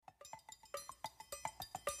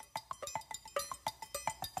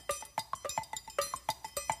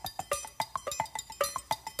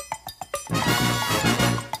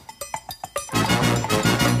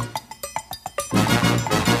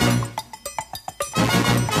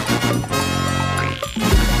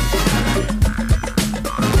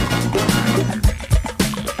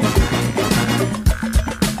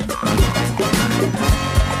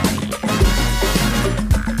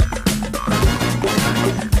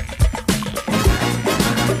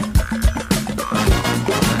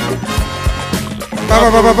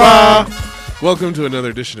Welcome to another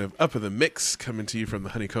edition of Up in the Mix, coming to you from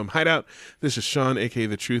the Honeycomb Hideout. This is Sean, a.k.a.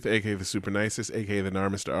 The Truth, a.k.a. The Super Nicest, a.k.a. The Nar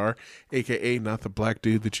Mr. R, a.k.a. Not the Black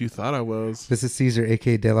Dude that you thought I was. This is Caesar,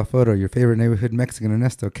 a.k.a. De La Foto, your favorite neighborhood Mexican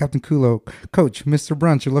Ernesto, Captain Culo, Coach, Mr.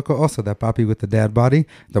 Brunch, your local also, that papi with the dad body,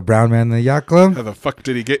 the brown man in the yacht club. How the fuck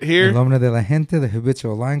did he get here? El hombre de la gente, the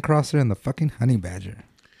habitual line crosser, and the fucking honey badger.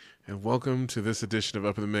 And welcome to this edition of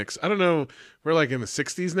Up in the Mix. I don't know, we're like in the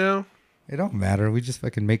 60s now? It don't matter. We just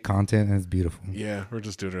fucking make content and it's beautiful. Yeah, we're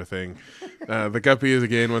just doing our thing. The Guppy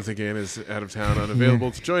is once again is out of town,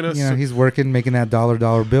 unavailable to join us. You know, he's working, making that dollar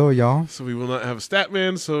bill, y'all. So we will not have a stat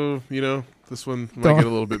man, so, you know, this one might get a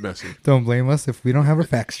little bit messy. Don't blame us if we don't have our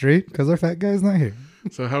facts straight, because our fat guy's not here.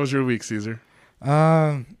 So how was your week, Caesar?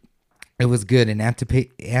 It was good in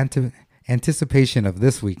anticipation of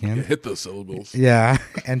this weekend. Hit those syllables. Yeah,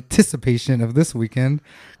 anticipation of this weekend,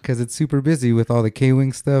 because it's super busy with all the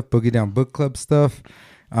K-Wing stuff, Boogie Down Book Club stuff.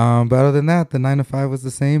 But other than that, the 9 to 5 was the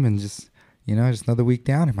same, and just another week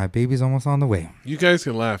down, and my baby's almost on the way. You guys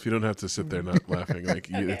can laugh. You don't have to sit there not laughing. Like,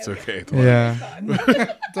 it's okay. Yeah.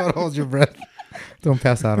 Don't hold your breath. Don't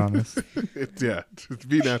pass out on us. Just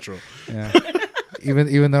be natural. Yeah.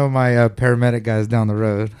 Even though my paramedic guy is down the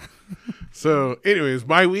road. So, anyways,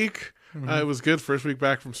 my week, it was good. First week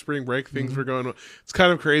back from spring break. Things were going. It's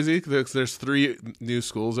kind of crazy. There's 3 new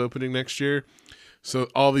schools opening next year. So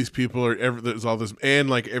all these people there's all this, and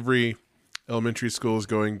like every elementary school is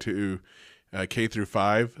going to K through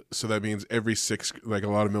 5. So that means every 6, like a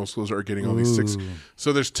lot of middle schools are getting all these 6.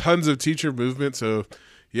 So there's tons of teacher movement. So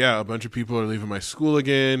yeah, a bunch of people are leaving my school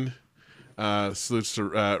again. Salutes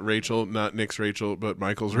to Rachel, not Nick's Rachel, but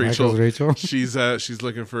Michael's Rachel. She's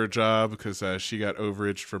looking for a job because she got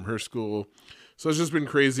overaged from her school. So it's just been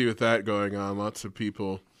crazy with that going on. Lots of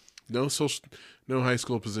people. No high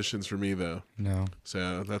school positions for me though. No.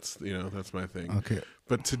 So that's my thing. Okay.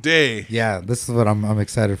 But today, yeah, this is what I'm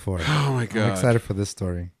excited for. Oh my God, I'm excited for this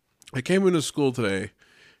story. I came into school today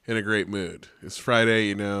in a great mood. It's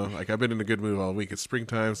Friday, like I've been in a good mood all week. It's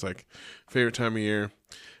springtime. It's like favorite time of year.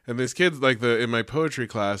 And these kids, like in my poetry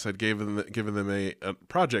class, I'd given them a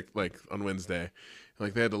project like on Wednesday.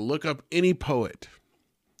 Like they had to look up any poet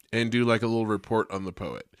and do like a little report on the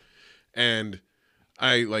poet. And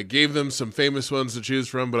I like gave them some famous ones to choose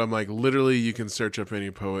from, but I'm like, literally you can search up any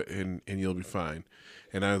poet and you'll be fine.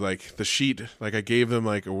 And I like the sheet, like I gave them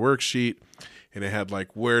like a worksheet, and it had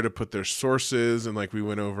like where to put their sources, and like we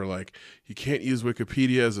went over like you can't use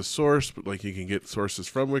Wikipedia as a source, but like you can get sources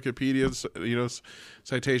from Wikipedia,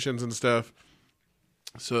 citations and stuff.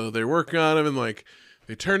 So they're working on them, and like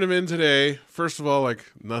they turned them in today. First of all, like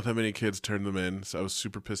not that many kids turned them in, so I was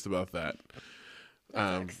super pissed about that.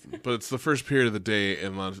 But it's the first period of the day,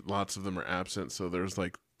 and lots of them are absent. So there's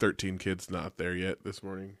like 13 kids not there yet this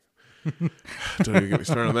morning. Don't even get me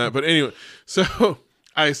started on that. But anyway, so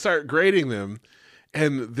I start grading them,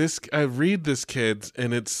 and I read this kid's,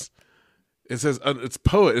 and it says it's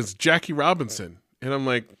poet. It's Jackie Robinson, and I'm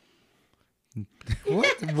like,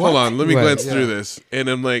 what? Hold on, let me glance through this, and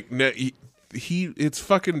I'm like, it's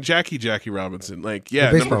fucking Jackie Robinson, like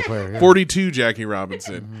baseball player, 42 Jackie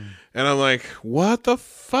Robinson, and I'm like, what the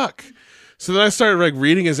fuck? So then I started like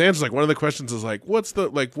reading his answers. Like one of the questions is like, what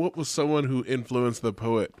was someone who influenced the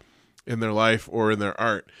poet in their life or in their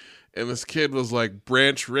art? And this kid was like,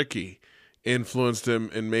 Branch Rickey influenced him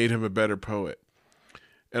and made him a better poet.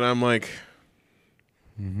 And I'm like,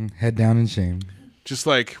 head down in shame. Just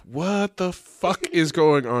like, what the fuck is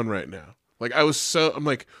going on right now? Like I'm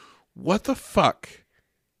like, what the fuck?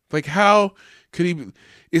 Like, how could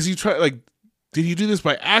did he do this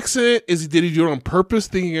by accident? Did he do it on purpose,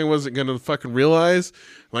 thinking I wasn't going to fucking realize?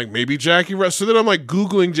 Like, maybe Jackie Robinson. So then I'm like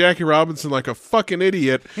Googling Jackie Robinson like a fucking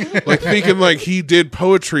idiot, like thinking like he did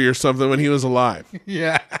poetry or something when he was alive.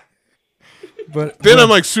 Yeah. But then I'm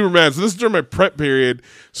like super mad. So this is during my prep period.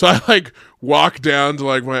 So I like walk down to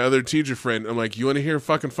like my other teacher friend. I'm like, you want to hear a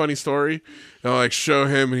fucking funny story? And I like show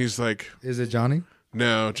him, and he's like, is it Johnny?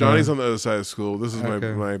 No, Johnny's on the other side of school. This is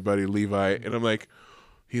my buddy Levi. And I'm like,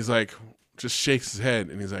 he's like, just shakes his head,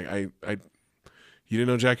 and he's like, I you didn't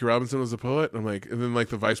know Jackie Robinson was a poet? I'm like, and then like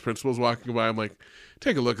the vice principal's walking by. I'm like,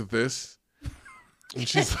 take a look at this. And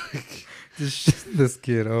she's like, this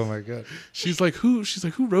kid, oh my God. She's like, who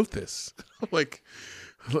wrote this? I'm like,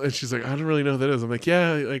 and she's like, I don't really know who that is. I'm like,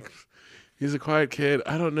 yeah, like he's a quiet kid.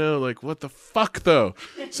 I don't know, like what the fuck though.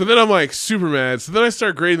 So then I'm like super mad. So then I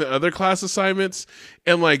start grading the other class assignments,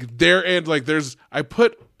 and like I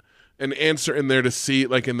put an answer in there to see,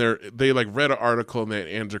 like they like read an article and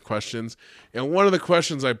they answer questions. And one of the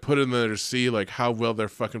questions I put in there to see like how well they're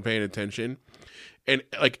fucking paying attention. And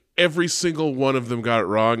like every single one of them got it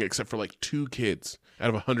wrong except for like 2 kids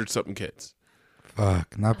out of 100-something kids.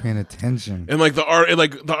 Fuck, not paying attention. And like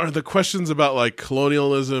the questions about like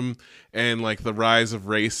colonialism and like the rise of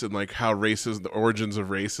race and like how the origins of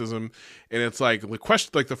racism, and it's like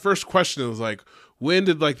the first question is like, when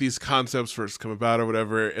did like these concepts first come about or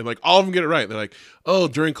whatever, and like all of them get it right. They're like, oh,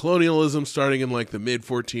 during colonialism starting in like the mid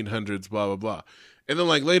 1400s, blah blah blah. And then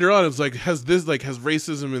like later on it's like, has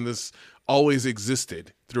racism in this always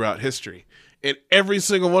existed throughout history? And every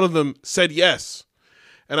single one of them said yes.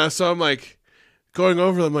 And I'm like going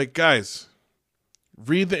over them like, guys,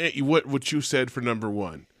 read what you said for number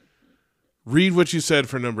 1. Read what you said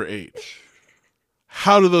for number 8.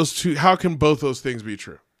 How can both those things be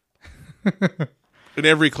true? In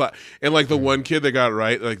every class. And like the one kid that got it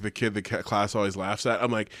right, like the kid the class always laughs at,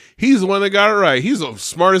 I'm like, he's the one that got it right. He's the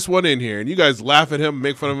smartest one in here. And you guys laugh at him,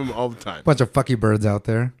 make fun of him all the time. Bunch of fucky birds out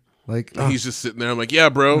there. Like, he's just sitting there. I'm like, yeah,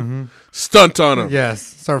 bro, stunt on him. Yes,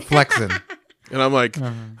 start flexing. And I'm like,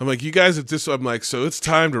 you guys at this. I'm like, so it's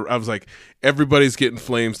time to. I was like, everybody's getting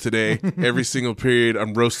flames today. Every single period,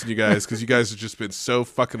 I'm roasting you guys because you guys have just been so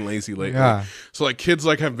fucking lazy lately. Yeah. So like, kids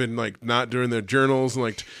like have been like not doing their journals and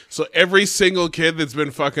like, so every single kid that's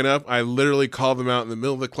been fucking up, I literally call them out in the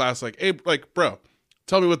middle of the class, like, hey, like, bro,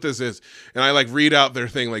 tell me what this is. And I like read out their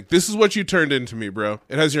thing, like, this is what you turned into me, bro.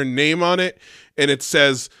 It has your name on it, and it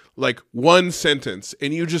says like one sentence,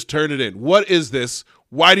 and you just turn it in. What is this?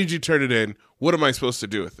 Why did you turn it in? What am I supposed to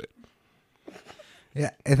do with it?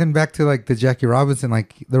 Yeah, and then back to like the Jackie Robinson,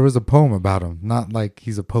 like there was a poem about him, not like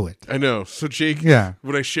he's a poet. I know. So Jake,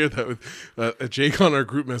 when I shared that with Jake on our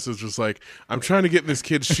group message, was like, I'm trying to get in this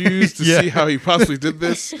kid's shoes to see how he possibly did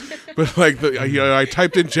this, but like I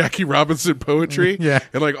typed in Jackie Robinson poetry,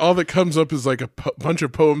 and like all that comes up is like a bunch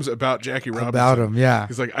of poems about Jackie Robinson. About him, yeah.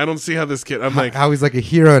 He's like, I don't see how this kid. I'm like, how he's like a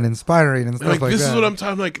hero and inspiring and stuff like this that. Is what I'm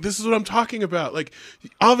talking. Like, this is what I'm talking about. Like,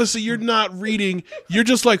 obviously you're not reading. You're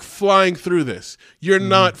just like flying through this. You're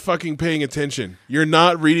not fucking paying attention. You're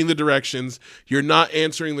not reading the directions. You're not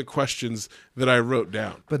answering the questions that I wrote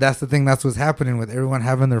down. But that's the thing. That's what's happening with everyone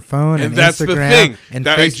having their phone and that's Instagram the thing. And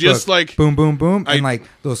that Facebook. Just like boom, boom, boom, and like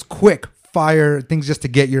those quick fire things just to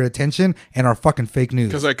get your attention and are fucking fake news.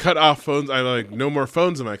 Because I cut off phones. I like no more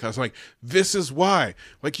phones in my class. I'm like, this is why.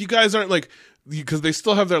 Like, you guys aren't like, because they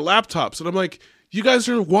still have their laptops, and I'm like, you guys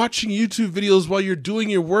are watching YouTube videos while you're doing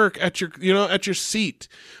your work at your, at your seat.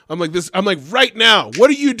 I'm like, right now, what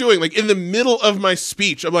are you doing? Like in the middle of my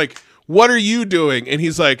speech, I'm like, what are you doing? And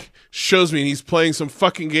he's like, shows me, and he's playing some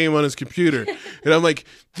fucking game on his computer. And I'm like,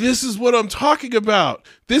 this is what I'm talking about.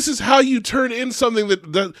 This is how you turn in something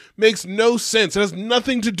that makes no sense. It has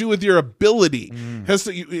nothing to do with your ability.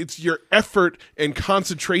 It's your effort and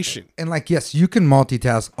concentration. And like, yes, you can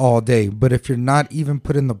multitask all day, but if you're not even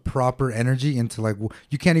putting the proper energy into like,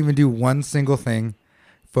 you can't even do one single thing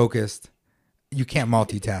focused. You can't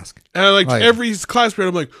multitask. And I like every class period,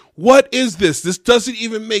 I'm like, what is this? This doesn't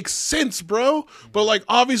even make sense, bro. But like,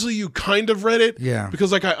 obviously you kind of read it. Yeah.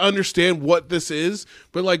 Because like, I understand what this is,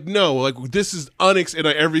 but like, no, like this is and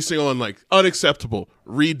every single one, like, unacceptable,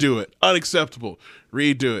 redo it, unacceptable,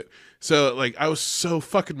 redo it. So like, I was so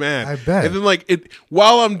fucking mad. I bet. And then like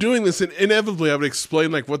while I'm doing this, and inevitably I would explain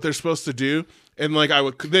like what they're supposed to do. And like I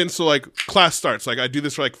would then, so like class starts, like I do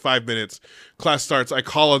this for like 5 minutes. Class starts, I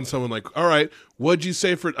call on someone like, all right, what'd you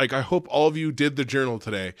say for, like, I hope all of you did the journal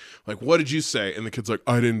today. Like, what did you say? And the kid's like,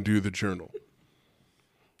 I didn't do the journal.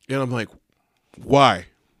 And I'm like, why,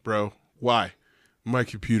 bro? Why? My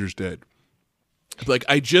computer's dead. Like,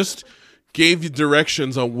 I just gave you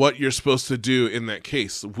directions on what you're supposed to do in that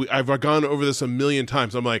case. I've gone over this a million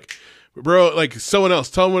times. I'm like, bro, like someone else,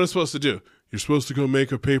 tell them what I'm supposed to do. You're supposed to go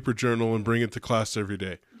make a paper journal and bring it to class every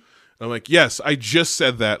day. And I'm like, yes, I just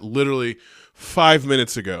said that literally 5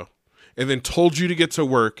 minutes ago and then told you to get to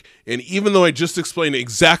work. And even though I just explained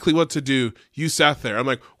exactly what to do, you sat there. I'm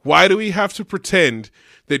like, why do we have to pretend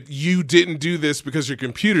that you didn't do this because your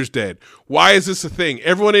computer's dead? Why is this a thing?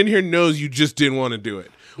 Everyone in here knows you just didn't want to do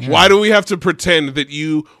it. Why do we have to pretend that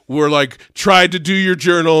you were like tried to do your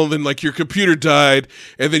journal and then like your computer died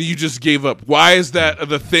and then you just gave up? Why is that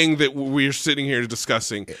the thing that we're sitting here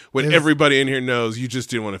discussing when everybody in here knows you just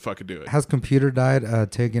didn't want to fucking do it? Has computer died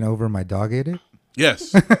taking over? My dog ate it?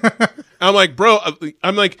 Yes. I'm like, bro,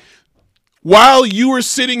 I'm like, while you were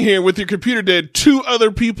sitting here with your computer dead, 2 other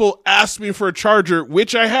people asked me for a charger,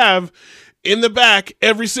 which I have in the back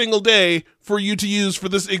every single day for you to use for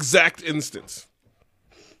this exact instance.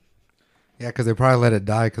 Yeah, because they probably let it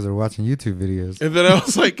die because they're watching YouTube videos. And then I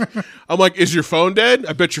was like, is your phone dead?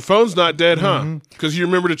 I bet your phone's not dead, huh? Because you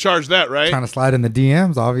remember to charge that, right? Trying to slide in the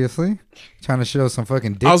DMs, obviously. Trying to show some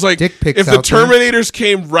fucking dick, I was like, dick pics if the out there. Terminators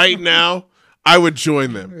came right now, I would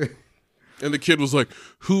join them. And the kid was like,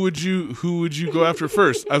 who would you go after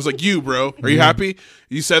first? I was like, you, bro. Are you happy?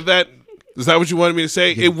 You said that? Is that what you wanted me to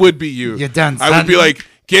say? It would be you. You're done, I would be like,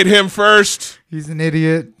 get him first. He's an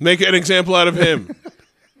idiot. Make an example out of him.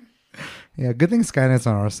 Yeah, good thing Skynet's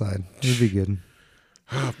on our side. It'd be good.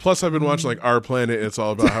 Plus, I've been watching like Our Planet. It's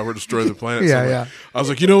all about how we're destroying the planet. Yeah, So, yeah. I was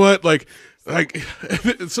like, you know what? Like,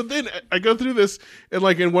 so then I go through this, and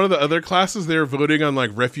like in one of the other classes, they were voting on like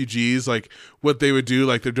refugees, like what they would do,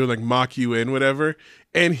 like they're doing like mock UN, whatever.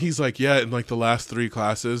 And he's like, yeah, in like the last 3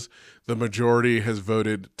 classes, the majority has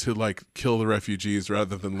voted to like kill the refugees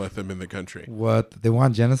rather than let them in the country. What? They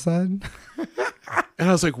want genocide? And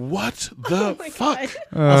I was like, what the fuck? God.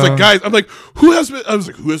 I was like, guys, I'm like, who has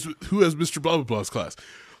Mr. Blah blah blah's class?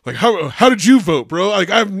 Like, how did you vote, bro? Like,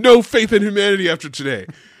 I have no faith in humanity after today.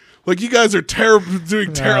 Like, you guys are terrible,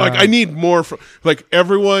 doing terrible. Like, I need more from. Like,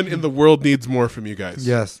 everyone in the world needs more from you guys.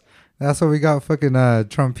 Yes. That's what we got fucking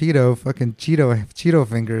Trumpito, fucking Cheeto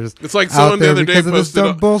fingers. It's like out someone the there other day because of this posted.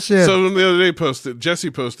 dumb bullshit. Someone the other day posted. Jesse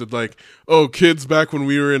posted like, "Oh, kids back when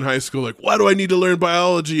we were in high school, like, why do I need to learn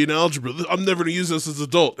biology and algebra? I'm never gonna use this as an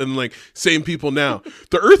adult." And like, same people now.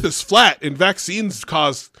 The Earth is flat, and vaccines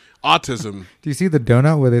cause autism. Do you see the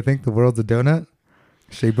donut where they think the world's a donut?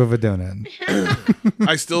 Shape of a donut.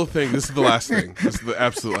 I still think this is the last thing. This is the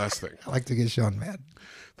absolute last thing. I like to get Sean mad.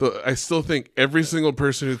 I still think every single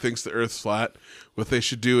person who thinks the Earth's flat, what they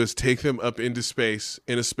should do is take them up into space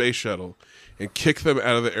in a space shuttle and kick them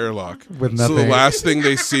out of the airlock. With So the nothing. last thing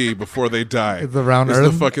they see before they die It's the round is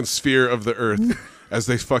Earth? the fucking sphere of the Earth as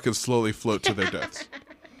they fucking slowly float to their deaths.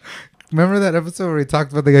 Remember that episode where he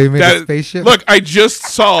talked about the guy who made a spaceship? Look, I just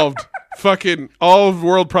solved fucking all of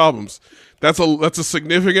world problems. That's a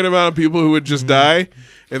significant amount of people who would just die,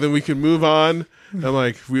 and then we can move on. And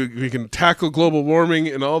like we can tackle global warming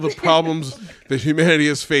and all the problems that humanity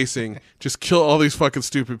is facing. Just kill all these fucking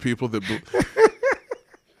stupid people that.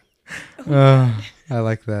 I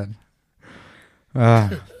like that.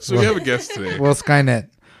 So we have a guest today. Well, Skynet,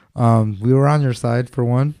 we were on your side for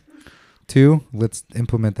 1. 2, let's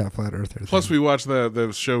implement that flat earther. Plus, thing. we watched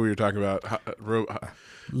the show we were talking about,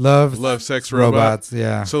 Love, Sex, Robots.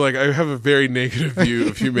 Yeah. So like, I have a very negative view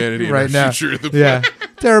of humanity Right and now. our future. Of the Yeah.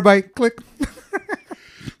 Terabyte, click.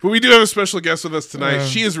 But we do have a special guest with us tonight.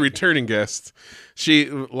 She is a returning guest. She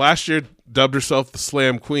last year dubbed herself the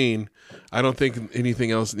Slam Queen. I don't think anything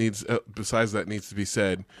else besides that needs to be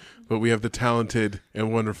said. But we have the talented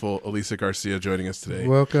and wonderful Elisa Garcia joining us today.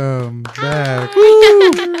 Welcome back.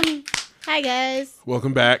 Hi, guys.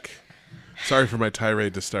 Welcome back. Sorry for my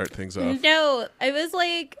tirade to start things off. No, it was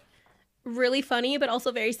like really funny, but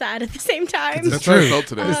also very sad at the same time. That's how I felt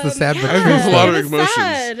today. It's the sad but I true felt a lot of it was emotions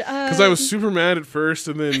sad. because I was super mad at first,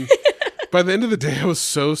 and then by the end of the day, I was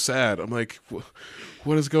so sad. I'm like,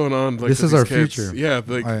 what is going on? Like, This with is our these kids? future. Yeah,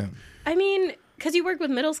 like I mean, because you work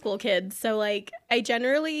with middle school kids, so like I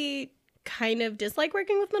generally kind of dislike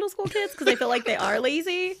working with middle school kids because I feel like they are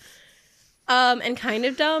lazy. And kind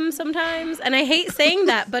of dumb sometimes. And I hate saying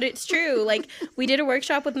that, but it's true. Like, we did a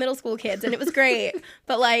workshop with middle school kids, and it was great.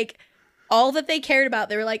 But, like, all that they cared about,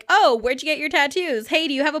 they were like, oh, where'd you get your tattoos? Hey,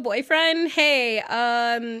 do you have a boyfriend? Hey,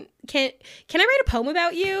 can I write a poem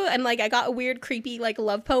about you? And, like, I got a weird, creepy, like,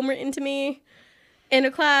 love poem written to me in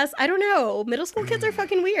a class. I don't know. Middle school kids are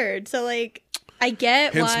fucking weird. So, like, I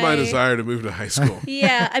get hence why... my desire to move to high school.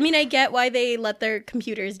 Yeah, I mean, I get why they let their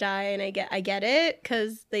computers die, and I get it,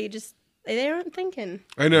 because they aren't thinking.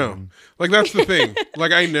 I know. Like, that's the thing.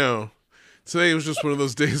 Like, I know. Today was just one of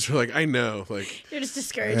those days where, like, I know. Like, You're just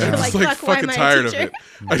discouraged. Yeah. You're I'm like, just, like, fuck, why fucking am I a tired of teacher? it.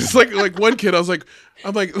 I just, like one kid,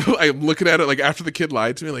 I'm looking at it, like, after the kid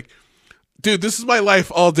lied to me, like, dude, this is my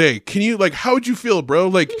life all day. Can you, like, how would you feel, bro?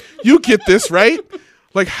 Like, you get this, right?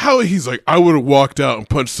 Like, how, he's like, I would have walked out and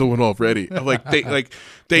punched someone already. I'm like, thank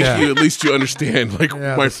Yeah. you. At least you understand, like,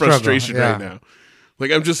 Yeah, my the struggle. frustration Yeah. right now.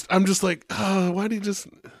 Like, I'm just like, oh, why do you just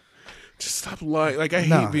stop lying? Like, I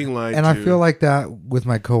hate being lied and to. I feel like that with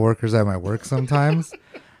my coworkers at my work sometimes.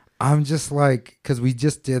 I'm just like, because we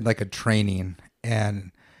just did like a training,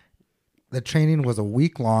 and the training was a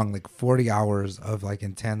week long, like 40 hours of like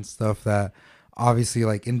intense stuff that obviously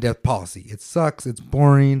like in-depth policy. It sucks. It's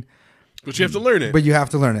boring. But you have to learn it. But you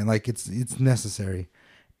have to learn it. Like it's necessary.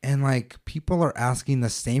 And like people are asking the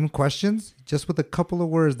same questions just with a couple of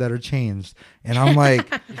words that are changed. And I'm like,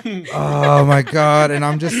 oh my God. And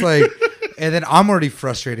I'm just like, And then I'm already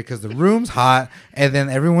frustrated because the room's hot, and then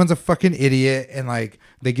everyone's a fucking idiot, and like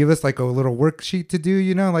they give us like a little worksheet to do,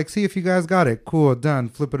 you know, like see if you guys got it. Cool, done.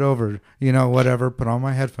 Flip it over, you know, whatever. Put on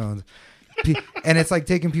my headphones, and it's like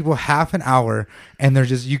taking people half an hour, and they're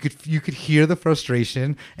just you could hear the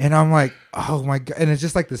frustration, and I'm like, oh my god, and it's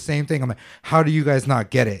just like the same thing. I'm like, how do you guys not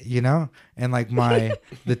get it, you know? And like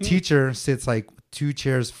the teacher sits like 2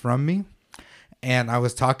 chairs from me, and I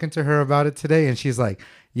was talking to her about it today, and she's like,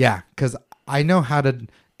 yeah, because I know how to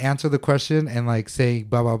answer the question and like say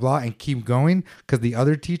blah blah blah and keep going, because the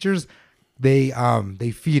other teachers they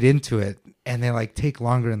feed into it and they like take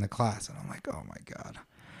longer in the class, and I'm like, oh my god.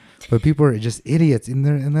 But people are just idiots, and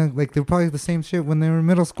they're like they're probably the same shit when they were in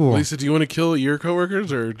middle school. Lisa, do you want to kill your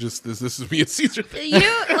coworkers, or just this is me and Caesar thing? You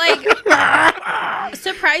know, like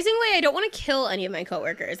surprisingly, I don't want to kill any of my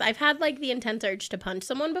coworkers. I've had like the intense urge to punch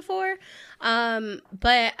someone before,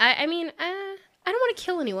 but I mean, I don't want to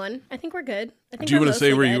kill anyone. I think we're good. I think Do you we're want to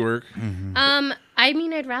say where mostly you good. work? Mm-hmm. I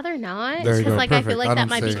mean, I'd rather not, There you because go. like I feel Perfect. like I that don't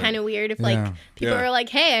might be say- kind of weird if Yeah. like people Yeah. are like,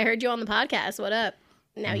 "Hey, I heard you on the podcast. What up?"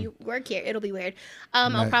 Now you work here. It'll be weird.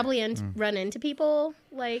 I'll probably run into people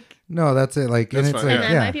like, No, that's it. Like, That's and it's fine. like,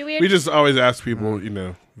 and that might be weird. We just always ask people, you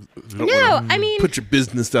know, we don't No, wanna I mean, put your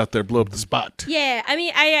business out there, blow up the spot. yeah, I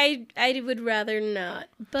mean, I would rather not,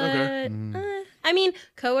 but Okay. I mean,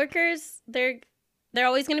 coworkers, they're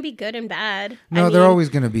always going to be good and bad. No, I they're mean, always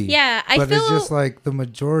gonna be. Yeah, I but feel it's just like the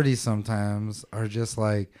majority sometimes are just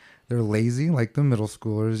like they're lazy, like the middle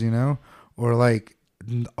schoolers, you know, or like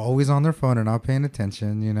always on their phone and not paying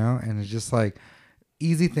attention, you know, and it's just like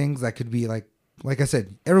easy things that could be like I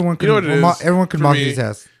said, everyone could You know what it is everyone could for mock me? these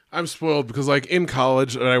ass. I'm spoiled because like in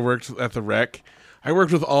college and I worked at the rec, I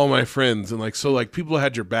worked with all my friends, and like so like people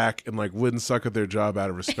had your back and like wouldn't suck at their job out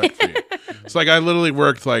of respect for you. So like I literally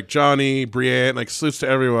worked like Johnny, Brienne, like salutes to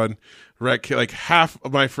everyone. Rec, like half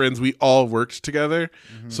of my friends, we all worked together.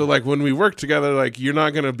 So like when we work together, like you're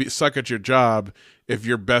not gonna be suck at your job if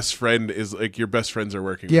your best friend is like your best friends are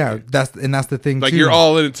working. Yeah, with you. that's the thing. Like too. you're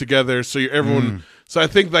all in it together, so you're everyone. So I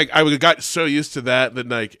think like I got so used to that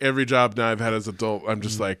like every job now I've had as an adult, I'm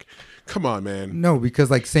just like, come on, man. No,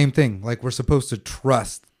 because like same thing. Like we're supposed to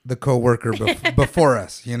trust the coworker before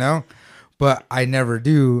us, you know. But I never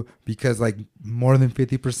do, because like more than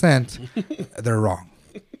 50%, they're wrong.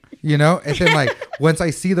 You know, and then like once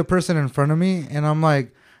I see the person in front of me, and I'm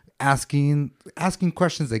like asking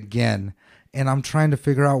questions again, and I'm trying to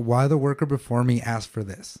figure out why the worker before me asked for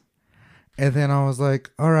this, and then I was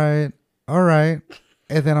like, all right,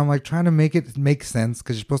 and then I'm like trying to make it make sense,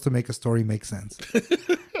 because you're supposed to make a story make sense,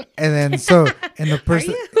 and then and the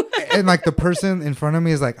person and like the person in front of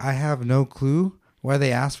me is like, I have no clue why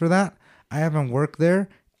they asked for that. I haven't worked there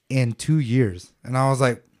in 2 years, and I was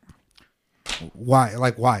like, why?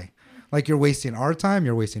 Like you're wasting our time,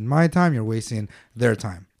 you're wasting my time, you're wasting their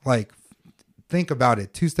time. Like, think about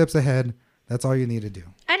it. 2 steps ahead. That's all you need to do.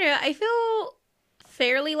 I don't know. I feel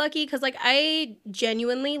fairly lucky because like I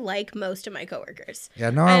genuinely like most of my coworkers. Yeah,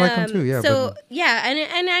 no, I like them too. Yeah. So yeah,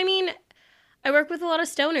 and I mean, I work with a lot of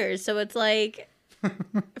stoners, so it's like,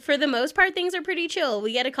 for the most part, things are pretty chill.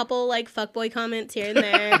 We get a couple like fuckboy comments here and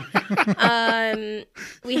there.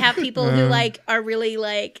 We have people who like are really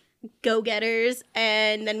like go-getters,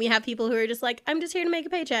 and then we have people who are just like, I'm just here to make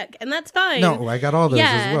a paycheck, and that's fine. No, I got all those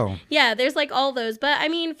as well. Yeah, there's like all those, but I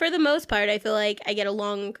mean, for the most part, I feel like I get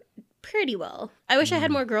along pretty well. I wish I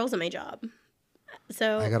had more girls in my job.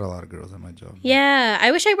 So I got a lot of girls at my job. yeah,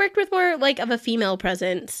 I wish I worked with more like of a female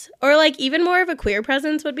presence, or like even more of a queer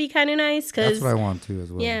presence would be kind of nice. That's Because what I want too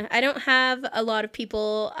as well. yeah, I don't have a lot of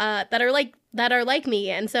people that are like me,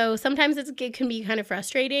 and so sometimes it can be kind of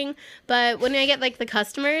frustrating. But when I get like the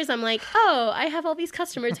customers, I'm like, oh, I have all these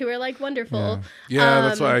customers who are like wonderful. Yeah,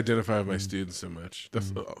 that's why I identify with my students so much.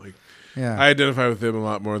 That's like Yeah. I identify with them a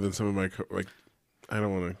lot more than some of my like. I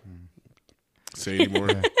don't want to say anymore,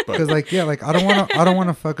 but Because like I don't want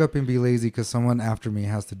to fuck up and be lazy because someone after me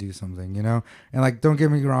has to do something, you know. And like, don't get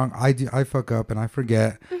me wrong, I fuck up and I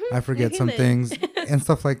forget you're some human. things and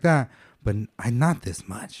stuff like that. But not this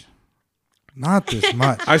much.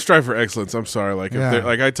 I strive for excellence. I'm sorry, like Yeah. if they're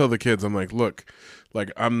like I tell the kids, I'm like, look, like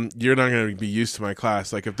you're not going to be used to my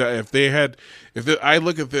class. Like I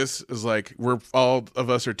look at this as like we're all of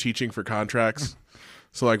us are teaching for contracts.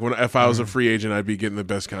 So like if I was a free agent, I'd be getting the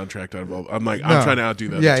best contract out of all. I'm like, I'm No. trying to outdo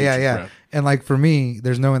that. Yeah. And like for me,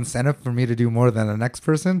 there's no incentive for me to do more than the next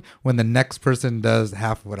person when the next person does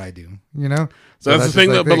half of what I do. You know. So that's the just thing,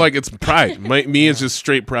 like though. But like, it's pride. Me is just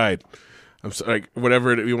straight pride. I'm like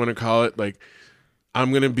whatever you want to call it. Like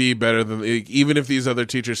I'm gonna be better than even if these other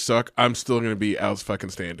teachers suck. I'm still gonna be out fucking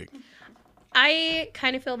standing. I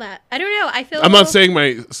kind of feel that. I don't know. I feel. I'm not saying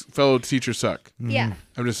my fellow teachers suck. Yeah.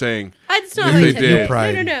 I'm just saying. It's not If how they you took did. it.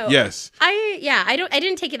 Pride. No. Yes. I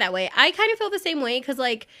didn't take it that way. I kind of feel the same way because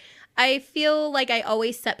like I feel like I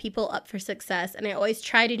always set people up for success and I always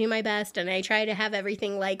try to do my best and I try to have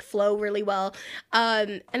everything like flow really well.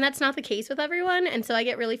 And that's not the case with everyone. And so I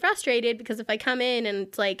get really frustrated because if I come in and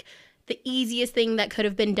it's like the easiest thing that could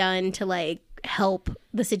have been done to like help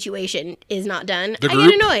the situation is not done, I group?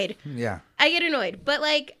 get annoyed. Yeah. I get annoyed. But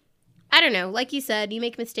like I don't know. Like you said, you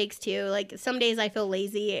make mistakes too. Like some days I feel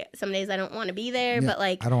lazy. Some days I don't want to be there. Yeah, But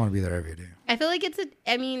like I don't want to be there every day. I feel like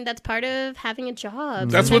that's part of having a job.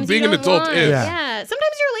 That's what Sometimes being you an don't adult want- is. Yeah.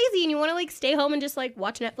 Sometimes you're lazy and you want to like stay home and just like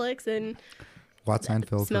watch Netflix and Watch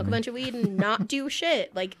Seinfeld. smoke for a me. bunch of weed and not do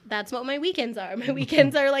shit. Like that's what my weekends are. My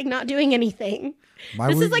weekends are like not doing anything. My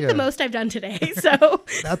This is week- like yeah. the most I've done today. So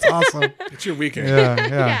That's awesome. It's your weekend.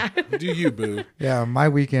 Yeah. Do you, boo? Yeah, my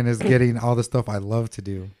weekend is getting all the stuff I love to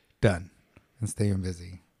do done and staying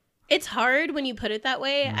busy. It's hard when you put it that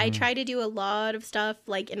way. I Mm-hmm. try to do a lot of stuff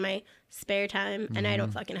like in my spare time and I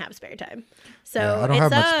don't fucking have spare time. So Mm-hmm. Yeah, I don't it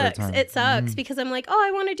have much sucks. spare time. Mm-hmm. It sucks because I'm like, oh,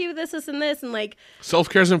 I want to do this and this. And like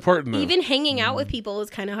Self-care is important, though. even hanging out with Mm-hmm. people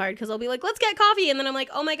is kind of hard because I'll be like, let's get coffee. And then I'm like,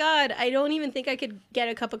 oh my God, I don't even think I could get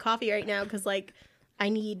a cup of coffee right now because like I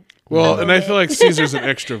need. Well, a and I feel like moment. Caesar's an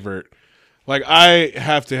extrovert. Like I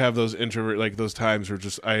have to have those introvert, like those times where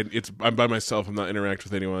just I'm by myself. I'm not interact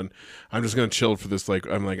with anyone. I'm just gonna chill for this. Like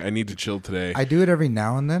I'm like I need to chill today. I do it every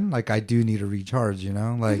now and then. Like I do need to recharge, you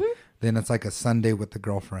know? Like Mm-hmm. then it's like a Sunday with the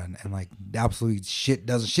girlfriend and like absolutely shit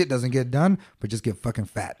doesn't get done, but just get fucking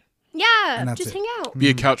fat. Yeah, and that's just it. hang out. Be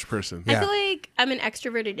a couch person. Yeah. I feel like I'm an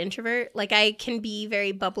extroverted introvert. Like I can be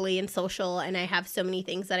very bubbly and social and I have so many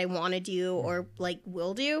things that I want to do or like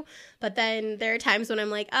will do. But then there are times when I'm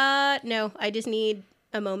like, no, I just need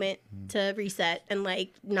a moment to reset and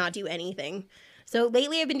like not do anything. So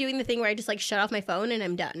lately I've been doing the thing where I just like shut off my phone and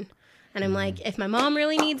I'm done. And I'm like, if my mom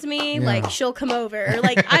really needs me, Yeah. like she'll come over. Or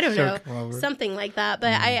like, I don't She'll know, come over. something like that.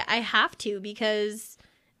 But I have to because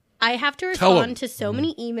I have to Tell 'em. respond to so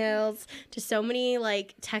many emails, to so many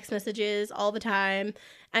like text messages all the time.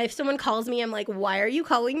 And if someone calls me, I'm like, why are you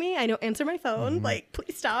calling me? I don't answer my phone. Like,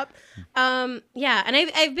 please stop. Yeah. And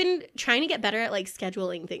I've been trying to get better at like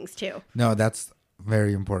scheduling things too. No, that's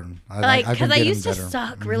very important. Like, I've been because I getting used to better.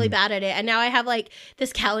 suck really bad at it. And now I have like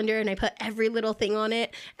this calendar and I put every little thing on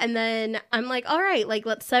it. And then I'm like, all right, like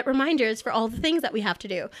let's set reminders for all the things that we have to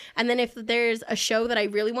do. And then if there's a show that I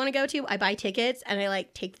really want to go to, I buy tickets and I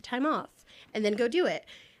like take the time off and then go do it.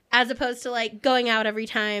 As opposed to like going out every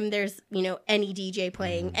time there's, you know, any DJ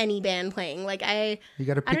playing, any band playing. Like You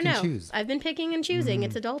got to I pick don't and know. choose. I've been picking and choosing.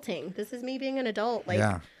 It's adulting. This is me being an adult. Like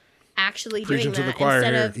Yeah. actually Preaching doing to the that choir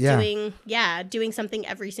instead here. of Yeah. doing something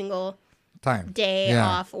every single Time. day Yeah.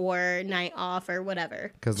 off or night off or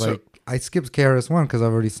whatever. Because So- like I skipped KRS-One because I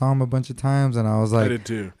already saw him a bunch of times, and I was I like, did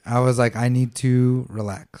too. I need to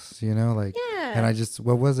relax, you know, like. Yeah. And I just,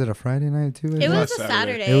 what was it, a Friday night too? It was Last a Saturday.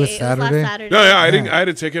 Saturday. It was last Saturday? Saturday. No, yeah, I Yeah. didn't. I had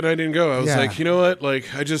a ticket. I didn't go. I was Yeah. like, you know what? Like,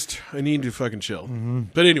 I need to fucking chill.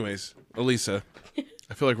 But anyways, Elisa,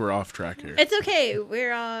 I feel like we're off track here. It's okay.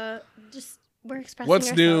 We're expressing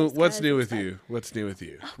What's new? ourselves, What's guys. new It's with fine. you? What's new with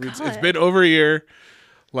you? It's God. been over a year.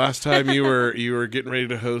 Last time you were getting ready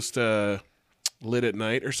to host Lit at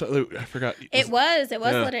Night or something. I forgot. It was Yeah.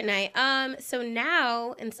 Lit at Night. So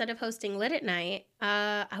now instead of hosting Lit at Night,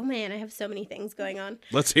 oh man, I have so many things going on.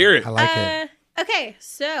 Let's hear it. I like it. Okay,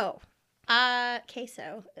 so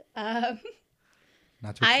queso.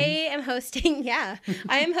 Nacho I cheese? am hosting. Yeah,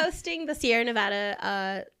 I am hosting the Sierra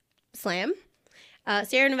Nevada Slam.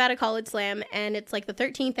 Sierra Nevada College Slam, and it's like the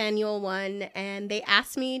 13th annual one, and they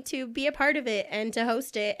asked me to be a part of it and to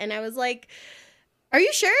host it, and I was like, are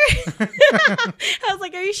you sure? I was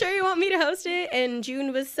like, are you sure you want me to host it? And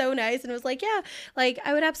June was so nice and was like, yeah, like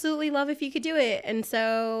I would absolutely love if you could do it. And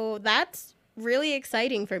so that's really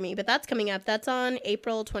exciting for me, but that's coming up. That's on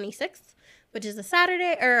April 26th, which is a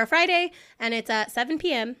Saturday or a Friday, and it's at 7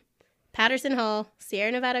 p.m. Patterson Hall,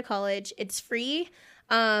 Sierra Nevada College. It's free.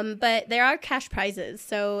 But there are cash prizes.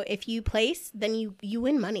 So if you place, then you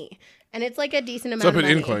win money. And it's like a decent It's amount up of at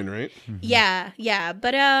money. Incline, right? Yeah.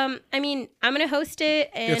 But I mean, I'm gonna host it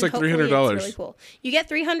and it's like hopefully $300. It's really cool. You get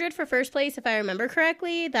 $300 for first place if I remember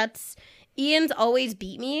correctly. That's Ian's always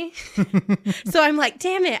beat me. So I'm like,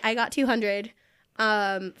 damn it, I got $200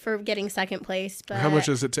 for getting second place. But How much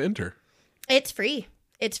is it to enter? it's free.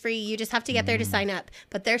 It's free. You just have to get there to sign up.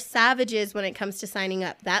 But they're savages when it comes to signing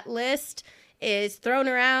up. That list is thrown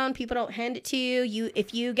around. People don't hand it to you.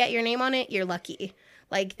 If you get your name on it, you're lucky.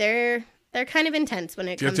 Like they're They're kind of intense when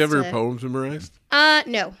it Do you comes have to have to your poems memorized?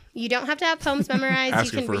 No, you don't have to have poems memorized. You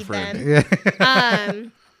Asking can for a read friend. them. Yeah.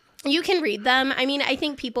 You can read them. I mean, I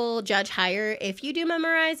think people judge higher if you do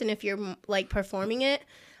memorize and if you're like performing it.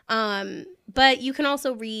 But you can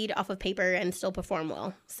also read off of paper and still perform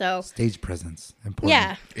well. So Stage presence. Important.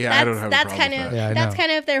 yeah, Yeah, I don't have a that's problem kind with of that. Yeah, I that's know.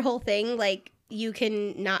 kind of their whole thing. Like you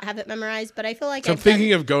can not have it memorized, but I feel like So I'm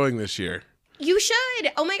thinking of going this year. you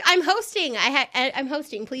should. Oh my! I'm hosting. I'm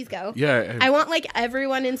hosting. Please go. Yeah. I want like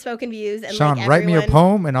everyone in Spoken Views and Sean, like write me a everyone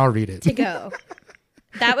poem and I'll read it. to go.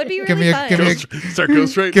 That would be really Give me a- fun. give me a- Start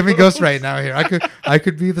ghostwriting. Give me ghostwrite now here. I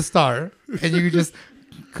could be the star, and you could just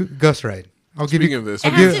ghostwrite. I'll give Speaking you. of this, It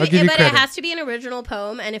I'll has give to be, you but credit. it has to be an original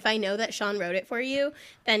poem. And if I know that Sean wrote it for you,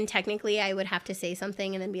 then technically I would have to say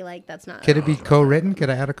something and then be like, "That's not." Could it be co-written? Could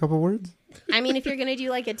I add a couple words? I mean, if you're gonna do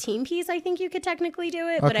like a team piece, I think you could technically do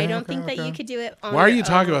it, but I Okay, don't okay, think that you okay. could do it. On why are your you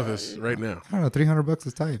talking own. about this right now? I don't know. $300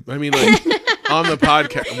 is tight. I mean, like on the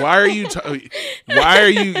podcast. Why are you? Why are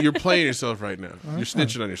you? You're playing yourself right now. You're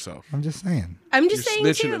snitching on yourself. I'm just saying. I'm just You're saying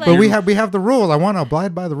snitching too. at- Like, But we have the rules. I want to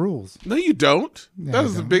abide by the rules. No, you don't. Yeah, that I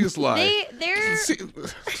was the don't. biggest lie.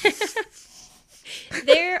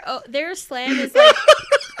 their slam is like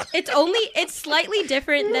it's slightly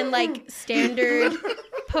different than like standard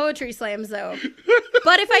poetry slams though.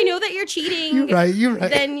 But if I know that you're cheating, You're right. You're right.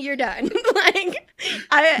 then you're done. Like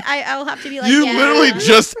I'll have to be like, You yeah. literally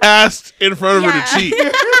just asked in front of her Yeah. to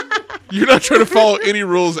cheat. You're not trying to follow any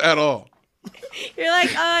rules at all. You're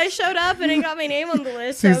like, I showed up and I got my name on the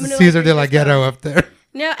list. So I'm gonna, Caesar like, de la read this Ghetto poem. up there.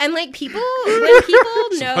 No, and like when people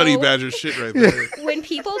know Honey badger shit right there. when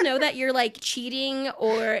people know that you're like cheating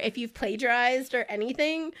or if you've plagiarized or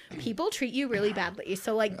anything, people treat you really badly.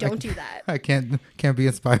 So like, don't do that. I can't be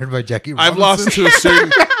inspired by Jackie Robinson. I've lost to a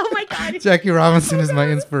certain. Oh my god. Jackie Robinson is my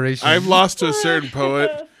inspiration. I've lost to a certain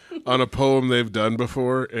poet on a poem they've done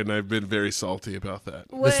before, and I've been very salty about that.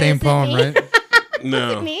 the same poem, right?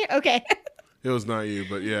 No, Me? Okay. it was not you,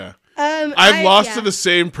 but yeah. I've I've lost to the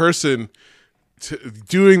same person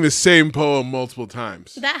doing the same poem multiple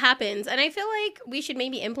times. That happens, and I feel like we should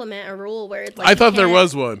maybe implement a rule where it's like I you thought there can't-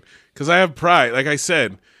 was one because I have pride. Like I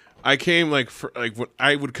said, I came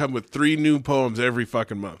I would come with 3 new poems every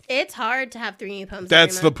fucking month. It's hard to have 3 new poems.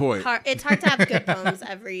 That's every the month. point. It's hard to have good poems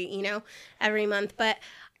every month, but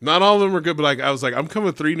Not all of them were good, but like I was like, I'm coming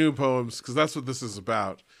with 3 new poems because that's what this is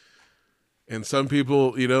about. And some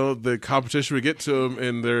people, the competition would get to them,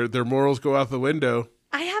 and their morals go out the window.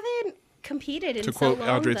 I haven't competed in To so quote long.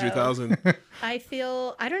 Andre though. 3000. I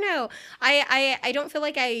don't know. I don't feel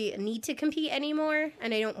like I need to compete anymore,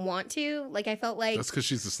 and I don't want to. Like I felt like That's because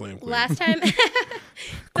she's the slam queen. last time.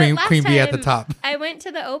 Queen last Bee at the time, top. I went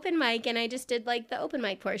to the open mic and I just did like the open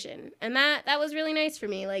mic portion, and that was really nice for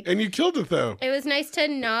me. Like And you killed it though. it was nice to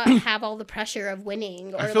not have all the pressure of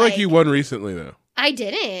winning. Or I feel like you won recently though. I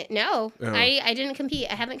didn't. No, Oh. I didn't compete.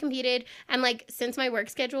 I haven't competed, and like since my work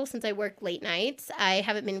schedule, since I work late nights, I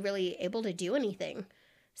haven't been really able to do anything.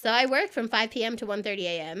 So I work from 5 p.m. to 1:30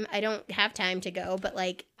 a.m. I don't have time to go, but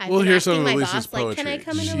like I've We'll been hear asking some of my Elise's boss, like, can I poetry.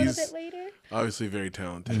 come in a little She's- bit later? Obviously very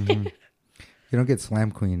talented. Mm-hmm. You don't get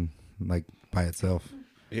Slam Queen like by itself.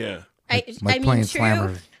 Yeah. Like I mean, playing true,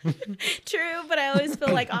 Slammer. true, but I always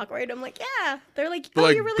feel like awkward. I'm like, yeah, they're like, But, oh,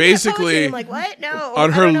 like, you're really basically, good at poetry. I'm like, what? No. On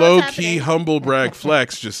I her don't know what's low key happening. humble brag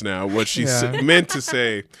flex just now, what she Yeah. meant to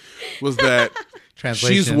say was that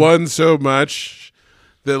Translation. she's won so much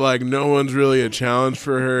that like no one's really a challenge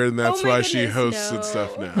for her, and that's Oh my why she goodness, hosts no. and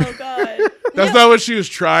stuff now. Oh god. That's not what she was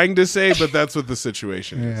trying to say, but that's what the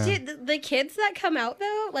situation is. Yeah. Dude, the kids that come out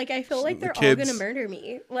though, like I feel like The they're all kids- gonna murder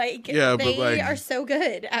me. Like Yeah, but, they like- are so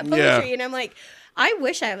good at poetry, Yeah. and I'm like, I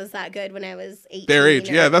wish I was that good when I was 18. Their age,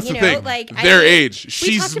 or, yeah, that's you the know, thing. Like Their age, we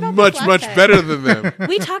she's talked about much this last time. better than them.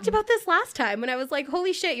 We talked about this last time when I was like,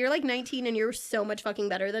 holy shit, you're like 19 and you're so much fucking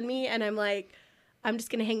better than me, and I'm like, I'm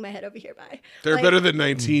just gonna hang my head over here by. They're Like, better than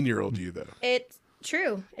 19-year-old you though. It's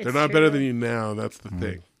true. They're not better than you now. That's the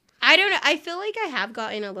thing. I don't know. I feel like I have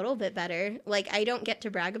gotten a little bit better. Like I don't get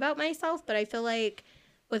to brag about myself, but I feel like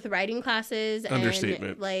with writing classes and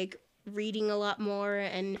Understatement. like reading a lot more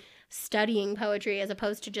and studying poetry as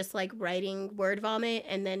opposed to just like writing word vomit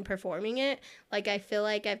and then performing it, like I feel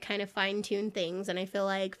like I've kind of fine-tuned things, and I feel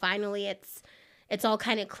like finally it's all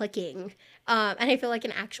kind of clicking. And I feel like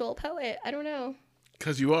an actual poet. I don't know.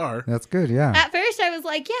 Because you are. That's good. Yeah. At first I was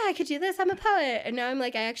like, yeah, I could do this. I'm a poet. And now I'm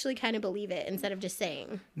like, I actually kind of believe it instead of just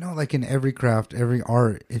saying. No, like in every craft, every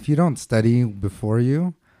art, if you don't study before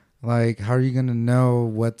you, like how are you gonna know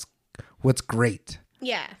what's great?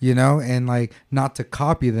 Yeah. You know, and like not to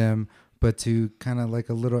copy them, but to kind of like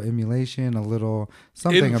a little emulation, a little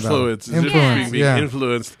something Influence. about influence, Being yeah.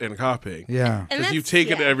 influenced and copying. Yeah. And Because that's- you've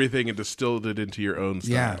taken yeah. everything and distilled it into your own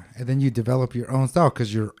style. Yeah, and then you develop your own style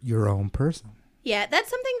because you're your own person. Yeah, that's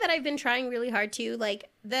something that I've been trying really hard to. Like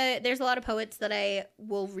there's a lot of poets that I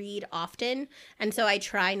will read often, and so I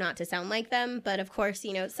try not to sound like them. But of course,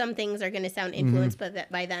 some things are going to sound influenced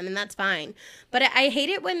by them, and that's fine. But I hate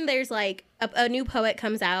it when there's like a new poet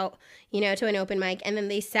comes out, to an open mic, and then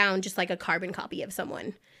they sound just like a carbon copy of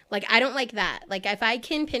someone. Like I don't like that. Like if I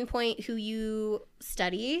can pinpoint who you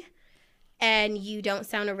study, and you don't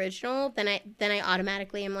sound original, then I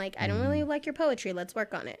automatically am like, I don't really like your poetry. Let's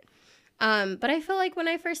work on it. But I feel like when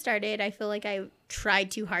I first started, I feel like I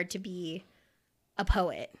tried too hard to be a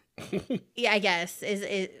poet. Yeah, I guess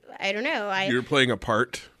is I don't know. You're playing a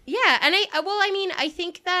part. Yeah, and I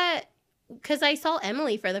think that because I saw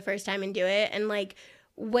Emily for the first time and do it, and like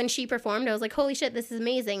when she performed, I was like, holy shit, this is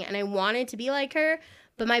amazing, and I wanted to be like her,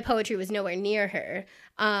 but my poetry was nowhere near her.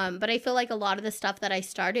 But I feel like a lot of the stuff that I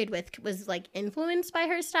started with was like influenced by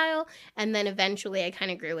her style, and then eventually I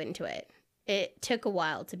kind of grew into it. It took a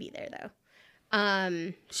while to be there,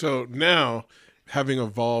 though. So now, having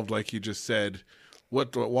evolved, like you just said,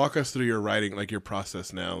 walk us through your writing, like your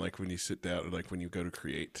process now, like when you sit down, or like when you go to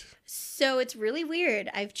create. So it's really weird.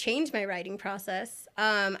 I've changed my writing process.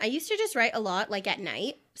 I used to just write a lot, like at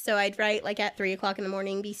night. So I'd write like at 3:00 in the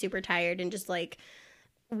morning, be super tired, and just like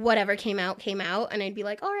whatever came out, and I'd be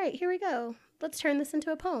like, all right, here we go. Let's turn this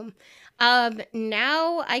into a poem.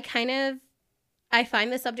 Now I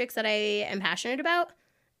find the subjects that I am passionate about,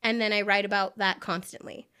 and then I write about that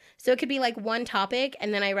constantly. So it could be like one topic,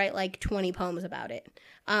 and then I write like 20 poems about it.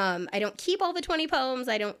 I don't keep all the 20 poems.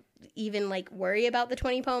 I don't even like worry about the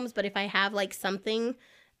 20 poems, but if I have like something,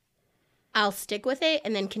 I'll stick with it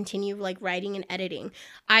and then continue like writing and editing.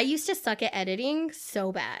 I used to suck at editing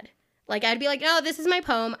so bad. Like I'd be like, no, this is my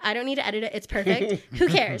poem. I don't need to edit it. It's perfect. Who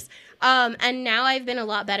cares? And now I've been a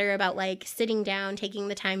lot better about like sitting down, taking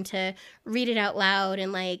the time to read it out loud,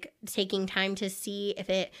 and like taking time to see if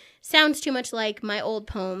it sounds too much like my old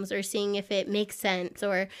poems, or seeing if it makes sense.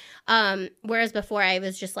 Or whereas before I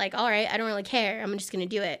was just like, all right, I don't really care. I'm just going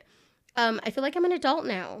to do it. I feel like I'm an adult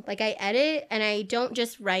now. Like I edit, and I don't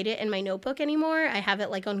just write it in my notebook anymore. I have it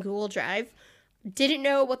like on Google Drive. Didn't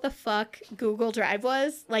know what the fuck Google Drive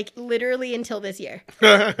was, like literally until this year.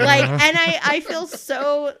 And I feel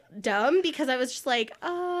so dumb because I was just like,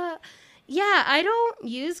 yeah, I don't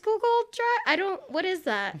use Google Drive. What is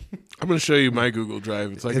that? I'm going to show you my Google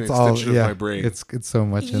Drive. It's like an extension of my brain. It's so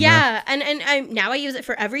much in there. Yeah, and now I use it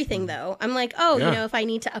for everything though. I'm like, if I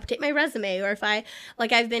need to update my resume, or if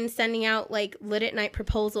I've been sending out like lit at night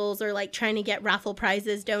proposals, or like trying to get raffle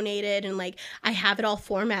prizes donated, and like I have it all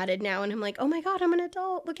formatted now, and I'm like, oh my God, I'm an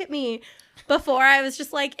adult. Look at me. Before I was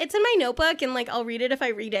just like, it's in my notebook, and like I'll read it if I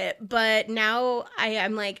read it. But now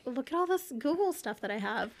I'm like, look at all this Google stuff that I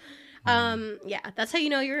have. Yeah, that's how you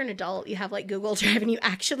know you're an adult. You have like Google Drive and you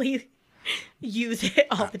actually use it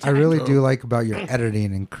all the time. I really do like about your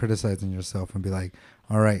editing and criticizing yourself and be like,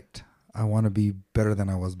 all right, I want to be better than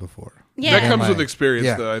I was before. Yeah. That comes with experience,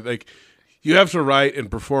 Yeah. though. Like, you have to write and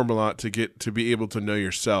perform a lot to be able to know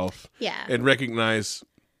yourself. Yeah. And recognize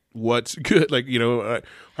what's good. Like,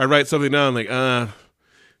 I write something down, like,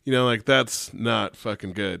 like that's not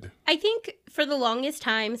fucking good. I think for the longest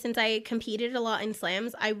time, since I competed a lot in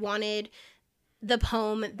slams, I wanted the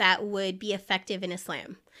poem that would be effective in a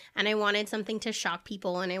slam. And I wanted something to shock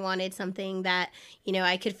people, and I wanted something that,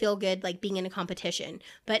 I could feel good like being in a competition.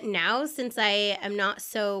 But now, since I am not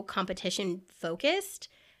so competition focused,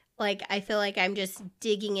 like I feel like I'm just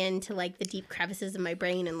digging into like the deep crevices of my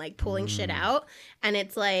brain and like pulling shit out. And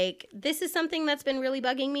it's like, this is something that's been really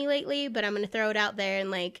bugging me lately, but I'm going to throw it out there.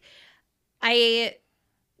 And like, I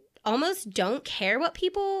almost don't care what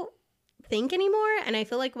people think anymore. And I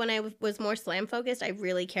feel like when I was more slam focused, I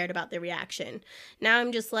really cared about the reaction. Now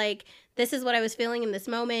I'm just like, this is what I was feeling in this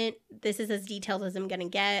moment. This is as detailed as I'm going to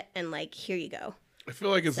get. And like, here you go. I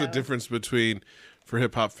feel like it's the difference between, for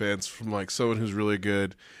hip hop fans, from like someone who's really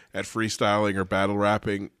good at freestyling or battle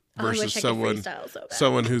rapping versus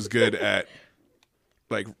someone who's good at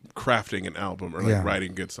like crafting an album or like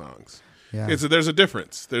writing good songs. Yeah. There's a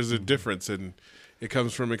difference. There's a difference, and it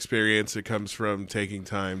comes from experience. It comes from taking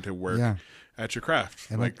time to work at your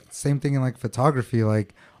craft. And like same thing in like photography,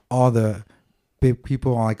 like all the big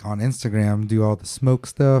people like on Instagram do all the smoke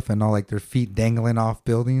stuff and all like their feet dangling off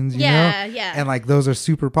buildings, you know? Yeah. And like those are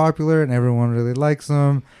super popular and everyone really likes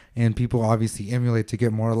them, and people obviously emulate to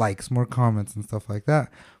get more likes, more comments and stuff like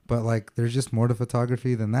that. But like there's just more to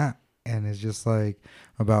photography than that. And it's just like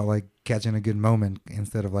about like catching a good moment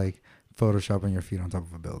instead of like photoshopping your feet on top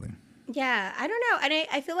of a building. Yeah, I don't know. And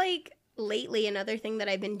I feel like lately another thing that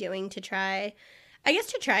I've been doing to try, I guess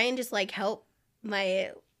to try and just like help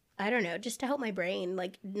my, I don't know, just to help my brain,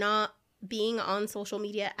 like not being on social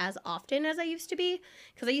media as often as I used to be,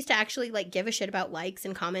 because I used to actually like give a shit about likes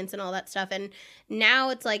and comments and all that stuff, and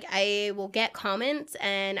now it's like I will get comments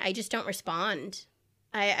and I just don't respond.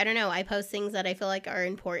 I don't know, I post things that I feel like are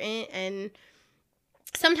important, and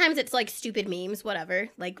sometimes it's like stupid memes, whatever,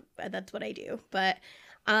 like that's what I do, but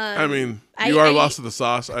I mean, you are lost in the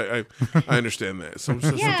sauce. I understand that. Yeah,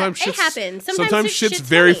 Sometimes it happens. Sometimes shit's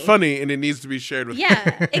very funny and it needs to be shared with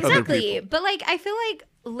Yeah, exactly. people. But like, I feel like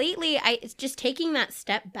lately, it's just taking that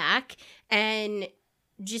step back and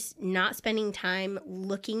just not spending time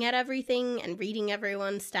looking at everything and reading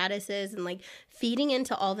everyone's statuses and like feeding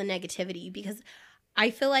into all the negativity, because I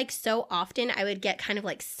feel like so often I would get kind of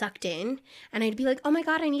like sucked in and I'd be like, oh my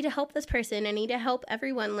God, I need to help this person. I need to help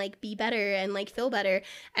everyone like be better and like feel better.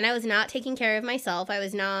 And I was not taking care of myself. I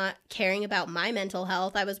was not caring about my mental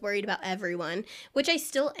health. I was worried about everyone, which I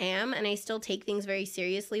still am. And I still take things very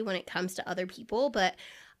seriously when it comes to other people. But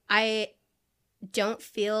I don't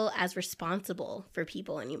feel as responsible for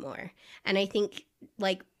people anymore. And I think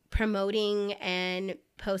like promoting and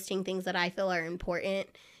posting things that I feel are important,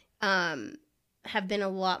 have been a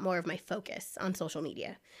lot more of my focus on social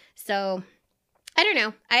media. So I don't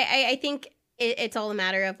know. I think it's all a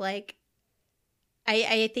matter of like,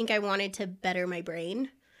 I think I wanted to better my brain.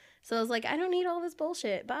 So I was like, I don't need all this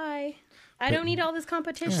bullshit. Bye. I don't need all this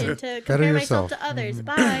competition to compare myself to others.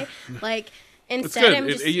 Bye. Like instead, I'm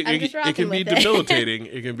just rocking it can be with it. debilitating.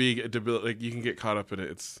 It can be like you can get caught up in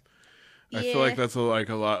it. I feel like that's like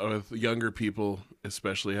a lot of younger people,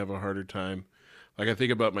 especially, have a harder time. Like I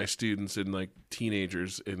think about my students and like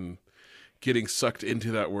teenagers and getting sucked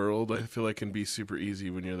into that world. I feel like can be super easy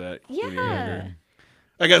when you're that. Yeah. When you're younger.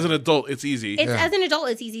 Like as an adult, it's easy. As an adult,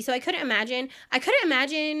 it's easy. So I couldn't imagine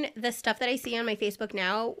the stuff that I see on my Facebook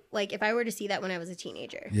now. Like if I were to see that when I was a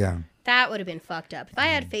teenager, that would have been fucked up. If I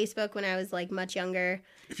had Facebook when I was like much younger,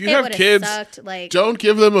 if you have kids, sucked, like, don't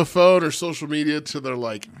give them a phone or social media till they're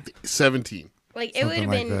like 17. Like it would have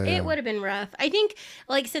been, it would have been rough. I think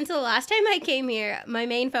like since the last time I came here, my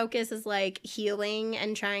main focus is like healing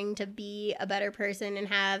and trying to be a better person and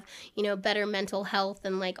have, you know, better mental health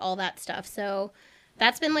and like all that stuff. So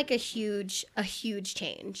that's been like a huge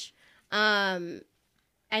change. I'm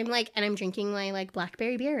drinking my like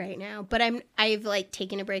blackberry beer right now, but I've like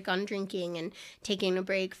taken a break on drinking and taking a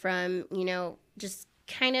break from, you know, just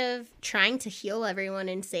kind of trying to heal everyone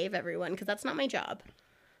and save everyone, because that's not my job.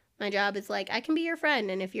 My job is like, I can be your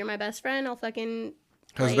friend, and if you're my best friend, I'll fucking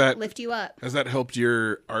lift you up. Has that helped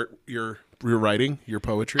your art, your writing, your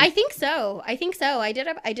poetry? I think so. I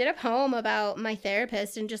did a poem about my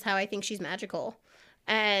therapist and just how I think she's magical.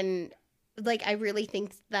 And like, I really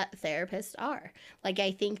think that therapists are. Like,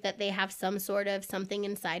 I think that they have some sort of something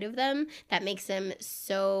inside of them that makes them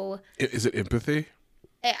so... Is it empathy?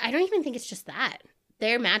 I don't even think it's just that.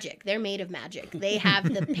 They're magic. They're made of magic. They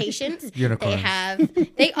have the patience. Unicorns.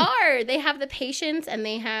 They have the patience, and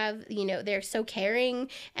they have, you know, they're so caring,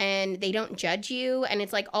 and they don't judge you. And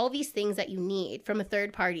it's like all these things that you need from a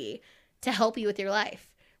third party to help you with your life.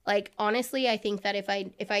 Like, honestly, I think that if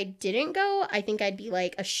I didn't go, I think I'd be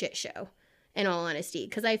like a shit show, in all honesty.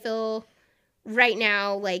 Because I feel right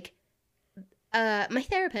now, like, my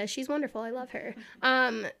therapist, she's wonderful. I love her.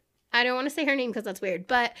 I don't want to say her name because that's weird,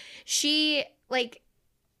 but she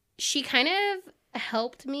kind of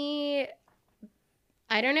helped me,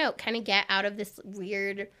 I don't know, kind of get out of this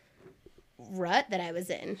weird rut that I was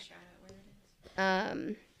in.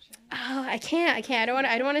 I can't. I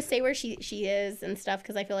don't want to say where she is and stuff,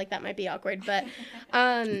 because I feel like that might be awkward. But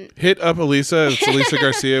hit up Elisa. It's Elisa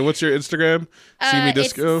Garcia. What's your Instagram? See Me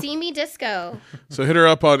Disco. It's See Me Disco. So hit her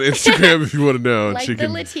up on Instagram if you want to know. Like the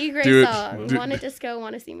Le Tigre song. Wanna disco,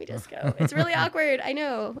 wanna see me disco. It's really awkward. I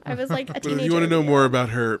know. I was like a teenager. But if you want to know more about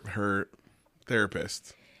her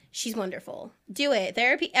therapist, she's wonderful. Do it.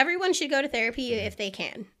 Therapy. Everyone should go to therapy if they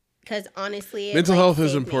can. Because honestly, mental health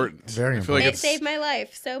is important. Very important. It saved my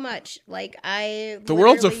life so much. Like the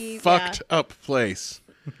world's a fucked up place.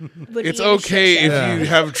 It's It's okay if you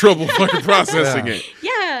have trouble fucking processing it.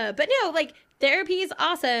 Yeah, but no, like therapy is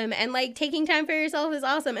awesome, and like taking time for yourself is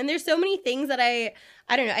awesome. And there's so many things that I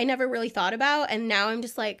don't know, I never really thought about, and now I'm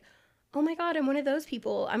just like, oh my God, I'm one of those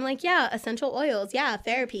people. I'm like, yeah, essential oils. Yeah,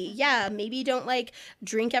 therapy. Yeah, maybe don't like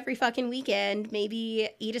drink every fucking weekend. Maybe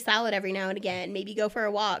eat a salad every now and again. Maybe go for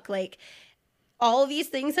a walk. Like, all of these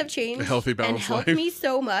things have changed. A healthy, balanced and helped life. me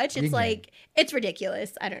so much. It's like, it's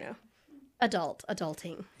ridiculous. I don't know.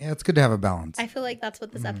 Adulting. Yeah, it's good to have a balance. I feel like that's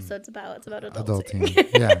what this episode's about. It's about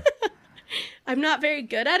adulting. Yeah. I'm not very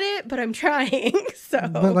good at it, but I'm trying. So,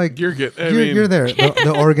 But like You're good. I you're, mean, you're there.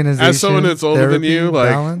 The organization, as someone that's older than therapy, you, like-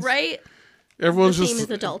 balance. right? everyone's The just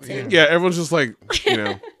theme is adulting. yeah, everyone's just like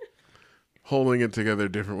holding it together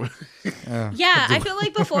different ways. Yeah, I feel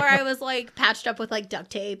like before I was like patched up with like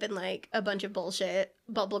duct tape and like a bunch of bullshit,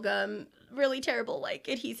 bubble gum, really terrible like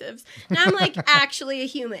adhesives. Now I'm like actually a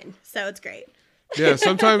human, so it's great. Yeah,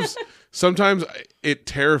 sometimes it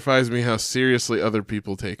terrifies me how seriously other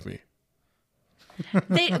people take me.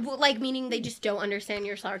 They like meaning they just don't understand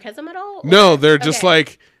your sarcasm at all. No, they're just Okay.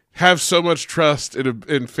 like have so much trust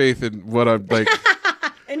and faith in what I'm like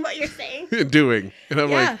And what you're saying. doing, and I'm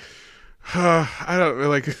Yeah. like, I don't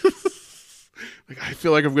like. Like I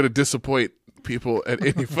feel like I'm gonna disappoint people at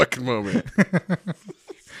any fucking moment.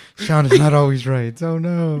 Sean is not always right. Oh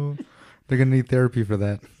no, they're gonna need therapy for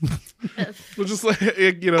that Well, just like like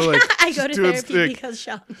I go to do it therapy stick. because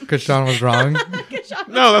Sean. because Sean was wrong. Because Sean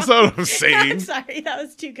No, that's not what I'm I'm saying. sorry, that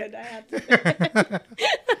was too good. I had to.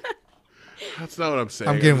 That's not what I'm saying.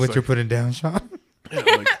 I'm getting just what you're putting down, Sean. yeah,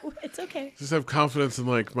 like, It's okay. just have confidence in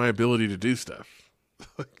like my ability to do stuff.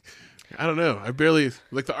 I don't know. I barely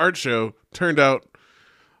like the art show turned out.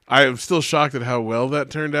 I am still shocked at how well that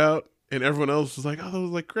turned out, and everyone else was like, "Oh, that was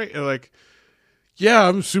like great." And like, yeah,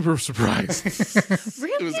 I'm super surprised.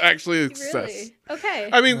 Really? It was actually a success. Really? Okay.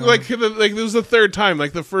 I mean, like this was the third time.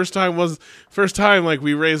 Like the first time like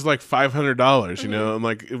we raised like $500, you know, and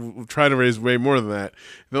like trying to raise way more than that.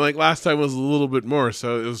 And then like last time was a little bit more,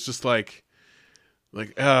 so it was just like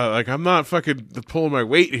I'm not fucking pulling my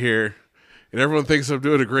weight here, and everyone thinks I'm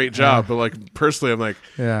doing a great job, but like personally, I'm like,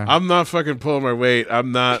 Yeah. I'm not fucking pulling my weight.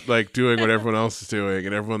 I'm not like doing what everyone else is doing,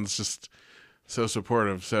 and everyone's just so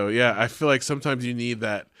supportive. So yeah, I feel like sometimes you need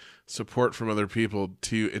that support from other people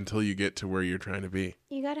until you get to where you're trying to be.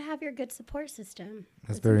 You got to have your good support system.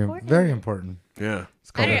 That's It's very important. very important. Yeah.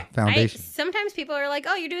 It's called a foundation. Sometimes people are like,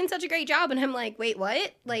 "Oh, you're doing such a great job," and I'm like, "Wait,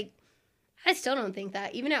 what?" Like, I still don't think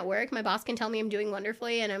that. Even at work, my boss can tell me I'm doing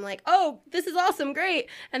wonderfully, and I'm like, "Oh, this is awesome, great,"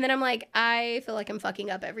 and then I'm like, "I feel like I'm fucking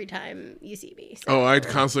up every time you see me." So, Oh, I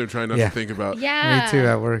constantly try not Yeah. to think about yeah, Me too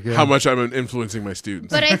at work. Yeah. how much I'm influencing my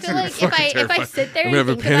students. But I feel like if I Terrifying. sit there I'm gonna and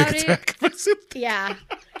have a think panic about it, attack. if I sit there. yeah.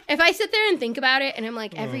 If I sit there and think about it and I'm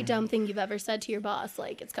like, every dumb thing you've ever said to your boss,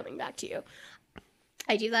 like it's coming back to you.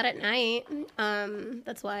 I do that at night.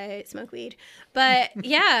 That's why I smoke weed. But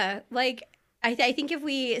yeah, like I think if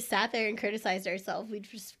we sat there and criticized ourselves, we'd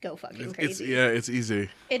just go fucking crazy. It's easy.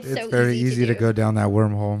 It's It's so very easy to do. go down that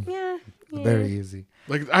wormhole. Yeah. yeah. Very easy.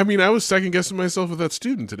 Like, I mean, I was second guessing myself with that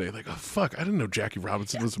student today. Like, oh fuck, I didn't know Jackie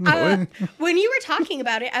Robinson was a poet. When you were talking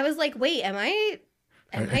about it, I was like, wait, am I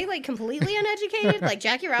like completely uneducated? Like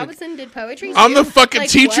Jackie Robinson did poetry. I'm too? the fucking Like,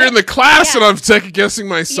 teacher what? in the class, Yeah. and I'm second guessing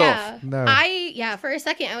myself Yeah. No. For a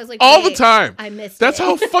second I was like, all the wait, time. I missed That's it.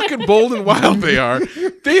 how fucking bold and wild they are.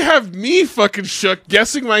 They have me fucking shook,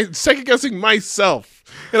 second guessing myself,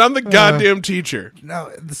 and I'm the goddamn teacher.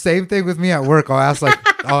 No, the same thing with me at work. I'll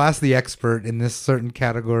ask the expert in this certain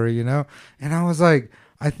category, you know? And I was like,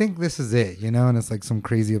 I think this is it, you know? And it's like some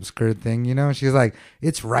crazy obscure thing, you know? And she's like,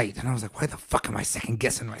 it's right. And I was like, why the fuck am I second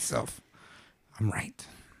guessing myself? I'm right.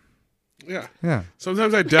 Yeah. Yeah.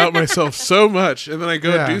 Sometimes I doubt myself so much, and then I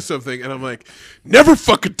go Yeah. do something, and I'm like, never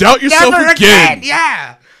fucking doubt yourself again.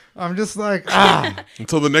 Yeah. I'm just like,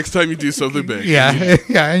 Until the next time you do something big. yeah.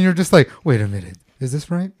 Yeah. And you're just like, wait a minute. Is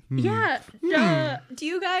this right? Yeah. Do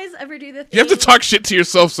you guys ever do the thing? You have to talk shit to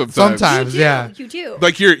yourself sometimes. Sometimes. You do. Yeah. You do.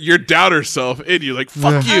 Like your doubter self in you, like,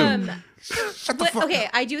 fuck Yeah. you. Okay,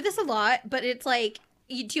 I do this a lot, but it's like,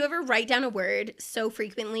 do you ever write down a word so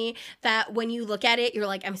frequently that when you look at it, you're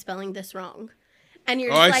like, I'm spelling this wrong, and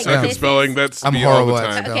you're Oh, just I like, suck at this spelling. is- That's I'm me all the horrible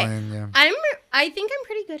at time. spelling. Yeah. I think I'm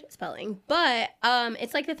pretty good at spelling, but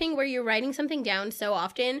it's like the thing where you're writing something down so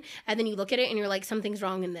often, and then you look at it and you're like, something's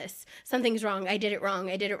wrong in this. Something's wrong. I did it wrong.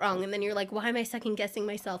 And then you're like, why am I second guessing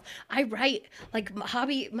myself? I write like my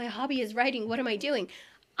hobby is writing. What am I doing?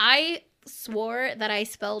 I swore that I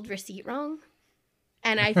spelled receipt wrong,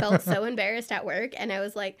 and I felt so embarrassed at work, and I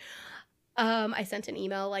was like, I sent an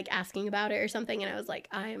email like asking about it or something, and I was like,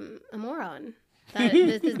 I'm a moron.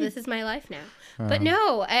 This is my life now. But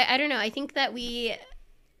no, I don't know. I think that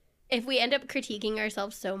if we end up critiquing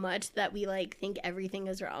ourselves so much that we like think everything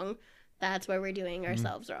is wrong, that's where we're doing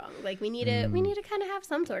ourselves wrong. Like we need to kind of have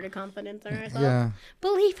some sort of confidence in ourselves. Yeah.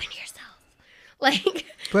 Believe in yourself. Like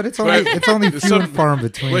But it's only few Some- and far in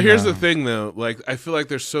between. Well, here's the though. thing, though. Like, I feel like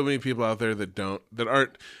there's so many people out there that don't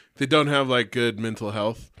have like good mental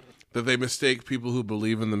health, that they mistake people who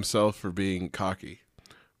believe in themselves for being cocky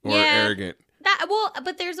or Yeah. arrogant.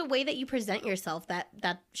 but there's a way that you present yourself that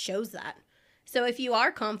shows that. So if you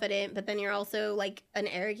are confident, but then you're also like an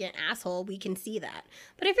arrogant asshole, we can see that.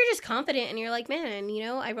 But if you're just confident and you're like, man, you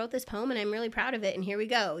know, I wrote this poem and I'm really proud of it and here we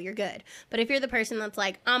go, you're good. But if you're the person that's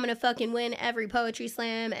like, I'm going to fucking win every poetry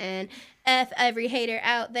slam and F every hater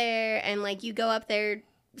out there, and like you go up there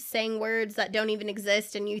saying words that don't even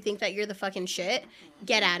exist and you think that you're the fucking shit,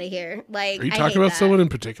 get out of here. Like, Are you I talking hate about that. someone in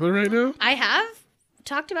particular right now? I have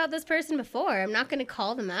talked about this person before. I'm not going to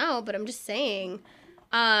call them out, but I'm just saying,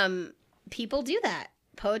 people do that.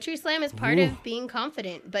 Poetry slam is part of being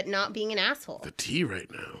confident, but not being an asshole. The tea right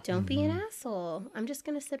now. Don't be an asshole. I'm just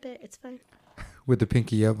going to sip it. It's fine. With the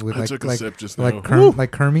pinky up, with I like took a like sip just like now.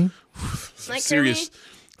 like Kermie. Like serious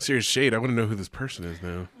shade. I want to know who this person is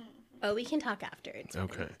now. Oh, we can talk after. It's fine.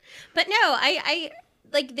 Okay. But no, I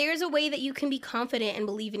like there's a way that you can be confident and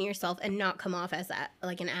believe in yourself and not come off as that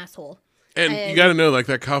like an asshole. And you got to know, like,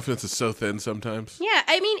 that confidence is so thin sometimes. Yeah,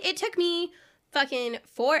 I mean, it took me fucking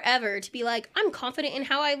forever to be like, I'm confident in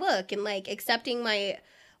how I look and like accepting my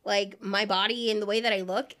body and the way that I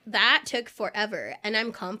look. That took forever. And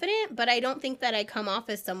I'm confident, but I don't think that I come off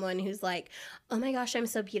as someone who's like, oh my gosh, I'm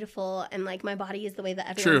so beautiful and like my body is the way that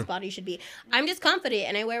everyone's body should be. I'm just confident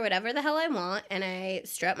and I wear whatever the hell I want and I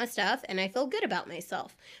strut my stuff and I feel good about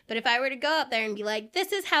myself. But if I were to go out there and be like,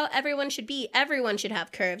 this is how everyone should be, everyone should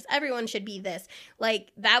have curves, everyone should be this,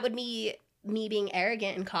 like that would be me being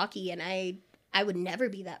arrogant and cocky, and I would never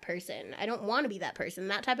be that person. I don't want to be that person.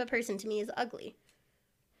 That type of person to me is ugly.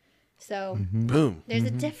 So Boom. there's a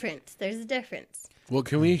difference. There's a difference. Well,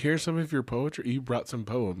 can we hear some of your poetry? You brought some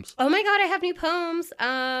poems. Oh my god, I have new poems.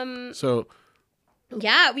 So,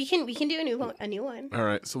 Yeah, we can do a new one. all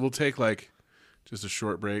right. So we'll take like just a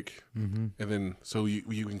short break, and then so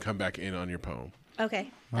you can come back in on your poem. Okay.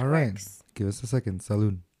 That All right, works. give us a second.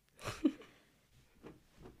 Salud.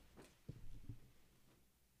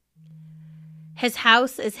 His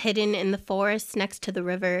house is hidden in the forest next to the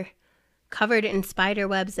river, covered in spider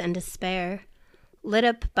webs and despair, lit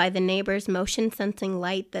up by the neighbor's motion-sensing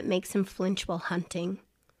light that makes him flinch while hunting.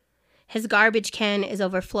 His garbage can is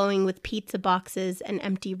overflowing with pizza boxes and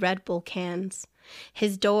empty Red Bull cans.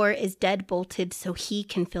 His door is dead-bolted so he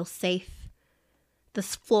can feel safe. The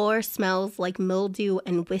floor smells like mildew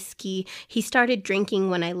and whiskey. He started drinking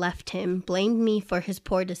when I left him, blamed me for his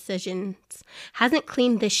poor decisions. Hasn't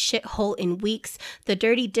cleaned this shithole in weeks. The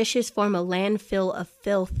dirty dishes form a landfill of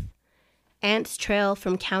filth. Ants trail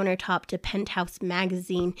from countertop to Penthouse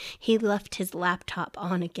magazine. He left his laptop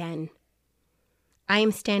on again. I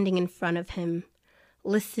am standing in front of him,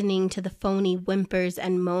 listening to the phony whimpers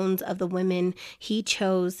and moans of the women he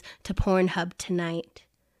chose to Pornhub tonight.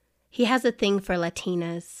 He has a thing for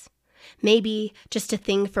Latinas. Maybe just a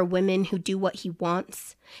thing for women who do what he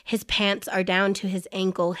wants. His pants are down to his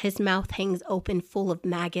ankle. His mouth hangs open full of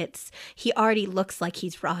maggots. He already looks like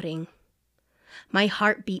he's rotting. My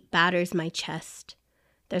heartbeat batters my chest.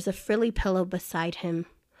 There's a frilly pillow beside him,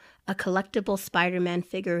 a collectible Spider-Man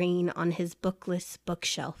figurine on his bookless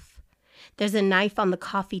bookshelf. There's a knife on the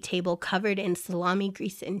coffee table covered in salami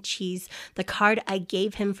grease and cheese. The card I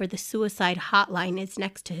gave him for the suicide hotline is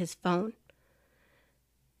next to his phone.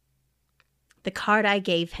 The card I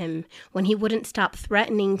gave him when he wouldn't stop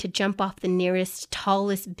threatening to jump off the nearest,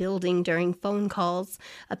 tallest building during phone calls.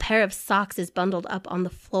 A pair of socks is bundled up on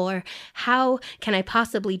the floor. How can I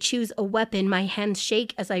possibly choose a weapon? My hands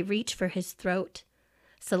shake as I reach for his throat.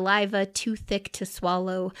 Saliva too thick to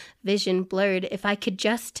swallow, vision blurred. If I could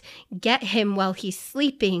just get him while he's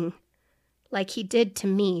sleeping, like he did to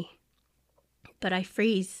me. But I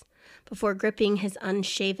freeze before gripping his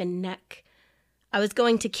unshaven neck. I was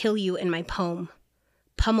going to kill you in my poem,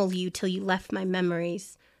 pummel you till you left my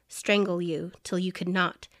memories, strangle you till you could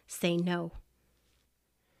not say no.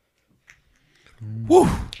 Woo!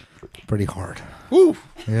 Pretty hard. Woo!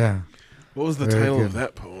 Yeah. What was the Very title good. of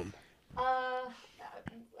that poem?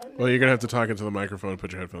 Well, you're going to have to talk into the microphone and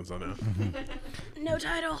put your headphones on now. No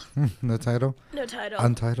title. No title. No title.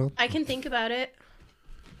 Untitled. I can think about it.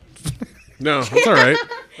 No, it's all right.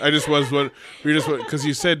 I just was what we just because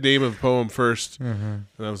you said name of poem first, and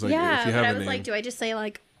I was like, Yeah, if you but have I a was name, like, do I just say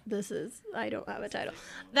like, I don't have a title.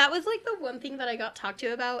 That was like the one thing that I got talked to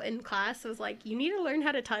about in class was like, you need to learn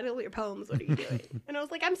how to title your poems. What are you doing? And I was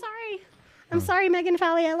like, I'm sorry. I'm sorry, Megan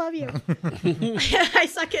Falley. I love you. I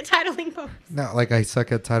suck at titling poems. No, like I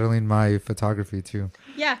suck at titling my photography too.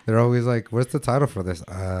 Yeah. They're always like, "What's the title for this?"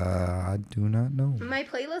 I do not know. My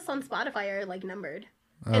playlists on Spotify are like numbered.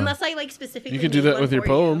 Unless I like specifically. you can do need that one with your for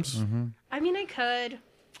you. poems. I mean, I could.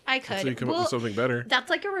 So you come up with something better. That's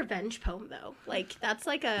like a revenge poem, though. Like that's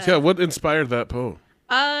like a. Yeah, what inspired that poem?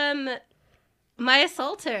 My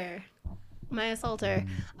assaulter.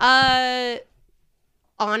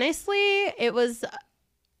 honestly, it was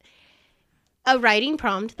a writing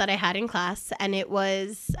prompt that I had in class, and it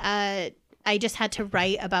was I just had to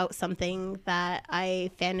write about something that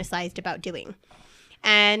I fantasized about doing.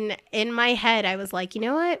 And in my head, I was like, you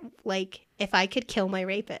know what? Like, if I could kill my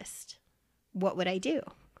rapist, what would I do?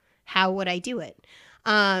 How would I do it?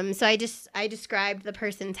 So I described the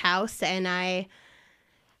person's house, and I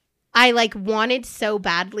like wanted so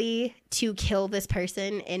badly to kill this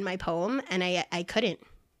person in my poem, and I couldn't.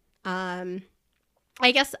 I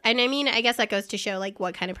guess that goes to show like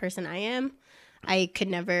what kind of person I am. I could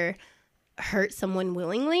never hurt someone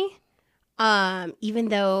willingly, even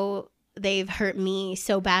though they've hurt me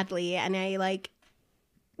so badly, and I like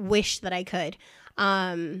wish that I could.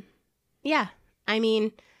 Yeah, I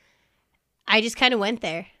mean, I just kind of went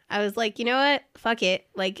there. I was like, you know what? Fuck it.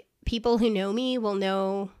 Like, people who know me will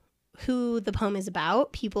know who the poem is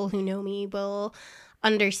about. People who know me will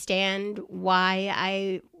understand why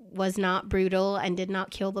I was not brutal and did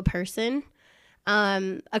not kill the person.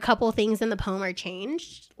 A couple things in the poem are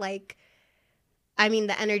changed. Like, I mean,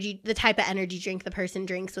 the type of energy drink the person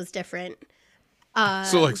drinks was different.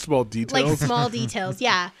 So like small details? Like small details,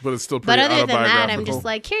 yeah. But it's still pretty But other than that, autobiographical. I'm just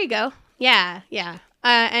like, here you go. Yeah.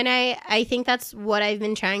 And I think that's what I've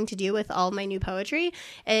been trying to do with all my new poetry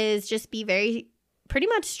is just be pretty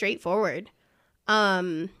much straightforward.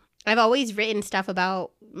 I've always written stuff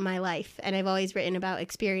about my life, and I've always written about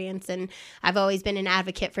experience, and I've always been an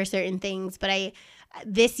advocate for certain things. But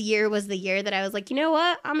this year was the year that I was like, you know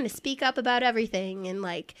what? I'm going to speak up about everything and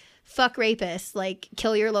like, fuck rapists, like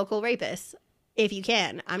kill your local rapists if you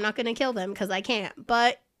can. I'm not going to kill them because I can't,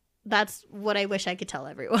 but that's what I wish I could tell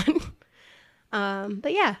everyone.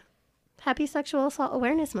 But yeah, happy Sexual Assault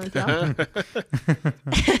Awareness Month, y'all.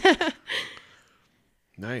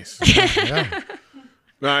 Nice. Yeah.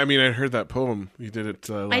 No, I mean, I heard that poem. You did it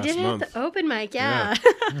last month. I did it at the open mic, yeah.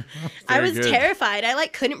 I Very was good. terrified. I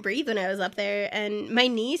like couldn't breathe when I was up there. And my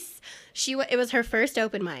niece, it was her first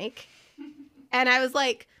open mic. And I was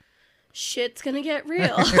like, shit's gonna get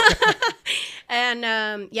real.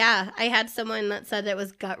 And yeah, I had someone that said it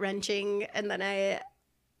was gut-wrenching. And then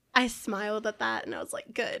I smiled at that, and I was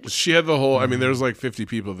like, good. She had the whole, I mean, there was like 50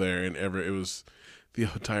 people there, and the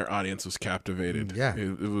entire audience was captivated. Yeah.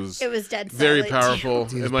 It was dead very solid. powerful.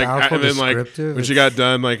 It was And like, powerful, and then like descriptive. when she got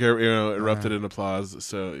done, like, erupted in applause.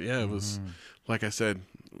 So yeah, it was, like I said,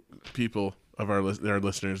 people of our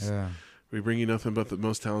listeners, Yeah, we bring you nothing but the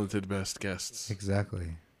most talented, best guests.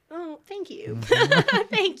 exactly. Oh, thank you.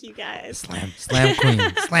 Thank you, guys. Slam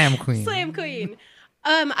queen. Slam queen. Slam queen.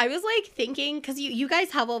 I was like thinking, because you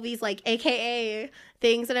guys have all these like AKA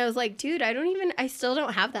things, and I was like, dude, I still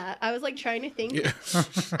don't have that. I was like trying to think. Yeah.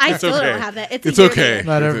 I still okay. don't have that. It's okay.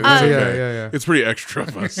 Not every- It's okay. yeah. It's pretty extra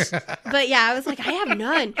of us. But yeah, I was like, I have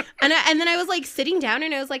none. And then I was like sitting down,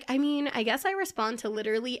 and I was like, I mean, I guess I respond to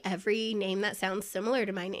literally every name that sounds similar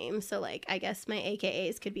to my name. So like, I guess my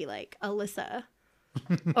AKAs could be like Alyssa.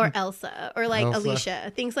 Or Elsa, or like Elsa.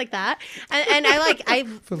 Alicia, things like that. And I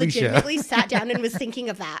Felicia. legitimately sat down and was thinking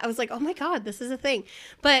of that. I was like, oh my God, this is a thing.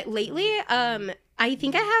 But lately, I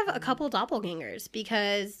think I have a couple doppelgangers,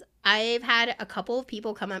 because I've had a couple of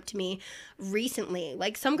people come up to me recently.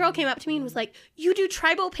 Like, some girl came up to me and was like, you do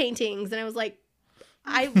tribal paintings. And I was like,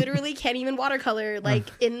 I literally can't even watercolor, like,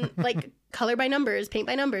 in like color by numbers, paint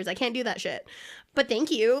by numbers. I can't do that shit. But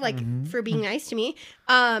thank you, like, for being nice to me.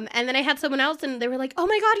 And then I had someone else, and they were like, oh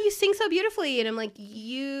my God, you sing so beautifully. And I'm like,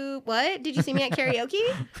 what? Did you see me at karaoke?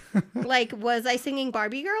 Like, was I singing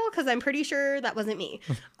Barbie Girl? Because I'm pretty sure that wasn't me.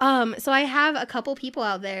 So I have a couple people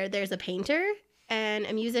out there. There's a painter and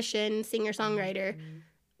a musician, singer-songwriter.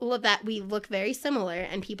 That we look very similar,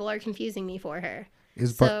 and people are confusing me for her.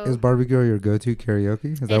 Is So- Barbie Girl your go-to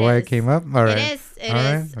karaoke? Is that It why is. it came up? All right. It is. It All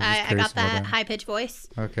right. is. I'm just I curious got about that high-pitched voice.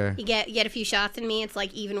 Okay. You get a few shots in me, it's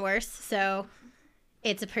like even worse. So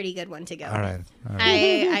it's a pretty good one to go. All right.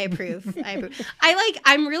 I approve.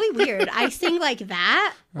 I'm really weird. I sing like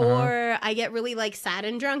that, or I get really like sad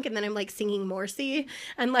and drunk, and then I'm like singing Morrissey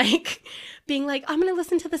and like being like, I'm gonna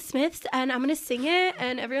listen to the Smiths and I'm gonna sing it,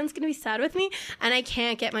 and everyone's gonna be sad with me, and I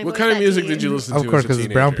can't get my What voice kind of that music deep. did you listen Of to? course, as a because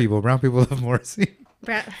it's brown teenager? people. Brown people love Morrissey.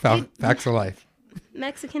 Facts of life.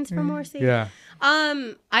 Mexicans for Morrissey. Yeah.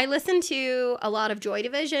 I listened to a lot of Joy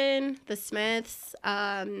Division, the Smiths,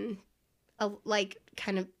 like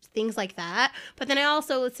kind of things like that. But then I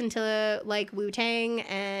also listened to like Wu-Tang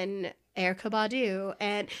and Erykah Badu,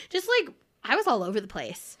 and just like I was all over the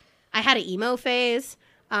place. I had an emo phase.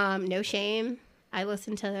 No shame. I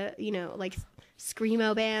listened to, like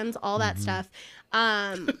screamo bands, all that stuff.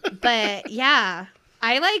 But yeah,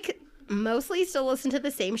 I like mostly still listen to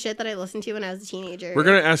the same shit that I listened to when I was a teenager. We're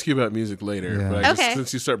gonna ask you about music later, Yeah. but Okay.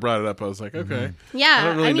 since you brought it up, I was like, okay, Yeah, I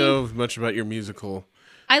don't really mean, know much about your musical.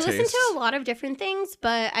 I listen tastes. to a lot of different things,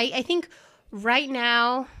 but I think right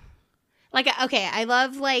now, like, okay, I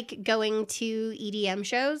love like going to EDM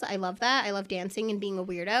shows. I love that. I love dancing and being a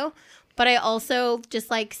weirdo. But I also just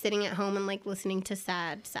like sitting at home and like listening to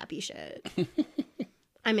sad, sappy shit.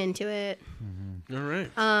 I'm into it. All right.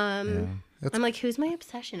 It's, I'm like, who's my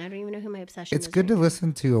obsession? I don't even know who my obsession is. it's good right to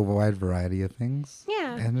listen to a wide variety of things.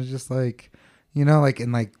 Yeah. And it's just like, like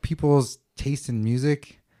in like people's taste in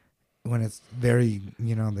music, when it's very,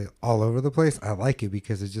 all over the place, I like it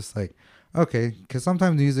because it's just like, okay, because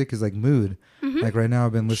sometimes music is like mood. Like right now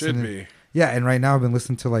I've been listening. Should be. Yeah, and right now I've been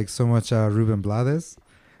listening to like so much Ruben Blades,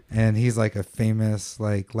 and he's like a famous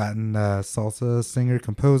like Latin salsa singer,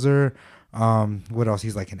 composer. What else?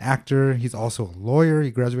 He's like an actor. He's also a lawyer. He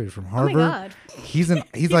graduated from Harvard. Oh my God. He's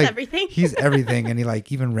like everything. He's everything, and he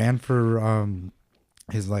like even ran for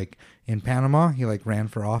his like in Panama. He like ran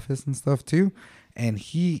for office and stuff too. And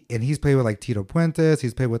he's played with like Tito Puentes.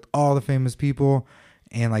 He's played with all the famous people,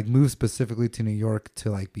 and like moved specifically to New York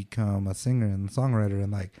to like become a singer and songwriter.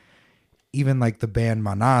 And like even like the band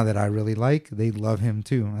Mana that I really like, they love him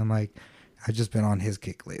too. And like I've just been on his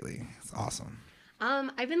kick lately. It's awesome.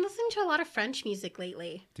 I've been listening to a lot of French music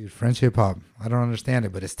lately. Dude, French hip hop. I don't understand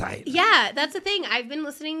it, but it's tight. Yeah, that's the thing. I've been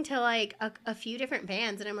listening to like a few different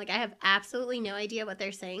bands, and I'm like, I have absolutely no idea what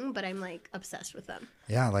they're saying, but I'm like obsessed with them.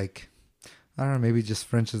 Yeah, like I don't know, maybe just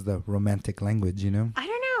French is the romantic language, I don't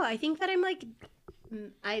know. I think that I'm like,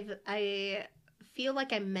 I feel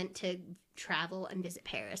like I'm meant to travel and visit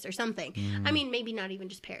Paris or something. I mean, maybe not even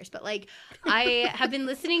just Paris, but like I have been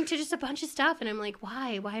listening to just a bunch of stuff, and I'm like,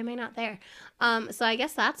 why am I not there? So I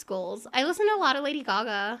guess that's goals. I listen to a lot of Lady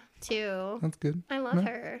Gaga too. That's good. I love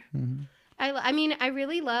her. I mean, I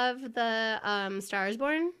really love the Star is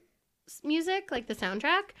Born music, like the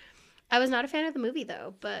soundtrack. I was not a fan of the movie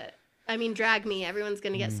though, but I mean, drag me. Everyone's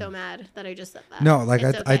gonna get so mad that I just said that. No, like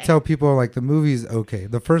It's I okay. tell people like the movie's okay.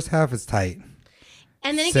 The first half is tight.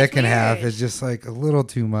 And then it Second gets half weird. is just like a little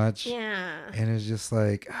too much. Yeah. And it's just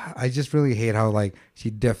like I just really hate how like she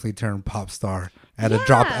definitely turned pop star at a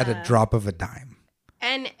drop of a dime.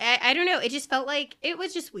 And I don't know. It just felt like it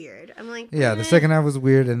was just weird. I'm like, Yeah, the second half was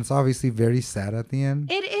weird, and it's obviously very sad at the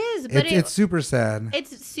end. It is, but It's super sad.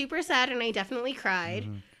 it's super sad, and I definitely cried.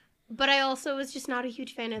 But I also was just not a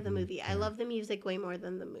huge fan of the movie. I love the music way more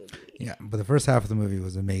than the movie. Yeah, but the first half of the movie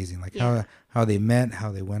was amazing. Like Yeah. how they met,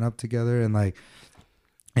 how they went up together,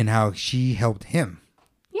 and how she helped him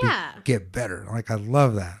Yeah. get better. Like I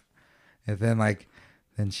love that. And then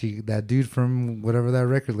that dude from whatever that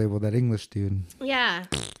record label, that English dude. Yeah.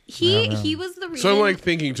 He was the reason. So I'm like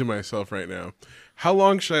thinking to myself right now, how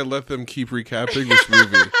long should I let them keep recapping this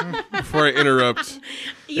movie before I interrupt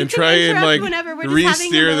You and can try and interrupt like whenever we're just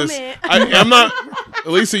having a re-steer this? moment. I'm not,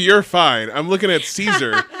 Elisa, you're fine. I'm looking at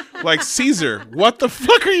Caesar. Like, Caesar, what the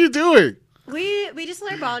fuck are you doing? We just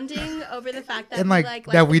are bonding over the fact that And, we like, like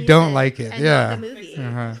that the we don't music like it. and Yeah. not the movie.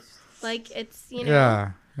 Uh-huh. Like it's know.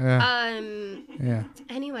 Yeah. Yeah.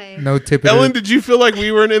 Anyway. No tip. Ellen, did you feel like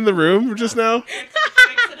we weren't in the room just now?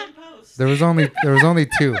 There was only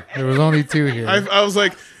two. There was only two here. I was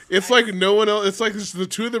like, it's like no one else. It's like the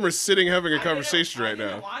two of them are sitting having a conversation right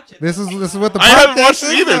now. This is what the I haven't podcast watched it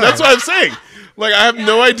is either. for. That's what I'm saying. Like, I have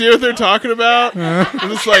no idea what they're talking about. I'm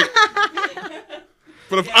just like,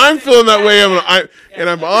 but if I'm feeling that way,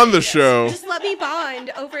 I'm on the show. Just let me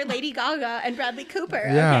bond over Lady Gaga and Bradley Cooper.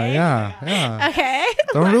 Yeah, okay? yeah. Okay.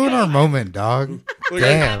 Don't ruin our moment, dog. Like,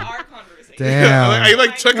 Damn. Our conversation. Damn. I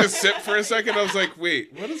like took a sip for a second. I was like,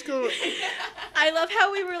 wait, what is going? I love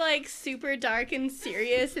how we were like super dark and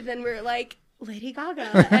serious, and then we were like Lady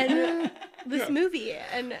Gaga and this movie,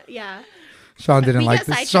 and yeah, Sean didn't We like get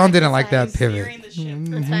this. sidetracked Sean didn't like that sometimes. pivot. Steering the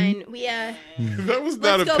ship. that's fine. We That was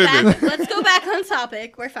not let's a go pivot. back. Let's go back on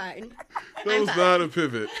topic. We're fine. That I'm was fine. not a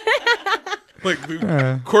pivot. Like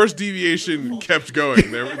the course deviation kept going.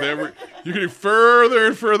 You're getting further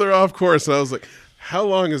and further off course. And I was like, how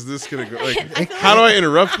long is this gonna go? Like, how do I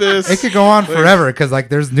interrupt this? It could go on forever because like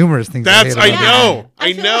there's numerous things. That's I hate about it. know, I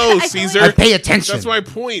I feel know, like- I feel Caesar. like- I pay attention. That's my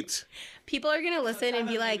point. People are gonna listen and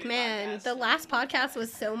be like, "Man, the last podcast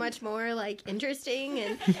was so much more like interesting,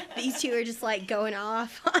 and these two are just like going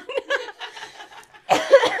off." on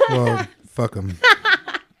Well, fuck them.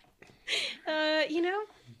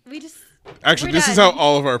 We just Actually, We're this is how done.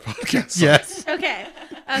 all of our podcasts. are. Yes. okay.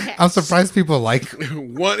 I'm surprised people like.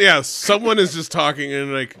 One, yeah, someone is just talking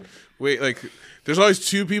and like, wait, like, there's always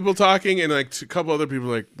two people talking and like a couple other people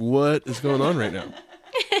are like, what is going on right now?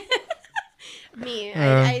 Me.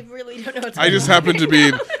 I really don't know what's I going just on. happened to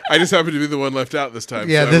be the one left out this time.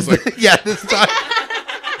 Yeah, so I was this like, yeah, this time.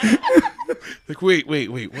 like, wait,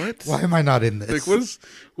 what? Why am I not in this? Like,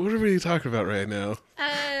 what are we talking about right now?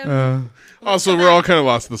 Also, so we're all kind of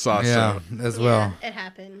lost in the sauce. yeah, as well. Yeah, it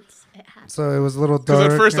happens. It happens. So it was a little dark.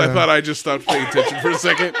 Because at first I thought I just stopped paying attention for a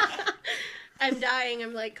second. I'm dying.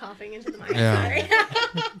 I'm like coughing into the mic. Yeah.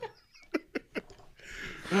 Sorry.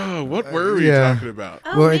 Oh, what were we yeah. talking about?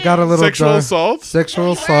 Oh, well, it got a man. little Sexual dark. assault? Sexual We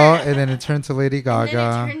were. assault, and then it turned to Lady And then it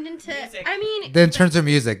Gaga. turned into. I mean, Then it turned to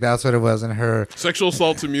music. That's what it was, and her Sexual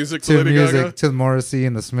assault to music to to Lady music Gaga? to Morrissey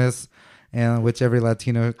and the Smiths, and which every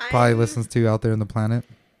Latino probably I'm- listens to out there on the planet.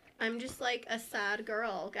 I'm just like a sad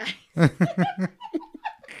girl, guys.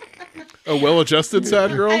 A well-adjusted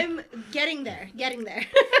sad girl? I'm getting there.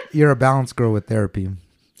 You're a balanced girl with therapy.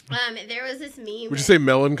 There was this meme. Would you say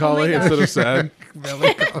melancholy Oh my instead of sad?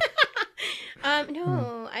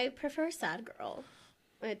 No, I prefer sad girl.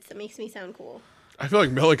 It makes me sound cool. I feel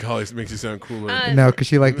like melancholy makes you sound cooler. No, because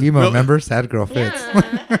she liked emo. Remember, sad girl fits.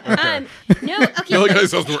 Yeah. No, okay. melancholy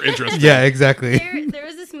so sounds more interesting. Yeah, exactly. there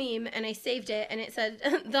was this meme, and I saved it, and it said,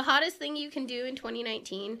 the hottest thing you can do in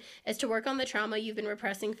 2019 is to work on the trauma you've been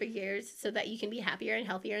repressing for years so that you can be happier and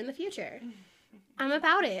healthier in the future. I'm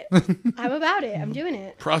about it. I'm doing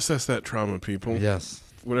it. Process that trauma, people. Yes.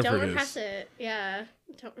 Whatever Don't it repress is. it. Yeah.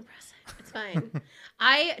 Don't repress it. It's fine.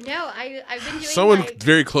 I've been doing Someone like,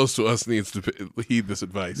 very close to us needs to heed this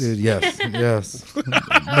advice. Dude, yes, yes. Oh,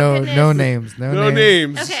 goodness. No names. No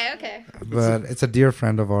names. Okay. But it's a dear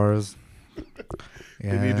friend of ours.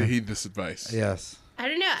 They need to heed this advice. Yes. I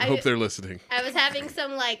don't know. I hope they're listening. I was having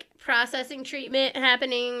some like processing treatment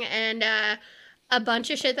happening, and a bunch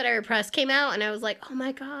of shit that I repressed came out, and I was like, oh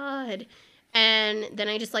my God. And then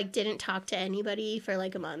I just like didn't talk to anybody for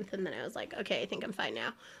like a month, and then I was like, okay, I think I'm fine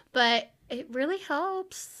now. But it really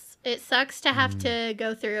helps. It sucks to have to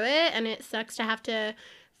go through it, and it sucks to have to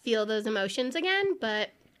feel those emotions again, but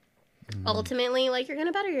ultimately, like, you're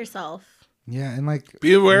gonna better yourself. Yeah, and like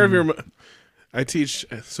Be aware of your. I teach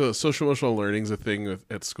social emotional learning is a thing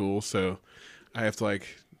at school, so I have to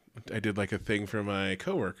I did like a thing for my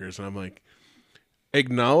coworkers, and I'm like,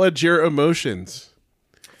 acknowledge your emotions,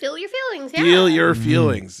 Feel your feelings, yeah. feel your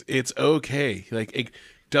feelings. It's okay. Like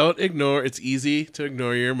don't ignore. It's easy to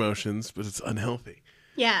ignore your emotions, but it's unhealthy.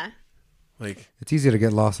 Yeah. Like it's easy to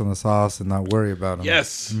get lost in the sauce and not worry about them.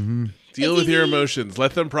 yes, deal It's with your easy- emotions.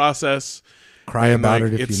 Let them process. Cry And, about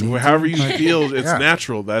like, it if it's you need however to. you feel. It's Yeah.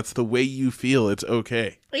 natural. That's the way you feel. It's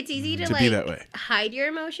okay. It's easy to To like be that way. hide your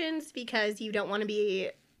emotions because you don't want to be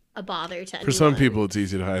a bother to anyone. For some people, it's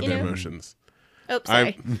easy to hide You their know? emotions. Oh,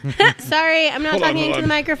 sorry. Sorry, I'm not Hold on, talking hold into on. the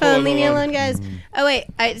microphone. Hold on, Leave me hold on. alone, guys. Oh, wait.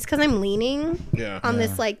 It's because I'm leaning Yeah. on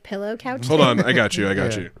this like pillow couch. Hold thing. on. I got you. I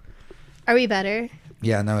got Yeah. you. Are we better?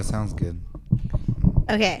 Yeah, no, it sounds good.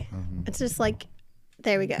 Okay. It's just like,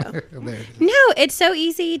 there we go. There it is. No, it's so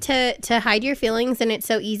easy to hide your feelings, and it's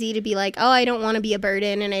so easy to be like, oh, I don't want to be a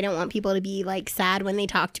burden, and I don't want people to be like sad when they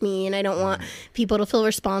talk to me, and I don't want people to feel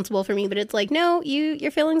responsible for me. But it's like, no,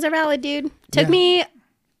 your feelings are valid, dude. Took Yeah. me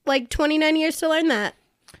like 29 years to learn that.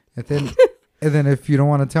 And then if you don't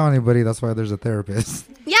want to tell anybody, that's why there's a therapist.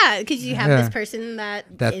 Yeah, because you have Yeah. this person that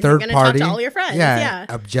That isn't third gonna party. talk to all your friends. Yeah.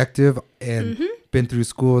 Objective and been through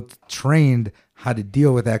school, trained how to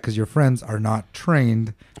deal with that because your friends are not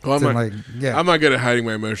trained. Well, to, I'm not, like, yeah. I'm not good at hiding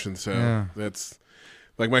my emotions, so Yeah. that's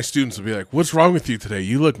like my students will be like, "What's wrong with you today?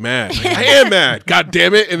 You look mad." Like, I am mad. God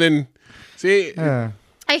damn it! And then see, yeah.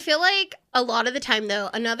 I feel like a lot of the time, though,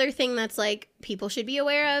 another thing that's like people should be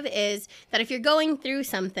aware of is that if you're going through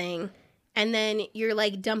something and then you're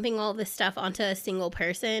like dumping all this stuff onto a single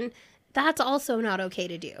person, that's also not okay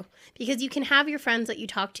to do, because you can have your friends that you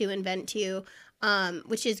talk to and vent to,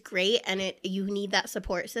 which is great, and you need that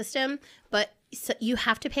support system, but you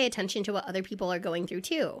have to pay attention to what other people are going through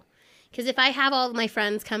too. Because if I have all of my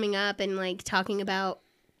friends coming up and like talking about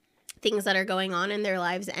things that are going on in their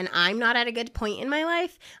lives and I'm not at a good point in my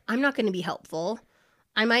life, I'm not going to be helpful.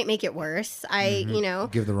 I might make it worse.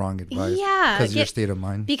 Give the wrong advice. Yeah, Because of your state of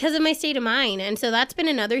mind. because of my state of mind. And so that's been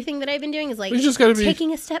another thing that I've been doing is like You just gotta be-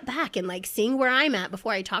 taking a step back and like seeing where I'm at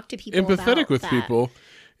before I talk to people. empathetic about with that. people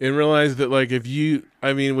and realize that like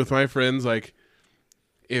with my friends, like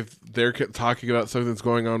if they're talking about something that's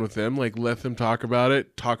going on with them, like let them talk about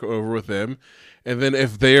it, talk over with them, and then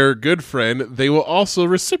if they are a good friend, they will also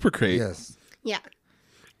reciprocate. Yes. Yeah.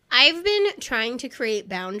 I've been trying to create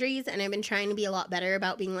boundaries, and I've been trying to be a lot better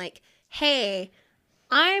about being like, hey,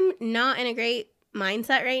 I'm not in a great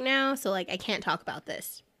mindset right now, so like I can't talk about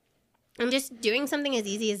this. And just doing something as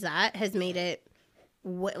easy as that has made it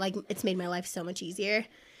like it's made my life so much easier,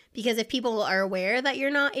 Because if people are aware that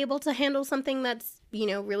you're not able to handle something that's,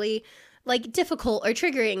 really like difficult or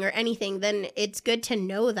triggering or anything, then it's good to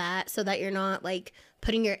know that so that you're not like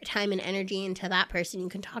putting your time and energy into that person. You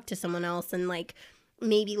can talk to someone else and like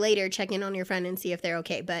maybe later check in on your friend and see if they're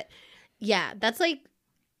okay. But yeah, that's like,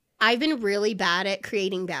 I've been really bad at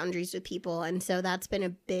creating boundaries with people. And so that's been a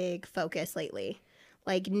big focus lately.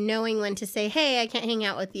 Like knowing when to say, hey, I can't hang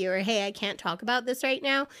out with you, or hey, I can't talk about this right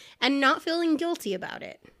now, and not feeling guilty about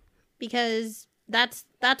it. Because that's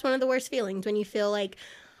one of the worst feelings, when you feel like,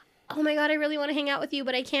 oh my God, I really want to hang out with you,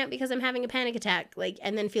 but I can't because I'm having a panic attack. Like,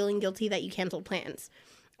 and then feeling guilty that you canceled plans.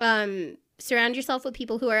 Surround yourself with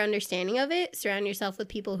people who are understanding of it. Surround yourself with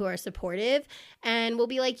people who are supportive and will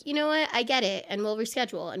be like, you know what, I get it, and we'll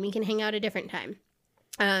reschedule and we can hang out a different time.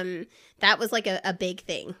 That was like a big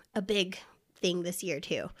thing this year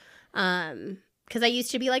too. Because I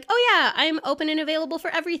used to be like, oh yeah, I'm open and available for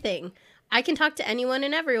everything. I can talk to anyone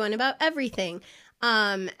and everyone about everything.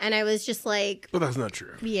 And I was just like, But that's not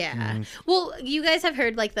true. yeah. Well, you guys have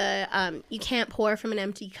heard like the you can't pour from an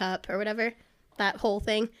empty cup or whatever, that whole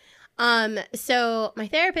thing. So my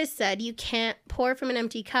therapist said you can't pour from an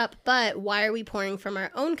empty cup, but why are we pouring from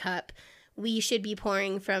our own cup? We should be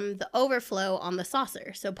pouring from the overflow on the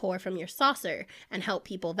saucer. So pour from your saucer and help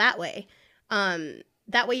people that way.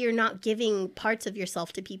 That way you're not giving parts of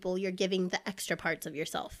yourself to people, you're giving the extra parts of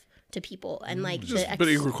yourself to people. And like But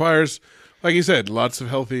it requires, like you said, a lot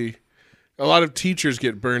of teachers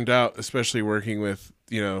get burned out, especially working with,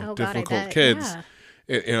 difficult kids. Yeah.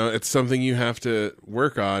 It's something you have to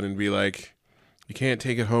work on and be like, you can't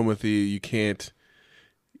take it home with you.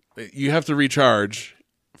 You have to recharge,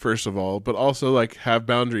 first of all, but also like have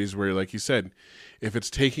boundaries where, like you said, if it's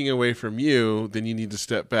taking away from you, then you need to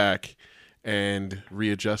step back and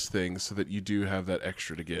readjust things so that you do have that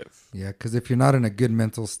extra to give. Yeah, because if you're not in a good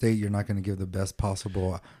mental state, you're not going to give the best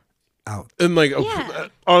possible out. And like,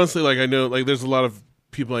 honestly, like I know, like there's a lot of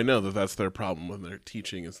people I know that's their problem when they're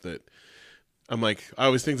teaching, is that I'm like, I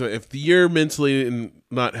always think that if you're mentally and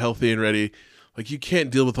not healthy and ready, like you can't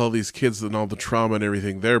deal with all these kids and all the trauma and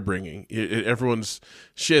everything they're bringing. Everyone's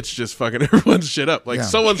shit's just fucking everyone's shit up. Like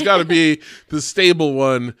someone's got to be the stable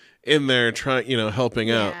one in there trying, helping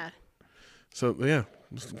out. So yeah,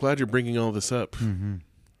 I'm glad you're bringing all this up. Mm-hmm.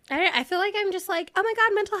 I feel like I'm just like, oh my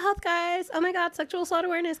God, mental health guys. Oh my God, sexual assault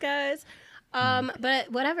awareness guys.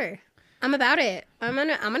 But whatever. I'm about it. I'm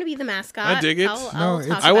gonna be the mascot. I dig it.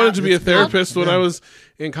 I wanted to be a therapist when I was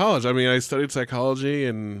in college. I mean, I studied psychology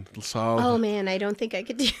and saw. Oh man, I don't think I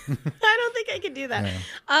could do. I don't think I could do that.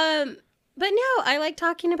 Yeah. But no, I like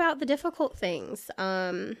talking about the difficult things.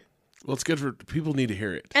 Well, it's good for people need to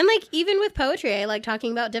hear it. And like even with poetry, I like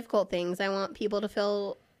talking about difficult things. I want people to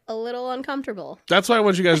feel a little uncomfortable. That's why I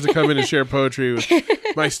want you guys to come in and share poetry with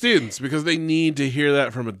my students, because they need to hear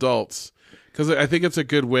that from adults. Because I think it's a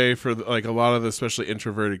good way for like a lot of the especially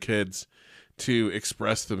introverted kids to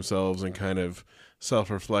express themselves and kind of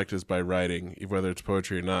self-reflect is by writing, whether it's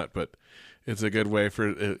poetry or not. But it's a good way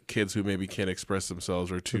for kids who maybe can't express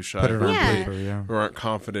themselves or too shy verbally, or aren't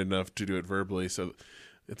confident enough to do it verbally. So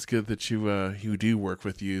it's good that you do work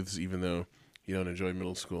with youths, even though you don't enjoy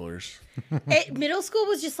middle schoolers. Middle school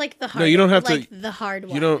was just like the hard. No, you don't have like the hard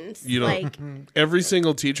ones. You don't. Like, every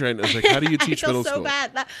single teacher I know is like, how do you teach middle school? I feel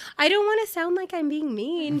so bad. I don't want to sound like I'm being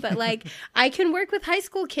mean, but like I can work with high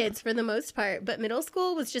school kids for the most part. But middle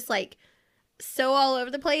school was just like so all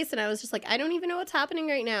over the place, and I was just like, I don't even know what's happening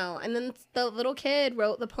right now. And then the little kid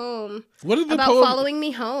wrote the poem about following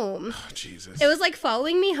me home. Oh, Jesus! It was like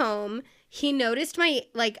following me home. He noticed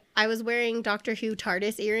I was wearing Doctor Who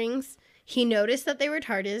TARDIS earrings. He noticed that they were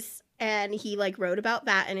TARDIS, and he like wrote about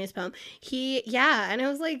that in his poem. And I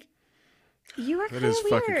was like, you are kind of weird. That is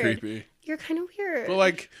fucking creepy. You're kind of weird. Well,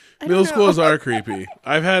 like middle schools are creepy.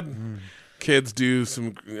 I've had kids do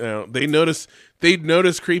some. They notice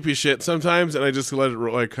creepy shit sometimes, and I just let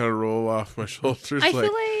it kind of roll off my shoulders. I feel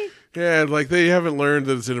like. Yeah, like they haven't learned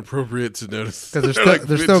that it's inappropriate to notice. Because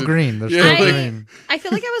they're still green. They're still green. I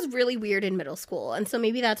feel like I was really weird in middle school. And so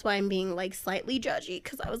maybe that's why I'm being like slightly judgy.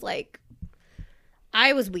 Because I was like,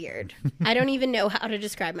 I was weird. I don't even know how to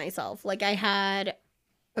describe myself. Like I had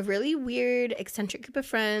a really weird, eccentric group of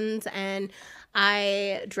friends. And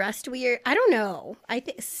I dressed weird. I don't know. I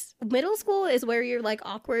think middle school is where you're like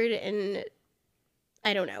awkward and,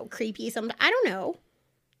 I don't know, creepy sometimes. I don't know.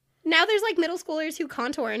 Now there's like middle schoolers who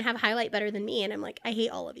contour and have highlight better than me, and I'm like, I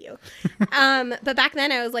hate all of you. But back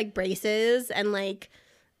then I was like braces and like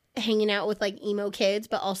hanging out with like emo kids,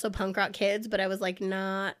 but also punk rock kids. But I was like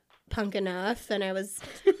not punk enough, and I was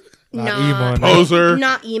Not emo. Poser.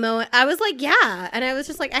 Not emo. I was like, yeah. And I was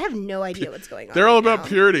just like, I have no idea what's going on. They're all right about now.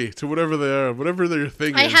 purity to whatever they are, whatever their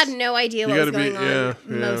thing I is. had no idea what You was gotta going be- on yeah,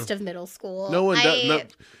 most of middle school. No one does.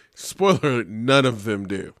 Spoiler alert, none of them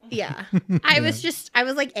do. Yeah. I was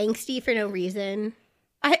like angsty for no reason.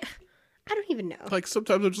 I don't even know. Like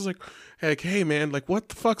sometimes I'm just like, hey man, like what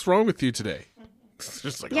the fuck's wrong with you today? It's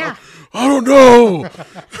just like, Yeah. I don't know.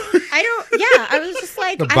 I was just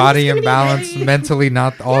like The I'm body just gonna be imbalance, very- mentally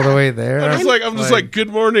not all the way there. I'm just like, good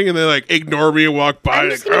morning, and they like ignore me and walk by. I'm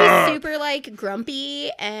like, just gonna "Ugh." be super like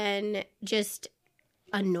grumpy and just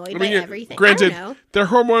annoyed I by mean, everything. granted, I don't know. their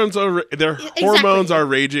hormones are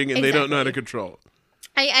raging, and they don't know how to Exactly. control.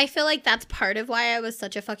 I feel like that's part of why I was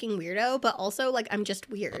such a fucking weirdo, but also like I'm just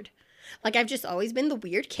weird. Like I've just always been the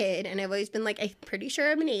weird kid, and I've always been like, I'm pretty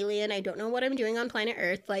sure I'm an alien. I don't know what I'm doing on planet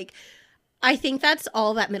Earth. Like, I think that's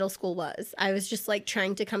all that middle school was. I was just like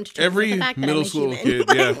trying to come to terms with Every the fact that middle I'm a school human.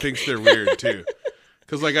 kid, yeah, Like, thinks they're weird too.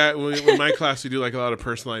 Because like when my class, we do like a lot of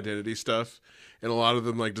personal identity stuff, and a lot of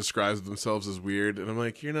them like describes themselves as weird, and I'm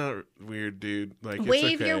like, you're not weird, dude. Like,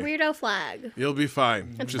 wave it's okay. your weirdo flag. You'll be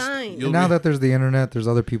fine. It's fine. You'll And now be- that there's the internet, there's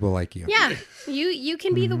other people like you. Yeah, you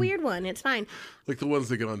can be the Mm-hmm. weird one. It's fine. like the ones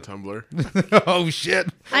that get on Tumblr. Oh shit!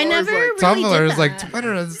 I never really Tumblr did is like that.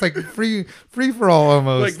 Twitter. It's like free for all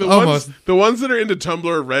almost. Like almost. the ones that are into Tumblr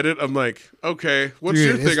or Reddit, I'm like, okay, what's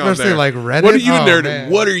Dude, your thing on especially there? like Reddit. What are you Oh, nerding?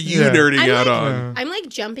 man. What are you Yeah. nerding I'm out like- on? I'm like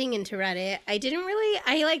jumping into Reddit.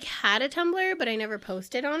 I like had a Tumblr, but I never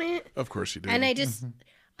posted on it. Of course you do. And I just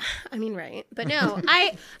I mean, right. But no,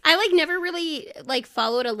 I like never really like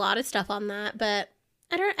followed a lot of stuff on that, but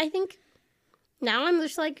I think now I'm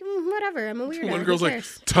just like, whatever, I'm a weirdo. One Who girl's like,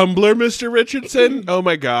 cares? Tumblr, Mr. Richardson? Oh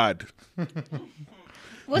my god.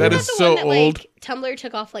 Wasn't that is the so one that, old. Like, Tumblr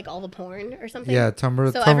took off like all the porn or something? Yeah,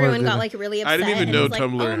 Tumblr. So Tumblr everyone did got it. like really upset. I didn't even and know was like,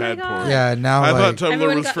 Tumblr oh my had God. porn. Yeah, now I like thought Tumblr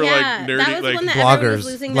Everyone was got- for yeah, like that nerdy, was the like one that everyone was bloggers.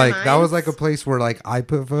 losing their Like that was minds. like a place where like I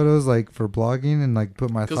put photos like for blogging and like put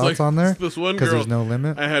my thoughts like on there this one because girl there's no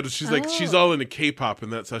limit. I had. She's like, she's Oh. all into K-pop,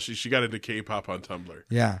 and that's how she got into K-pop on Tumblr.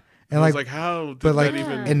 Yeah, And and I was like like, how did but like that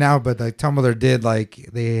even? and now but like Tumblr did like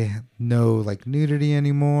they no like nudity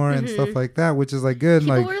anymore and stuff like that, which is like good.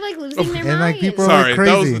 People Like were like losing their and, minds. like, people- Sorry, like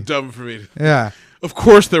that was crazy. dumb for me. yeah, Of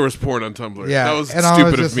course, there was porn on Tumblr. Yeah, that was and I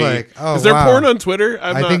stupid was of just me. like, oh, Is there wow. porn on Twitter?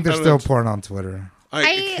 I think there's don't still know. porn on Twitter.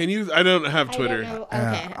 Can you? I don't have I Twitter. don't know. Okay.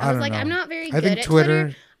 Yeah, I I was don't like, know. I'm not very I good think at Twitter-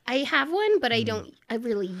 Twitter. I have one, but I don't. I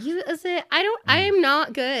really use it. I am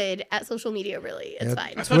not good at social media. Really, it's Yeah,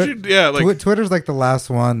 fine. I thought you, yeah, like Twitter's like the last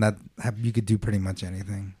one that you could do pretty much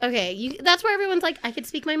anything. Okay, that's where everyone's like, I could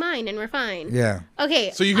speak my mind, and we're fine. Yeah,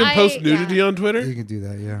 Okay. so you can post nudity yeah. on Twitter. you can do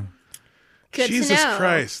that. Yeah, Good to Jesus know.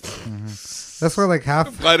 Christ! that's why like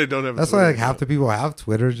half. Glad I don't have. That's Twitter. why like half the people have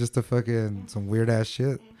Twitter just to fucking some weird ass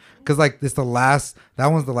shit. Cause like it's the last. That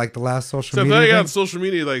one's the last social So if media. they thing. got social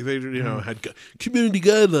media, like they had community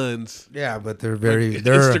guidelines. Yeah, but they're very Like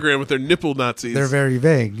they're Instagram with their nipple Nazis. they're very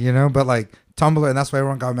vague, you know. But like Tumblr, and that's why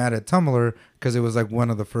everyone got mad at Tumblr because it was like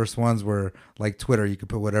one of the first ones where like Twitter, you could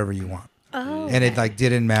put whatever you want, Oh, and it like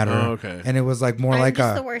didn't matter. Oh, okay. And it was like more I'm like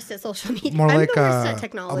just a the worst at social media. more I'm like the worst a- at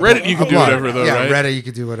technology. Reddit, you can do blog. whatever, though, yeah, right? Reddit, you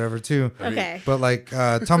could do whatever too. Okay. But like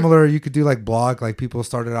Tumblr, you could do like blog. Like people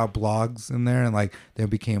started out blogs in there, and like they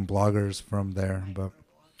became bloggers from there. But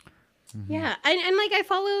Yeah, and like I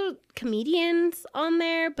follow comedians on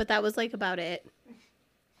there, but that was like about it.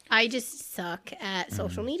 I just suck at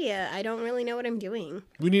social media. I don't really know what I'm doing.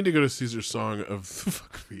 We need to go to Caesar's song of the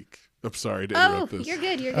fuck week. I'm sorry to Oh, interrupt this. you're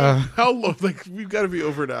good. You're good. How long? Like we've got to be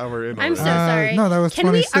over an hour in. I'm so already. sorry. no, that was Can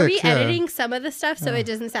we? Are we 26, yeah. editing some of the stuff so it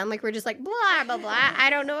doesn't sound like we're just like blah blah blah? I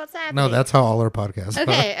don't know what's happening. no, that's how all our podcasts. are.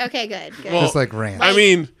 okay. Okay, good. Good. Well, Just like rant. I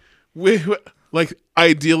mean, we like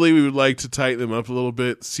ideally we would like to tighten them up a little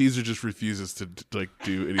bit. Caesar just refuses to like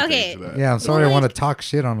do anything Okay. to that. Yeah, I'm sorry. Well, I want like- to talk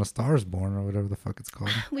shit on A Star Is Born or whatever the fuck it's called.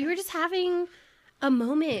 we were just having a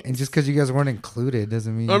moment. And just because you guys weren't included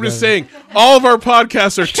doesn't mean. I'm you just guys- saying, all of our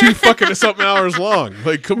podcasts are two fucking something hours long.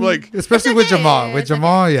 Like, come like. especially with okay, Jamal. With it's okay.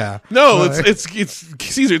 Jamal, yeah. No, But- it's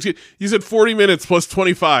Caesar. You said 40 minutes plus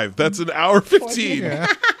 25. That's an hour 15.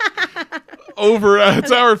 Over.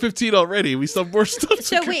 It's hour 15 already. We still have more stuff. to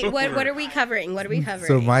So go wait, what over. are we covering? What are we covering?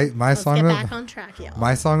 So my Let's song get of back on track, y'all.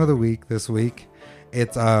 my song of the week this week,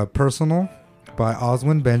 it's Personal by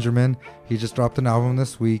Oswin Benjamin. He just dropped an album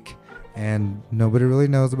this week, and nobody really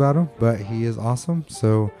knows about him, but he is awesome.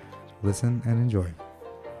 So listen and enjoy.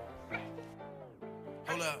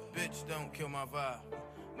 Hold up, bitch, don't kill my vibe.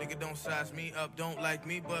 Nigga, don't size me up, don't like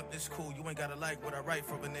me, but it's cool. You ain't gotta like what I write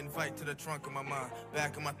from an invite to the trunk of my mind.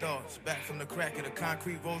 Back of my thoughts, back from the crack of the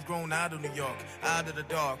concrete rose grown out of New York. Out of the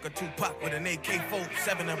dark, a Tupac with an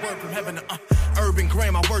AK-47, a word from heaven to urban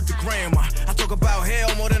grammar, word to grammar. I talk about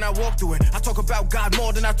hell more than I walk through it. I talk about God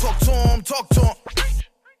more than I talk to him.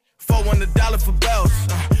 $400 for bells,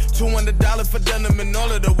 $200 for denim, and all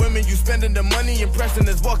of the women you spending the money impressing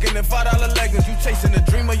is walking in $5 leggings. You chasing the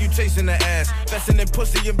dream or you chasing the ass? Investing in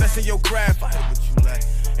pussy, invest in your craft. I heard what you like.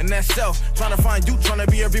 And that self, trying to find you, trying to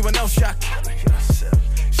be everyone else. Y'all killing yourself.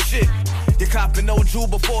 Shit, you're copping no jewel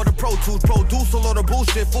before the Pro Tools. Produce a lot of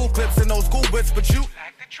bullshit, full clips and no school bits, but you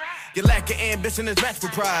lack of ambition is matched for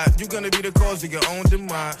pride. You're gonna be the cause of your own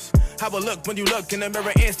demise. Have a look when you look in the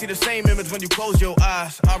mirror and see the same image when you close your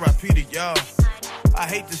eyes. R.I.P. to y'all. I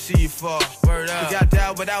hate to see you fall. Word up. Cause y'all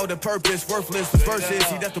died without a purpose, worthless. Versus,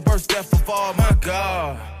 see, that's the worst death of all. My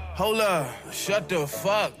God. Hold up, shut the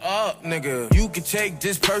fuck up, nigga. You can take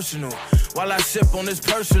this personal while I sip on this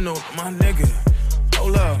personal, my nigga.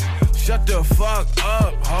 Hold up, shut the fuck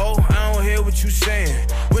up, ho. I don't hear what you saying.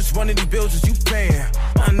 Which one of these bills is you paying,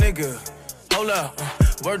 my nigga? Hold up,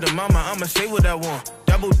 word to mama, I'ma say what I want.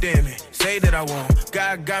 Double damn it, say that I want.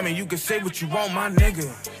 God got me, you can say what you want, my nigga.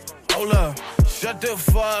 Hold up, shut the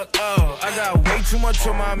fuck up. I got way too much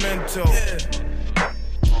on my mental.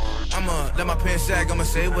 I'ma let my pen sag, I'ma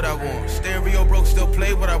say what I want. Stereo broke, still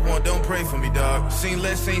play what I want. Don't pray for me, dog. Seen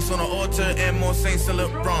less saints on the altar and more saints in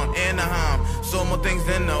LeBron, Anaheim. Saw more things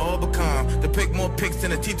than the Overcome. To pick more pics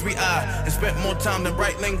than a T3i. And spent more time than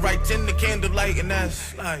Breitling right in the candlelight. And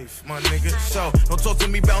that's life, my nigga. So, don't talk to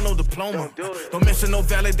me about no diploma. Don't mention no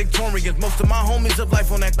valedictorians. Most of my homies of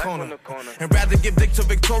life on that corner. And rather give dick to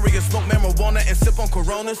Victoria, smoke marijuana and sip on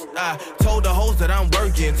Coronas. I told the hoes that I'm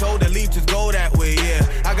working. Told the lead to go that way, yeah.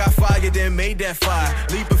 I got fire, then made that fire.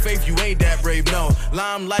 Leap of faith, you ain't that brave, no.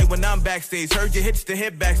 Limelight when I'm backstage. Heard your hits to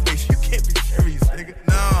hit backstage. You can't be serious, nigga.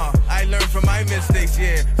 Nah, I learned from my mistakes,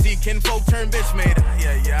 yeah. See, kinfolk turn bitch made.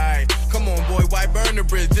 Yeah. Come on, boy, why burn the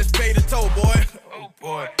bridge? Just pay the toll, boy. Oh,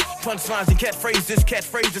 boy. Punchlines and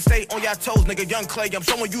catchphrases, stay on your toes, nigga. Young Clay, I'm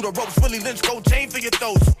showing you the ropes. Willie Lynch, gold chain for your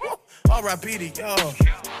throats. R.I.P. to y'all.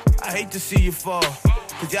 I hate to see you fall.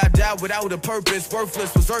 Cause y'all died without a purpose,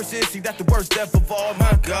 worthless was verses. See, that's the worst death of all,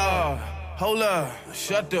 my God. Hold up,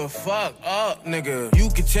 shut the fuck up, nigga. You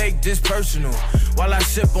can take this personal while I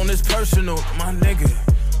sip on this personal, my nigga.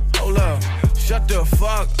 Hold up, shut the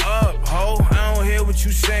fuck up, ho. I don't hear what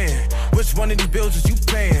you saying. Which one of these bills is you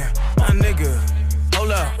paying, my nigga?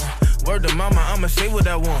 Hold up, word to mama, I'ma say what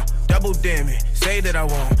I want. Double damn it, say that I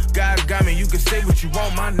want. God got me, you can say what you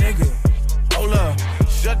want, my nigga. Hold up,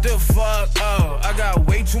 shut the fuck up. I got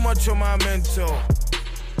way too much on my mental.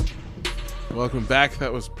 Welcome back.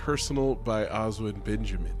 That was Personal by Oswin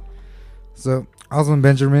Benjamin. So Oswin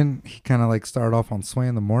Benjamin, he kind of like started off on Sway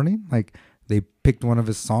in the Morning. Like they picked one of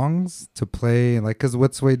his songs to play, like, because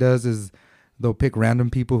what Sway does is they'll pick random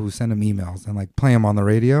people who send him emails and like play them on the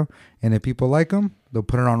radio, and if people like them, they'll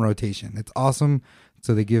put it on rotation. It's awesome.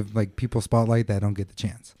 So they give like people spotlight that don't get the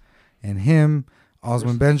chance. And him,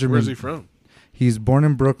 Oswin Benjamin, where's he from? He's born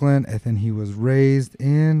in Brooklyn, and then he was raised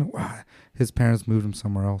in, his parents moved him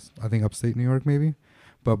somewhere else. I think upstate New York, maybe.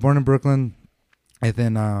 But born in Brooklyn, and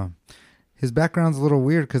then his background's a little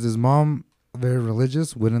weird because his mom, very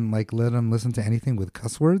religious, wouldn't like let him listen to anything with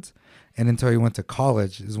cuss words. And until he went to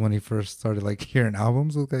college is when he first started like hearing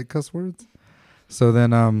albums with like cuss words. So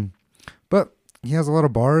then, but he has a lot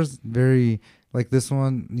of bars, very... Like this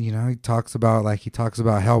one, you know, he talks about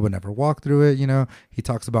hell but never walked through it, you know. He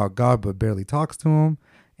talks about God but barely talks to him.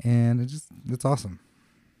 And it's awesome.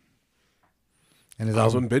 And his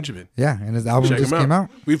Oswin Benjamin. Yeah, and his album just came out.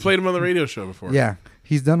 We played him on the radio show before. Yeah.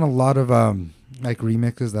 He's done a lot of like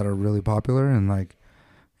remixes that are really popular and like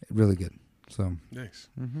really good. So nice.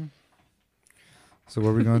 Mm-hmm. So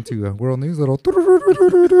where are we going to? World News, little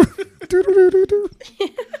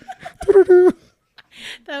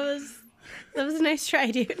That was a nice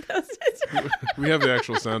try, dude. We have the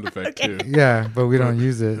actual sound effect, too. Yeah, but we don't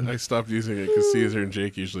use it. I stopped using it because Caesar and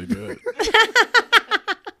Jake usually do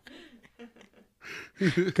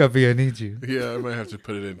it. Cuffy, I need you. Yeah, I might have to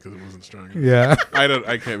put it in because it wasn't strong enough. Yeah.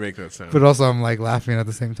 I can't make that sound. But also I'm like laughing at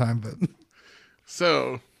the same time. But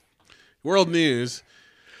So, world news.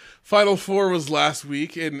 Final Four was last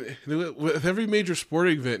week, and with every major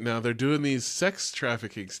sporting event now, they're doing these sex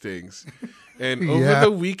trafficking stings. And over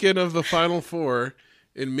the weekend of the Final Four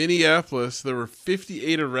in Minneapolis, there were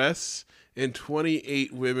 58 arrests and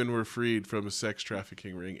 28 women were freed from a sex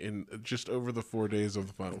trafficking ring in just over the 4 days of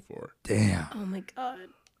the Final Four. Damn. Oh my God.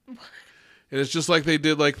 And it's just like they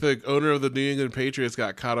did, like the owner of the New England Patriots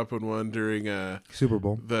got caught up in one during Super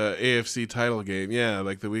Bowl. the AFC title game. Yeah,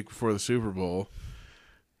 like the week before the Super Bowl.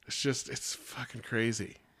 It's fucking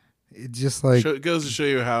crazy. It's just like It goes to show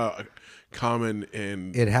you how common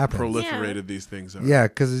and It happens. proliferated these things are. yeah,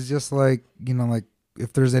 because it's just like like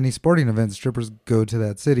if there's any sporting events, strippers go to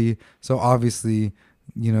that city. So obviously,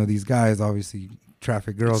 these guys obviously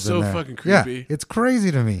traffic girls It's so in there. fucking Yeah, creepy. it's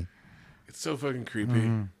crazy to me. It's so fucking creepy.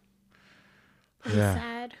 Mm-hmm. Yeah,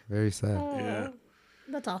 Sad. very sad. Oh, Yeah.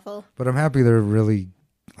 That's awful. But I'm happy they're really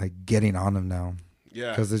like getting on them now Yeah.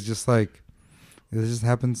 because it's just like it just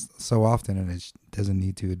happens so often and it doesn't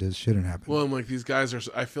need to. It just shouldn't happen. Well, I'm like, these guys are,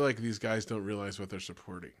 I feel like these guys don't realize what they're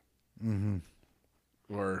supporting. Mm-hmm.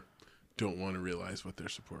 Or don't want to realize what they're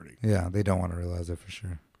supporting. Yeah, they don't want to realize it for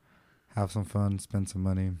sure. Have some fun, spend some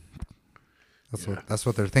money. That's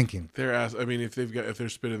what they're thinking. I mean, if they're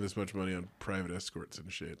spending this much money on private escorts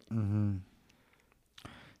and shit. Mm-hmm.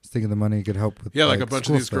 Just thinking the money could help with. Yeah, like a bunch of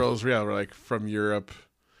school these stuff. girls, were like from Europe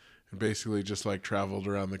and basically just like traveled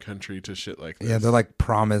around the country to shit like this. Yeah, they're like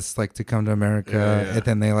promised like to come to America, Yeah. and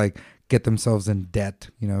then they like get themselves in debt.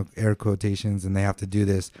 Air quotations, and they have to do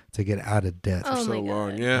this to get out of debt. Oh so my long.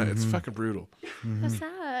 God. Yeah, it's Mm-hmm. fucking brutal. That's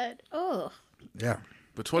sad. Oh. Yeah,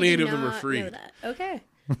 But 28 Did of them are not free. know that. Okay.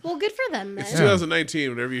 Well, good for them then. It's 2019.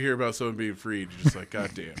 Whenever you hear about someone being freed, you're just like,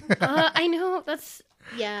 God damn. I know. That's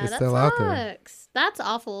It's that still out there. sucks. That's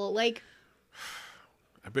awful. Like,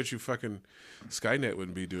 I bet you fucking Skynet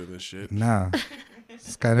wouldn't be doing this shit. nah,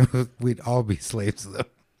 it's kind of we'd all be slaves though.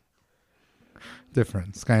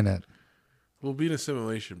 Different Skynet. We'll be in a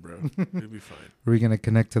simulation, bro. It'll be fine. We're gonna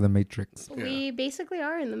connect to the Matrix. we basically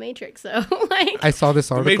are in the Matrix, so like, I saw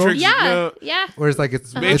this article Matrix- yeah, No. yeah. where it's like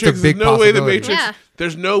it's Matrix, it's a big there's no way the possibility. Matrix. Yeah.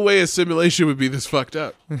 There's no way a simulation would be this fucked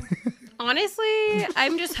up. Honestly,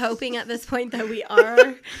 I'm just hoping at this point that we are.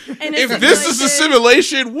 And If this is a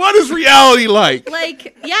simulation, what is reality like?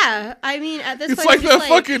 like, yeah. I mean, at this It's point, like the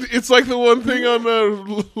fucking. It's like the one thing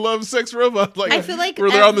on Love, Sex, Robot. Like I feel like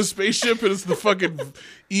where they're on the spaceship and it's the fucking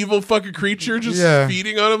evil fucking creature just Yeah.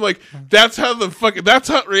 feeding on them. Like that's how that's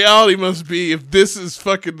how reality must be. If this is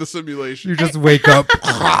fucking the simulation, You just wake up.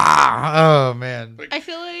 Oh man. I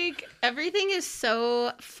feel like everything is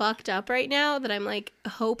so fucked up right now that I'm like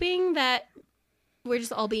hoping that we're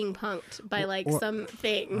just all being punked by like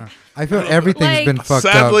something. I feel everything's Like- been fucked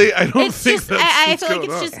sadly, up. I don't It's think just that's I what's feel like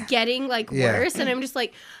going it's on. just getting like Yeah. worse, and I'm just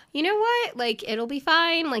like, you know what? Like it'll be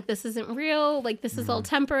fine. Like this isn't real. Like this is all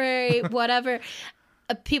temporary. Whatever.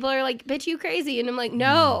 People are like, "Bitch, you crazy," and I'm like,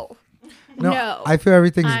 no. No. I feel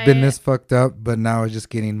everything's been I- this fucked up, but now it's just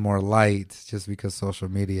getting more light just because social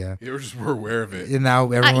media. Yeah, we're aware of it. And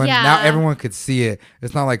now everyone yeah. now everyone could see it.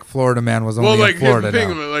 It's not like Florida Man was only Well, like in here's Florida the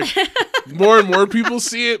thing, now. like more and more people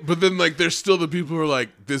see it, but then like there's still the people who are like,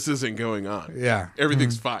 this isn't going on. Yeah.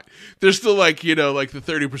 Everything's fine. There's still like, like the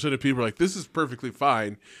 30% of people are like, this is perfectly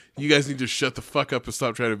fine. You guys need to shut the fuck up and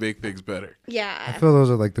stop trying to make things better. I Yeah. feel those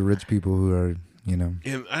are like the rich people who are,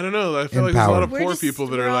 And I don't know. I feel like there's a lot of We're poor just- people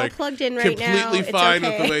that we're are all like plugged in right now. completely It's fine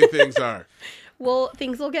okay. with the way things are. Well,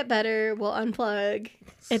 things will get better. We'll unplug.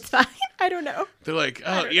 It's fine. I don't know. They're like,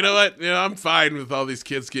 oh, you know what? I'm fine with all these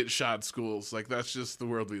kids getting shot in schools. Like that's just the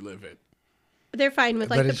world we live in. They're fine with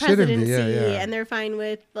But like the it shouldn't be, presidency, yeah. and they're fine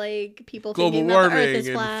with like people Global thinking that the warming Earth is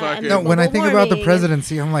and flat. fucking- No, when I global think about the warming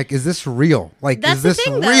presidency, I'm like, is this real? Like, That's is the this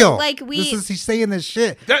thing, though. real? Like, he's saying this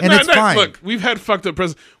shit, That, and it's fine. Look, we've had fucked up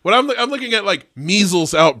presidents. What I'm looking at like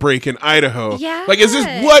measles outbreak in Idaho. Yeah, Like, is this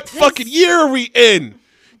what this- fucking year are we in?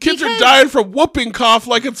 Kids are Because- dying from whooping cough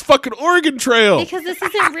like it's fucking Oregon Trail. because this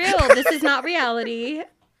isn't real. This is not reality.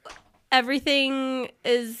 Everything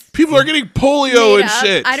is People are getting polio made and up.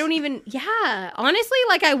 shit. I don't even. Yeah, honestly,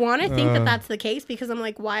 like I want to think that that's the case because I'm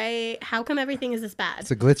like, why? How come everything is this bad?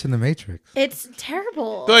 It's a glitch in the Matrix. It's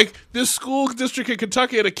terrible. Like this school district in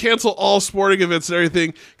Kentucky had to cancel all sporting events and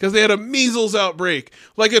everything because they had a measles outbreak.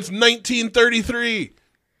 Like it's 1933.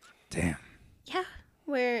 Damn. Yeah,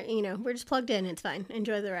 we're just plugged in. It's fine.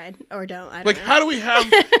 Enjoy the ride or don't. I don't Like know. how do we have?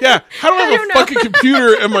 Yeah, how do I have I a don't know. fucking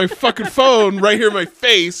computer and my fucking phone right here in my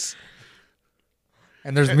face?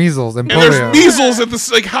 And there's measles and And polio. there's measles at the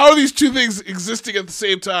like. How are these two things existing at the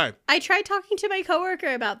same time? I tried talking to my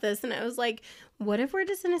coworker about this, and I was like, "What if we're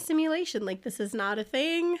just in a simulation? Like this is not a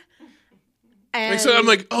thing." And Like so, I'm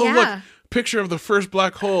like, oh yeah. look, picture of the first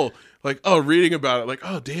black hole. Like oh, reading about it. Like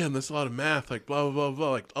oh damn, that's a lot of math. Like blah blah blah blah.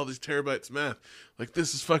 Like all these terabytes of math. Like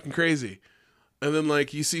this is fucking crazy. And then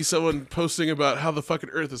like you see someone posting about how the fucking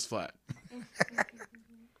Earth is flat.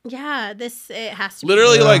 Yeah, it has to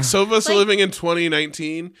Literally, Yeah. like some of us are Like- living in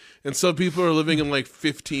 2019, and some people are living in like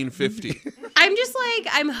 1550. I'm just like,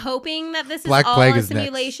 I'm hoping that this is Black all Plague a is next.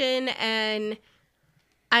 simulation and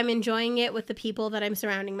I'm enjoying it with the people that I'm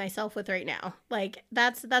surrounding myself with right now. Like,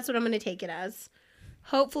 that's what I'm going to take it as.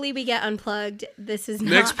 Hopefully we get unplugged. This is not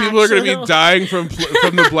Next, people are going to be dying from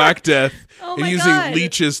the Black Death Oh and my using God.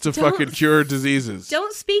 leeches to fucking cure diseases.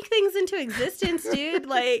 Don't speak things into existence, dude.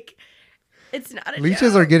 Like, it's not a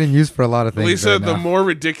Leeches joke. are getting used for a lot of things. Lisa, right the now. more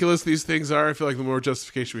ridiculous these things are, I feel like the more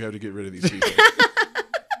justification we have to get rid of these people.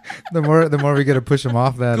 the more we get to push them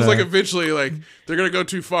off that. Because like eventually, like they're gonna go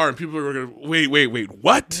too far, and people are gonna wait,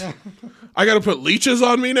 what? I gotta put leeches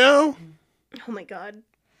on me now? Oh my God.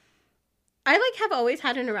 I like have always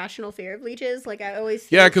had an irrational fear of leeches. Like I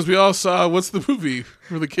always Yeah, because we all saw what's the movie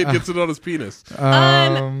where the kid gets it on his penis?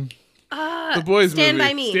 The boys Stand movie.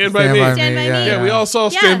 by Me. Stand by Stand me. by Stand Me. by Me. Yeah, we all saw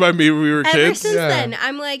Yeah. Stand by Me when we were Ever kids. since Yeah. then,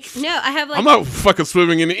 I'm like, no, I have like I'm not fucking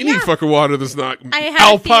swimming in any Yeah. fucking water that's not I had a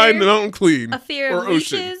alpine, fear- mountain clean, a fear or of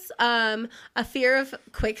ocean. leeches, a fear of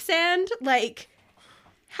quicksand. Like,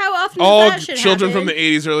 how often All does that shit children happen? from the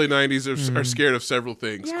 80s, early 90s are scared of several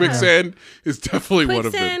things. Yeah. Quicksand is definitely one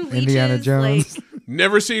of them. quicksand, leeches, Indiana Jones. Like,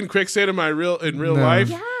 Never seen quicksand in real No. life.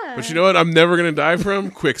 yeah. But you know what? I'm never gonna die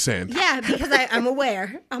from quicksand. Yeah, because I'm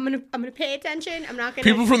aware. I'm gonna pay attention. I'm not gonna.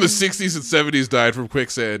 People from the 60s and 70s died from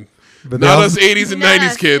quicksand. But Not they us also- 80s and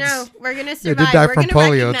 90s kids. No, we're gonna They survive. did die We're from gonna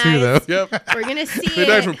polio too, though. recognize- Yep. We're gonna see They it.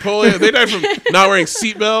 died from polio. They died from not wearing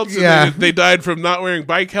seatbelts. Yeah. And they died from not wearing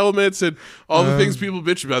bike helmets and all the things people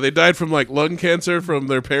bitch about. They died from like lung cancer from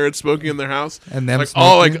their parents smoking in their house. And them like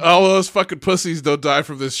smoking. all those fucking pussies don't die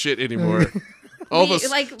from this shit anymore. All the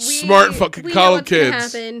we smart fucking we know college what's gonna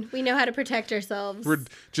kids. happen. We know how to protect ourselves. We're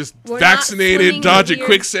just We're not vaccinated, swimming in dodging weird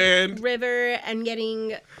quicksand. river and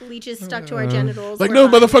getting leeches stuck to our genitals. Like, We're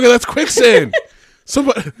no, fine. motherfucker, that's quicksand.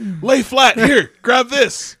 Somebody lay flat. Here, grab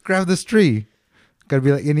this. Grab this tree. Gotta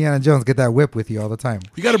be like Indiana Jones. Get that whip with you all the time.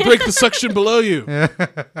 You got to break the suction below you.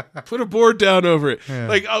 Put a board down over it. Yeah.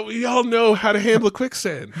 Like, we all know how to handle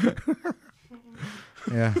quicksand.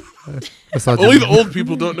 Yeah. I saw Only the Jumanji. old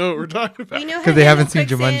people don't know what we're talking about. We know how 'Cause to they handle haven't seen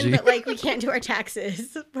quicksand, Jumanji. but like we can't do our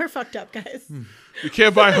taxes. We're fucked up, guys. We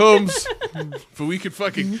can't buy homes, but we can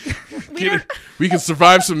fucking We don't. we can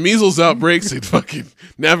survive some measles outbreaks and fucking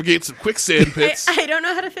navigate some quicksand pits. I don't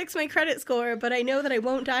know how to fix my credit score, but I know that I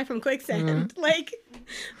won't die from quicksand. Like,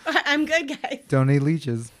 I'm good, guys. Don't eat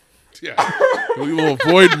leeches. Yeah, we will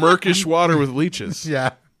avoid murkish water with leeches.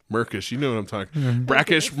 Yeah. Murkish, you know what I'm talking.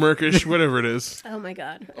 Brackish, murkish, whatever it is. Oh my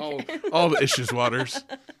god. All the issues waters.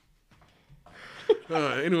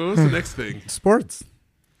 Anyway, what's the next thing? Sports.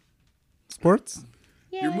 Sports.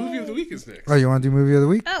 Your movie of the week is next. Oh, you want to do movie of the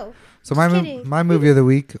week? Oh, So my kidding. my movie of the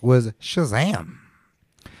week was Shazam,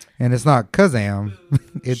 and it's not Kazam,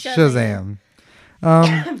 it's Shazam.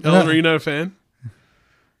 Shazam. Ellen, are you not a fan?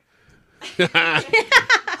 I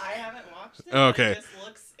haven't watched it. Oh, okay.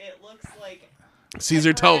 It looks like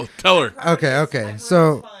Caesar, tell her. Okay.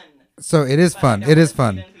 So fun. it is fun. It is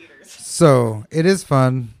fun. So it is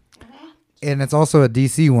fun, and it's also a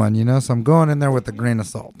DC one, you know. So I'm going in there with a grain of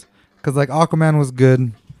salt, because like Aquaman was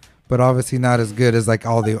good, but obviously not as good as like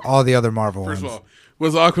all the other Marvel First of ones. all,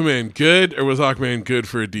 was Aquaman good or was Aquaman good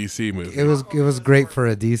for a DC movie? It was great for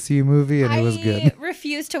a DC movie, and it was good. I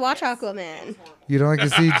refuse to watch Aquaman. You don't like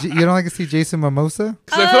to see Jason Momoa?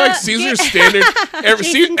 Because I feel like Caesar's standard.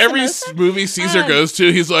 Jason Every Momoa? movie Caesar goes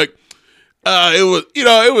to, he's like, it was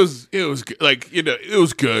good. Like, it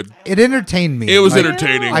was good. It entertained me. It was Like,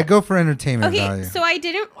 entertaining. I go for entertainment Okay, value. so I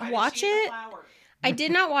didn't watch it. I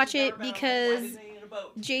did not watch it because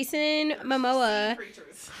Jason Momoa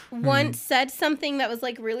once said something that was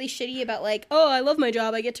like really shitty about like, oh, I love my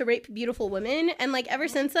job. I get to rape beautiful women. And like ever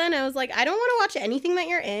since then, I was like, I don't want to watch anything that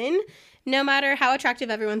you're in, no matter how attractive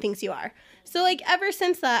everyone thinks you are. So like ever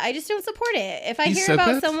since that, I just don't support it. If I He hear said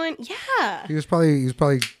about that? someone, yeah. He was probably his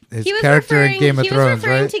He was character referring, in Game of he Thrones, was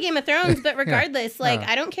referring right? to Game of Thrones, but regardless, like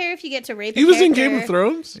Yeah. I don't care if you get to rape. He a was in Game of character.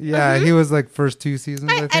 Thrones? Yeah, he was like first 2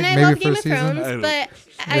 seasons, I think. And I maybe love Game of first season. Thrones, I don't- but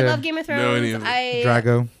I Yeah. love Game of Know Thrones. any of it.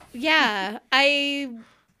 Drago. Yeah,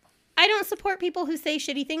 I don't support people who say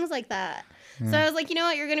shitty things like that. So I was like, you know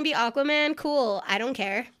what? You're gonna be Aquaman. Cool. I don't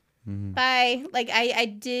care. Mm-hmm. Bye. Like I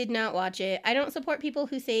did not watch it. I don't support people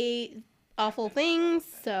who say awful things.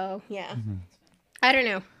 So yeah, Mm-hmm. I don't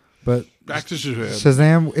know. But Back to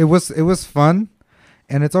Shazam. Shazam, it was fun,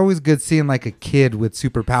 and it's always good seeing like a kid with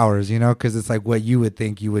superpowers, you know, because it's like what you would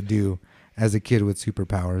think you would do as a kid with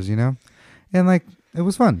superpowers, you know, and like it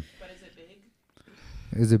was fun. But is it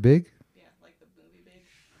big? Is it big? Yeah, like the movie big.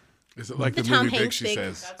 Is it like The the, Tom movie Big, Hanks she big.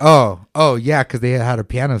 says? Oh, yeah, because they had a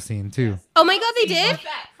piano scene too. Oh my god, they did?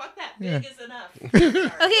 Fuck that. Yeah. Big is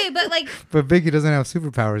enough. Okay, but like, But Biggie doesn't have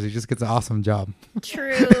superpowers. He just gets an awesome job.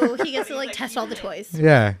 true. He gets to like test all the toys.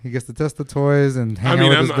 Yeah, he gets to test the toys and hang I mean, out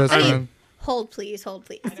with I'm his not- best I- friend. Hold, please, hold,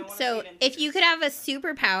 please. don't wanna So, see it in if you could have a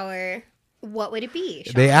superpower, what would it be?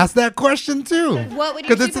 Sean? They asked that question too. What would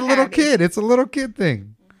your Because it's a little superpower be? kid. It's a little kid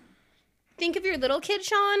thing. Think of your little kid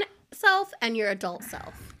Sean self and your adult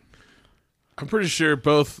self. I'm pretty sure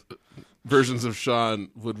both versions of Sean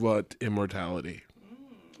would want immortality.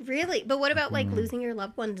 Really? But what about like losing your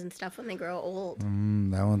loved ones and stuff when they grow old?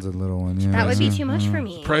 That one's a little one. Yeah. That would be too much for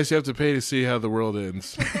me. Price you have to pay to see how the world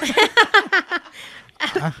ends.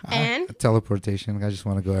 And Teleportation. I just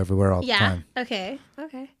want to go everywhere all the yeah, time. okay.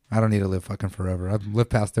 I don't need to live fucking forever. I've lived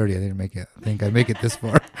past 30. I didn't make it. I think I make it this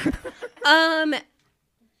far.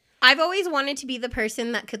 I've always wanted to be the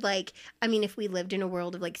person that could like. I mean, if we lived in a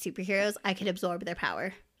world of like superheroes, I could absorb their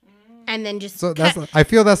power, and then just. So that's. I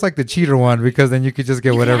feel that's like the cheater one because then you could just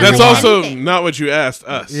get whatever. have That's you like want. also anything. not what you asked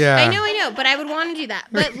us. Yeah. I know, but I would want to do that.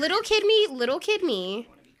 But little kid me.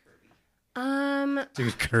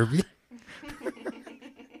 Dude, Kirby.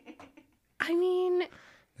 I mean,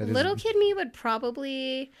 That is- little kid me would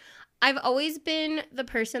probably. I've always been the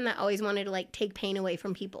person that always wanted to like take pain away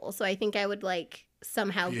from people, so I think I would like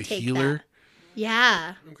somehow Be a take healer? that.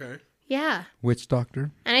 Yeah, Okay. yeah. Witch doctor.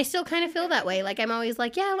 And I still kind of feel that way. Like I'm always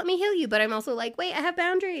like, yeah, let me heal you, but I'm also like, wait, I have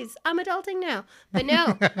boundaries. I'm adulting now. But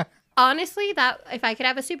no, honestly, that if I could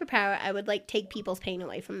have a superpower, I would like take people's pain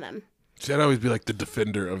away from them. See, I'd always be like the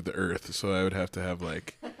defender of the earth, so I would have to have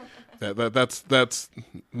like that's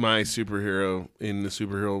my superhero in the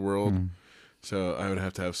superhero world. So I would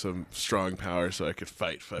have to have some strong power so I could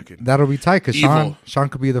fight fucking. That'll be tight because Evil. Sean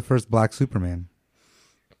could be the first black Superman.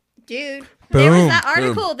 Dude, there Boom. was that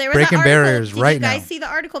article. There was Breaking that article. barriers Did right you guys now. see the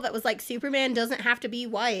article that was like Superman doesn't have to be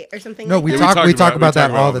white or something? No, like we that? Yeah, talk. we We talk about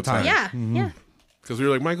that about all the time. Yeah, yeah. Because we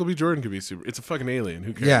were like, Michael B. Jordan could be super. It's a fucking alien.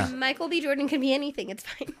 Who cares? Yeah. Michael B. Jordan can be anything. It's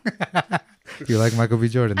fine. You like Michael B.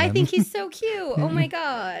 Jordan? I then? think he's so cute. Oh my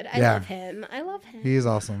god, I Yeah. love him. I love him. he is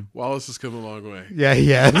awesome. Wallace has come a long way. Yeah, he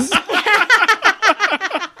has.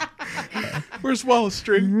 Where's Wallace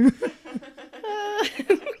String?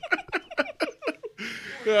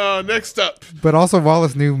 Next up. but also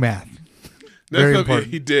Wallace knew math. Very Next up,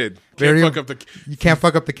 important. he did. Can't Very fuck up the You can't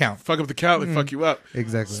fuck up the count. count. They fuck you up.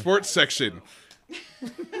 Exactly. Sports section.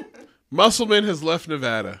 Musselman has left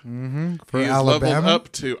Nevada. For He has leveled Alabama,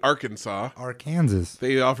 up to Arkansas. Arkansas.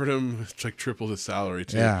 They offered him like triple his salary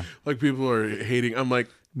too. Yeah. Like people are hating. I'm like,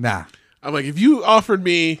 Nah. if you offered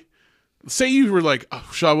me, say you were like, oh,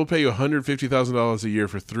 Shaw, we'll pay you $150,000 a year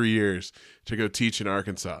for 3 years to go teach in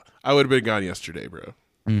Arkansas. I would have been gone yesterday, bro.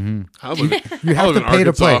 Mm-hmm. You have to pay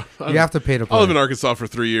to play. You have to pay to play. I'll live in Arkansas for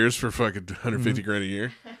 3 years for fucking 150 grand a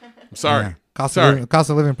year. I'm sorry. Yeah. Sorry. Cost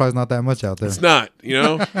of living probably is not that much out there. It's not,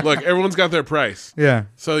 Look, everyone's got their price. Yeah.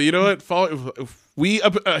 So you know what? If we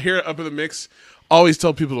up here up in the mix always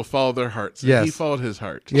tell people to follow their hearts. Yes. He followed his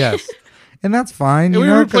heart. Yes. And that's fine. And we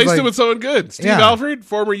 'cause, replaced like, him with someone good. Steve Yeah. Mm-hmm. Alford,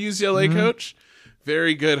 former UCLA coach.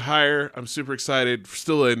 Very good hire. I'm super excited.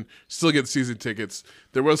 Still get season tickets.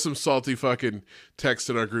 There was some salty fucking text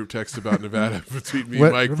in our group text about Nevada between me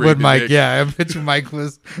and Mike. What Brady, Mike? Nick. Yeah, I bet you Mike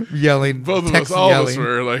was yelling. Both of us, text all of us yelling.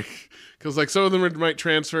 were like, because like some of them might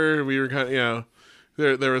transfer. We were kind of,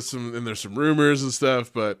 there was some, and there's some rumors and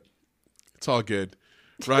stuff, but it's all good.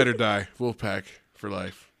 Ride or die, Wolfpack for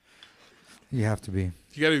life. You have to be.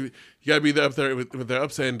 You gotta be up there with their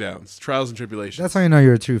ups and downs, trials and tribulations. That's how you know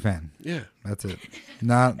you're a true fan. Yeah, That's it.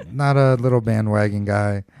 Not a little bandwagon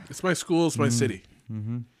guy. it's my school, it's my Mm-hmm. city.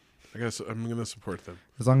 I'm gonna support them.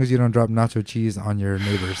 As long as you don't drop nacho cheese on your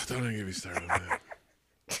neighbors. Don't even get me started on that.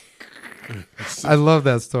 I love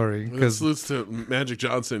that story It because salutes to Magic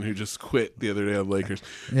Johnson, who just quit the other day on Lakers.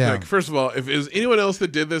 Yeah. Like, first of all, if it was anyone else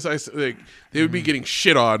that did this, they would be getting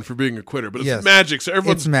shit on for being a quitter. But it's Yes. Magic, so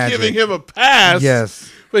everyone's It's Magic. giving him a pass. yes,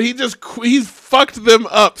 But he's fucked them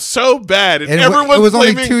up so bad, and And everyone's it was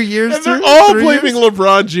only blaming, 2 years, and they're too? all 3 blaming years?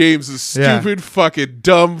 LeBron James' Yeah. stupid, fucking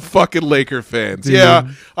dumb, fucking Laker fans. Dude. Yeah,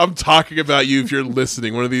 I'm talking about you if you're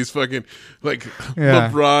listening. One of these fucking like Yeah.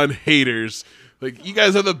 LeBron haters. Like, you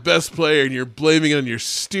guys are the best player, and you're blaming it on your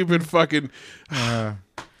stupid fucking. I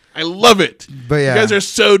love it. But yeah. You guys are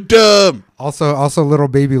so dumb. also little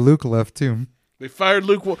baby Luke left too. They fired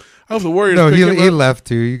Luke. I hope the Warriors. No, pick him he up. left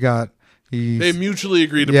too. He They mutually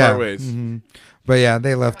agreed to yeah. part ways. Mhm. But yeah,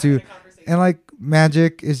 they left too. And like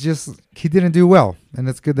Magic is just he didn't do well, and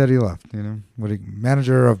it's good that he left. What a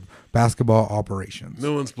manager of basketball operations.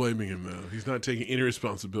 No one's blaming him though. He's not taking any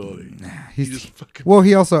responsibility. He's He just fucking, well,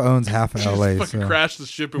 he also owns half of just LA. fucking So. crashed the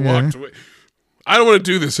ship and Yeah. walked away. I don't want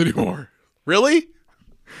to do this anymore. Really?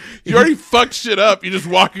 You already fucked shit up. You're just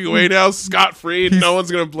walking away now, scot free, and no one's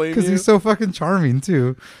gonna blame Because you. he's so fucking charming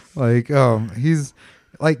too. Like, he's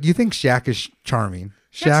like, you think Shaq is charming?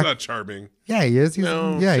 Shaq's not charming. Yeah, he is. He's,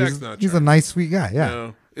 No, yeah, Shaq's not he's a charming. nice, sweet guy. Yeah.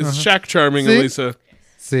 No. Is Shaq charming, See? Elisa?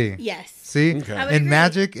 See, Yes. see, Okay. I would and agree.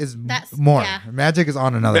 Magic is That's- more. yeah. Magic is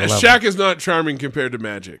on another level. Shaq is not charming compared to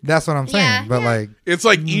Magic. That's what I'm saying. Yeah, but yeah. like, It's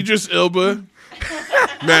like Idris Elba,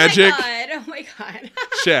 Magic, Oh my god.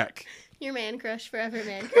 Shaq. Your man crush forever,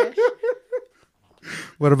 man crush.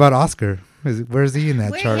 what about Oscar? Where's he in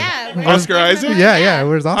that Where, chart? yeah, where's Oscar Oscar? Isaac? Yeah.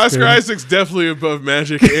 Where's Oscar? Oscar Isaac's definitely above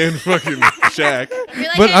Magic and fucking Shaq. You're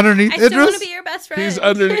like, But underneath I still want Idris? to be your best friend. He's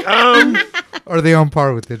underneath. Or are they on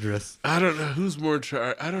par with Idris? I don't know who's more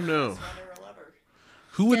I don't know.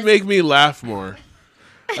 Who would make me laugh more?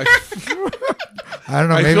 I don't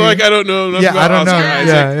know. I maybe. feel like I don't know enough Yeah, I about don't Oscar know.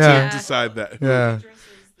 Isaac Yeah. to decide that. yeah. Idris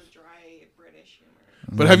is the dry British humor.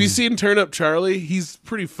 But have you seen Turn Up Charlie? He's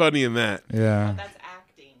pretty funny in that. Yeah. That's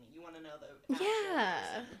acting. You want to know the Yeah.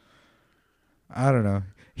 I don't know.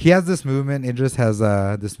 He has this movement. Idris has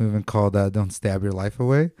this movement called "Don't Stab Your Life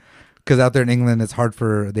Away," because out there in England, it's hard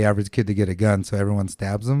for the average kid to get a gun, so everyone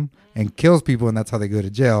stabs them and kills people, and that's how they go to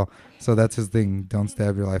jail. So that's his thing: "Don't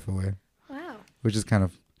stab your life away," Wow. which is kind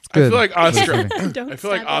of it's I good. feel like Oscar. Don't I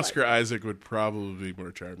feel like stab your Oscar Isaac would probably be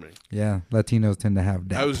more charming. Yeah, Latinos tend to have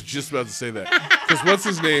that. I was just about to say that because what's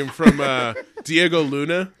his name from Diego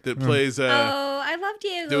Luna that plays Oh, I love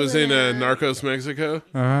Diego. that was in Luna. Narcos Mexico.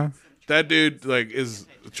 Uh-huh. That dude like is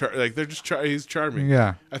like they're just he's charming.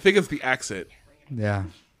 Yeah. I think it's the accent. Yeah.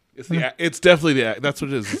 It's definitely the that's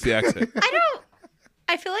what it is. It's the accent.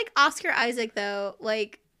 I feel like Oscar Isaac though,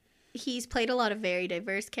 like he's played a lot of very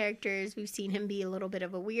diverse characters. We've seen him be a little bit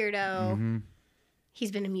of a weirdo. Mm-hmm.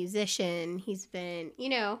 He's been a musician. He's been, I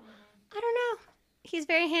don't know. He's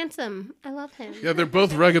very handsome. I love him. Yeah, they're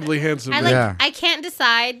both ruggedly handsome. I like. Yeah. I can't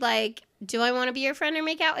decide. Like, do I want to be your friend or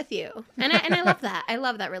make out with you? And I love that. I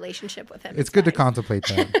love that relationship with him. It's good to fine. contemplate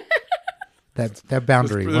that. that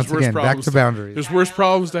boundary. There's Once worse again, back problems to boundaries. There's worse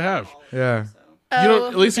problems to have. Yeah. You know, Oh,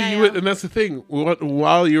 Lisa, you Gael. would, and that's the thing.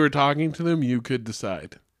 While you were talking to them, you could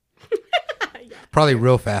decide. Probably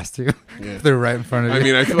real fast too. Yeah. They're right in front of you. I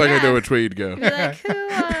mean, I feel like I know which way you'd go. Be like,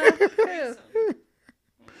 who?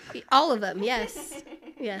 All of them. Yes.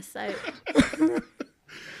 Yes.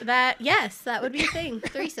 That would be a thing.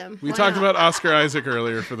 Threesome. We Why talked not? about Oscar Isaac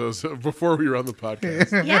earlier for those before we were on the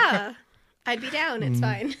podcast. Yeah. I'd be down. It's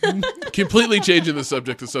Mm. fine. Completely changing the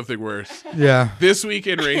subject to something worse. yeah. This week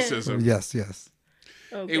in racism, Yes. Yes.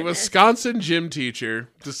 Oh, a goodness. Wisconsin gym teacher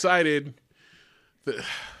decided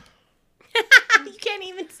You can't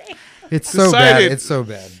even say. It's so bad. Decided- It's so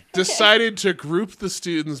bad. decided to group the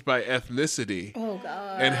students by ethnicity Oh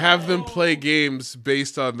God. and have them play games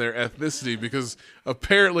based on their ethnicity because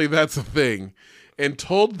apparently that's a thing, and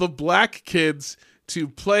told the black kids to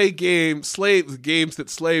play games that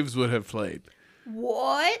slaves would have played.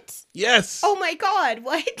 What? Yes. Oh my God.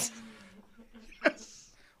 What?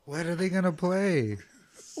 What are they gonna play?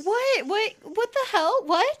 What? What the hell?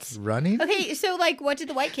 What? Running? Okay, so like, what did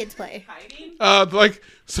the white kids play? hiding. Like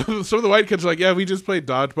some of the white kids are like, yeah, we just played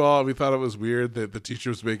dodgeball. And we thought it was weird that the teacher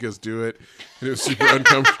was making us do it, and it was super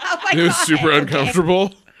uncomfortable. my It was God, super okay.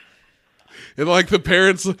 uncomfortable. And like the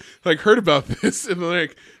parents like heard about this, and they're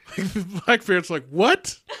like the black parents are like,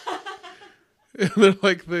 what? And they're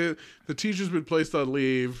like the teacher's been placed on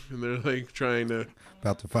leave, and they're like trying to.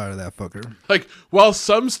 About to fire that fucker. Like, while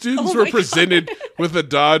some students Oh were my presented with a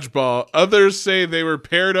dodgeball, others say they were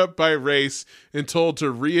paired up by race and told to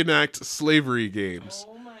reenact slavery games.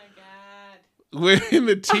 Oh my god. When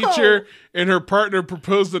the teacher and her partner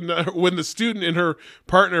proposed when the student and her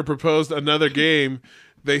partner proposed another game,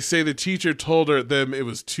 they say the teacher told them it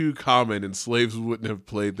was too common and slaves wouldn't have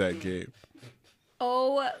played that game.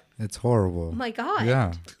 Oh It's horrible. my God.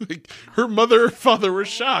 Yeah. Like, her mother and father were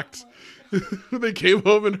shocked. They came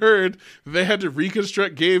home and heard they had to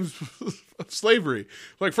reconstruct games of slavery.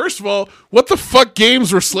 Like, first of all, what the fuck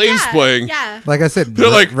games were slaves Yeah, playing? Yeah. Like I said, They're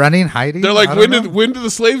like- running, hiding. They're like, I don't know. when did the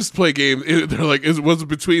slaves play games? They're like, was it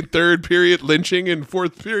between third period lynching and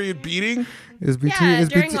fourth period beating? It's between. Yeah,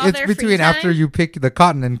 it's during all it's their free between after time. you pick the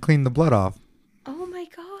cotton and clean the blood off. Oh my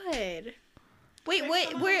God. Wait,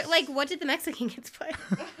 what did the Mexican kids play?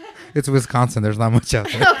 It's Wisconsin. There's not much out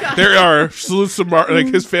there. Oh God. There are some like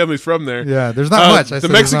his family's from there. Yeah, there's not much. I The said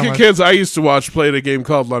there's not Mexican much. kids I used to watch played a game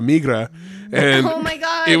called La Migra, and Oh my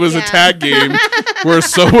God. it was a tag game where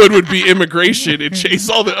someone would be immigration and chase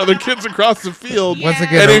all the other kids across the field. Yeah. Once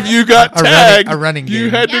again, And if you got tagged, a running you game.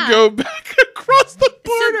 had to Yeah. go back across the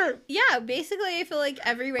border. Yeah, basically, I feel like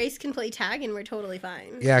every race can play tag, and we're totally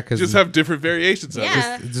fine. Yeah, because Just have different variations of it.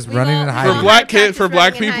 Yeah, just We've running all- and we've hiding. all For had black practice for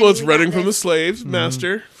black running and people, it's hiding. We running got from the this. slaves,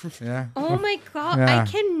 master. yeah. Oh my god, Yeah. I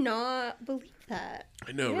cannot believe that.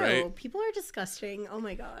 I know, Ew, right? people are disgusting. Oh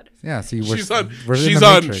my god. Yeah, see, She's on. we're in She's the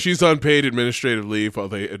on. Matrix. She's on paid administrative leave while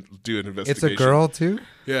they do an It's investigation. a girl too.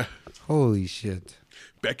 Yeah, Holy shit!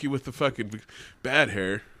 Becky with the fucking bad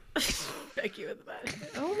hair. Becky with the bad.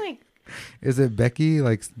 Oh my. Is it Becky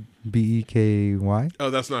like Beky? Oh,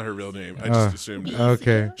 that's not her real name. I Oh. just assumed.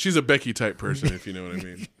 Okay, She's a Becky type person, if you know what I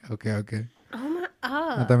mean. okay. Oh my.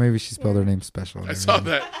 I thought maybe she spelled her name special. I saw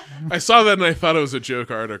that. I saw that, and I thought it was a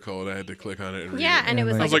joke article, and I had to click on it. And read Yeah, it. and it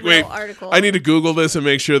was I like, was like, a real wait, article. I need to Google this and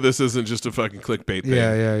make sure this isn't just a fucking clickbait thing.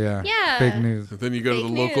 Yeah. Yeah. Fake news. And then you go to the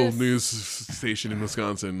Fake local news. news station in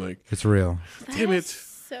Wisconsin, like, It's real. damn it.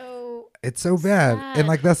 So It's so bad, Sad. and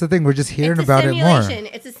like that's the thing. We're just hearing it's a about it more. simulation.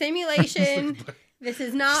 It's a simulation. This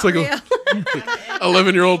is not It's like real.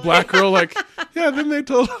 11-year-old black girl, like, yeah. Then they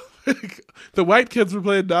told like, the white kids were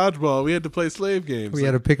playing dodgeball. We had to play slave games. We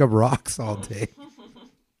had to pick up rocks all day.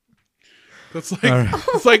 That's like All right.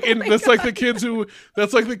 it's like that's like the kids who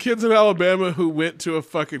that's like the kids in Alabama who went to a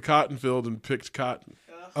fucking cotton field and picked cotton.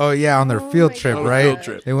 Oh yeah, on their Oh field my trip, God. right? Field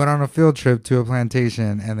trip. They went on a field trip to a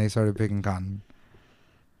plantation and they started picking cotton.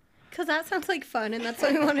 Because that sounds like fun, and that's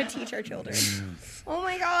what we want to teach our children. Mm. Oh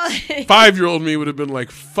my god. 5-year-old me would have been like,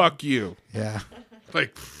 "Fuck you!" Yeah,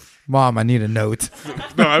 Like, Mom, I need a note.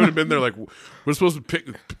 no, I would have been there. Like, we're supposed to pick.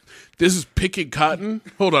 This is picking cotton.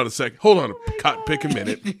 Hold on a sec. Hold on a cotton pick a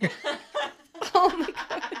minute. Oh my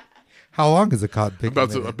god. How long is a cotton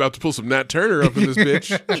picking? About to pull some Nat Turner up in this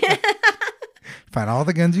bitch. Find all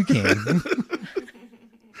the guns you can.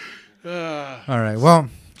 Ah, All right. Well,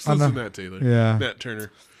 so on listen the- to Nat Taylor. Yeah. Nat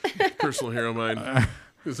Turner, personal hero of mine.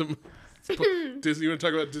 Disney. You want to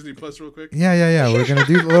talk about Disney Plus real quick? yeah. We're gonna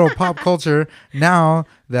do a little pop culture now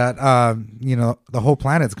that the whole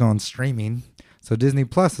planet's going streaming. So Disney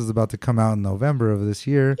Plus is about to come out in November of this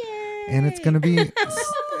year, and it's gonna be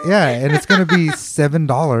and it's gonna be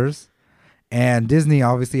 $7. And Disney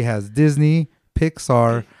obviously has Disney,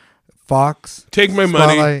 Pixar, Fox, Take my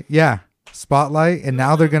money. Spotlight, and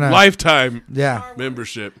now they're gonna Lifetime yeah,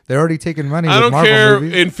 membership. they're already taking money. I with don't Marvel care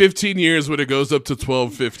movies. in 15 years when it goes up to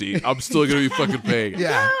 $12.50. I'm still gonna be fucking paying.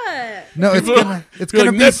 Yeah, What? no, it's People- gonna You're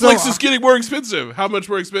be like, Netflix so, is getting more expensive. How much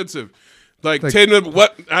more expensive? Like, Like- 10.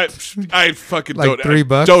 What? I fucking Like don't.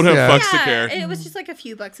 $3, Don't have yeah. fucks to Yeah, care. it was just like a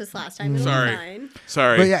few bucks this last time. It was Sorry. fine.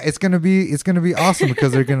 Sorry. But yeah, it's gonna be awesome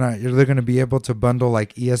because they're gonna be able to bundle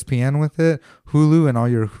like ESPN with it, Hulu, and all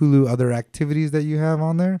your Hulu other activities that you have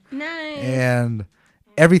on there, Nice. and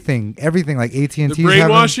everything like AT&T. The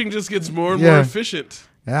brainwashing just gets more and more Yeah. efficient.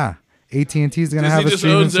 Yeah, AT&T is gonna Disney have a just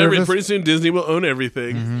streaming owns every. service. Pretty soon, Disney will own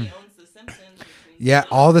everything. Mm-hmm. He owns The Simpsons. which means Yeah,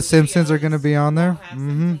 all the Simpsons are gonna be on there. Won't have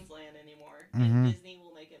Mm-hmm. Simpsons land anymore. And Disney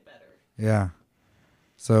will make it better. Yeah,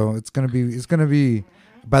 so it's gonna be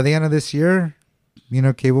by the end of this year.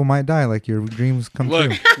 Cable might die, like your dreams come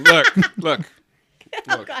Look, true. look.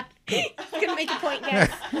 Oh god. He's gonna make a point, guys.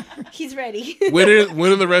 He's ready. When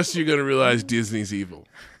are the rest of you gonna realize Disney's evil?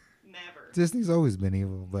 Never. Disney's always been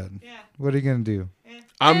evil, but Yeah. what are you gonna do?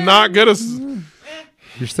 I'm not gonna.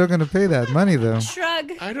 You're still gonna pay that money though.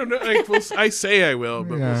 Shrug. I don't know. I say I will,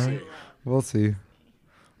 but Yeah. we'll see. We'll see.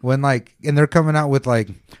 When and they're coming out with like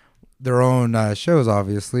their own shows,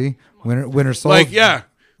 obviously. Winter Soldier. Like, yeah.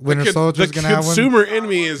 Winter The Soldier's gonna have one. consumer in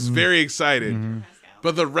me is very excited,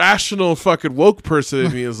 but the rational fucking woke person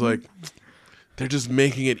in me is like, they're just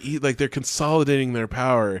making it eat like they're consolidating their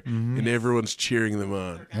power, and everyone's cheering them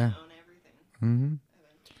on. Yeah. Own everything.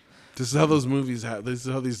 This is how those movies happen. This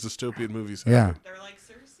is how these dystopian movies Yeah. happen. They're like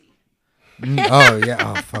Cersei. Oh yeah.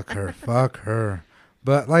 Oh fuck her.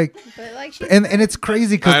 But like, But like she's and it's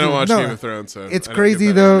crazy because I don't watch Game of Thrones, so it's I don't crazy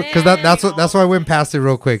get that. though because that's why I went past it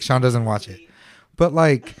real quick. Sean doesn't watch it, but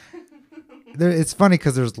like. It's funny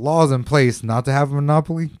because there's laws in place not to have a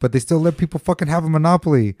monopoly, but they still let people fucking have a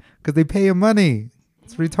monopoly because they pay them money.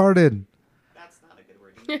 It's retarded. That's not a good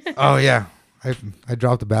word to use. Oh yeah, I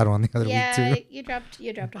dropped a bad one the other yeah, week too. you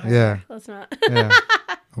dropped a hard Yeah. one. Let's not. Yeah,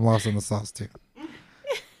 I'm lost in the sauce too.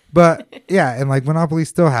 But yeah, and like monopolies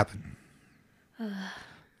still happen.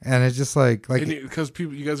 And it's just like because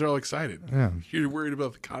you guys are all excited. Yeah. You're worried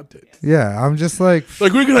about the content. yeah, I'm just like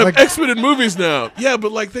Like we can have Like- X-Men in movies now. Yeah,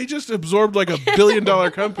 but like they just absorbed like $1 billion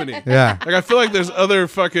company. yeah. Like I feel like there's other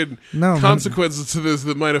fucking No, man. consequences to this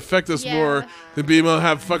that might affect us Yeah. more than being able to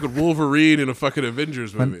have fucking Wolverine in a fucking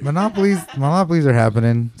Avengers movie. Monopolies are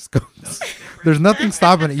happening. Just go- There's nothing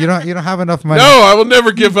stopping it. You don't have enough money. No, I will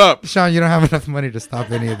never give up. Sean, you don't have enough money to stop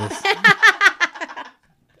any of this.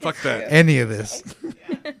 Fuck that. Any of this.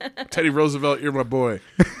 Teddy Roosevelt, you're my boy.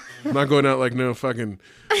 I'm not going out like no fucking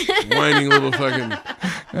whining little fucking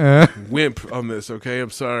wimp on this, okay? I'm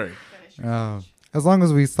sorry. As long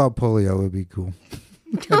as we stop polio, it would be cool.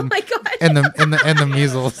 Oh my god. And the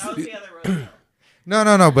measles. That was the other road.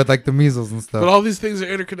 No, but like the measles and stuff. But all these things are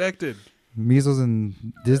interconnected. Measles and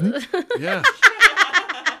Disney? Yeah.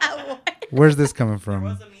 Where's this coming There from?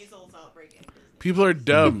 was a measles outbreak in Disney. People are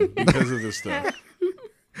dumb because of this stuff.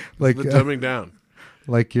 Like The dumbing down.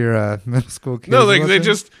 like your middle school kids. No, like they watching?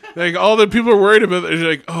 just like all the people are worried about. They're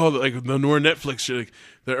like, oh, like the more Netflix shit. Like,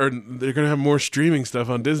 they're gonna have more streaming stuff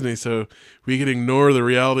on Disney, so we can ignore the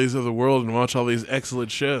realities of the world and watch all these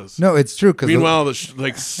excellent shows. No, it's true. Cause Meanwhile,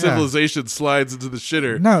 like civilization slides into the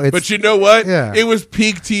shitter. No, it's- but you know what? Yeah. It was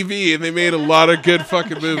peak TV, and they made a lot of good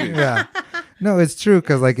fucking movies. yeah. No, it's true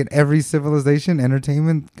because like in every civilization,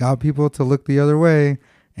 entertainment got people to look the other way,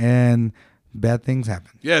 and bad things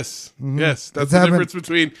happen. Yes, Mm-hmm. yes, that's It's the happened- difference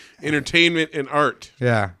between entertainment and art.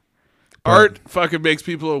 Yeah. Art fucking makes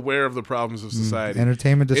people aware of the problems of society.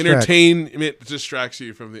 Entertainment distracts. Entertainment distracts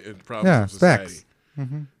you from the problems Yeah, of society. facts.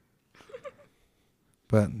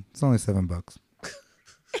 But it's only $7.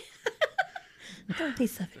 Only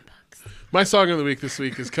 $7. My song of the week this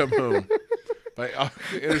week is "Come Home" by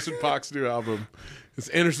Anderson .Paak's new album. It's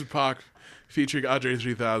Anderson .Paak featuring Andre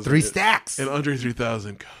 3000. 3 stacks. And Andre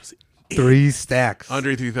 3000 goes. 3 stacks.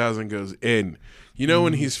 Andre 3000 goes in. You know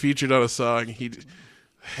when he's featured on a song,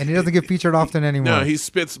 And he doesn't get featured often anymore. he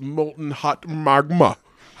spits molten hot magma.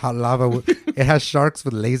 Hot lava. It has sharks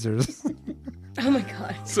with lasers. Oh my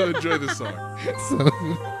god. So enjoy this song.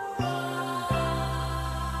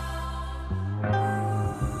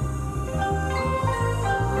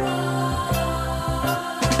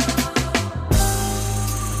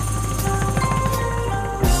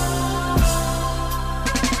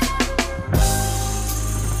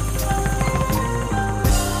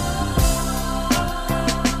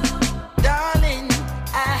 Darling,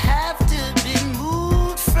 I have to be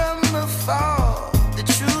moved from afar. The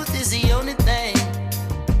truth is the only thing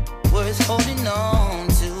worth holding on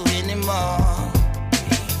to. And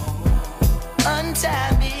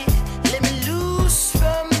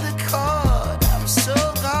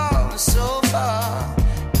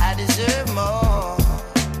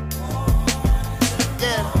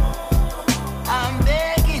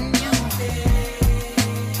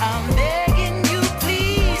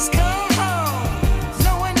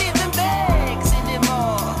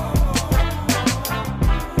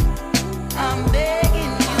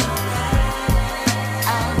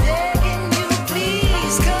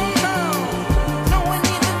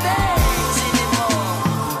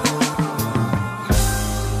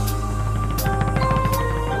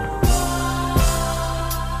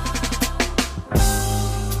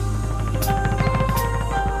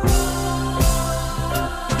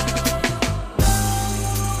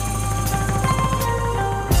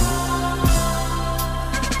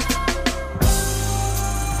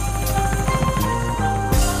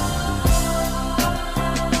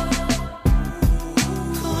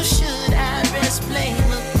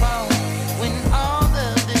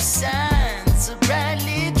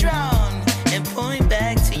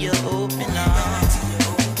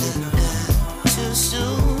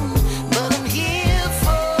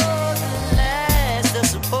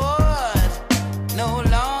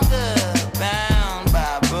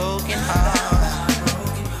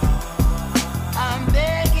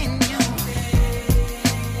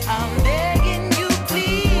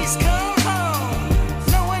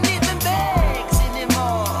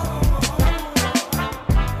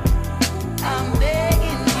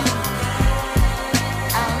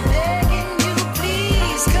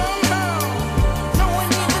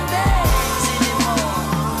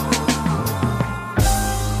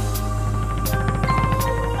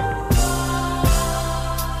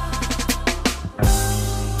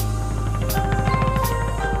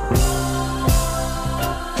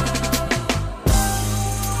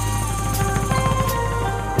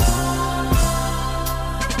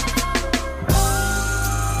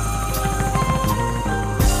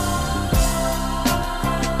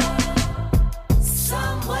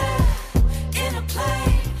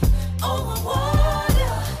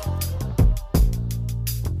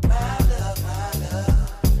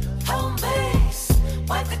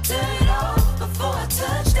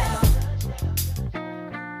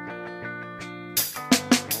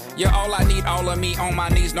me on my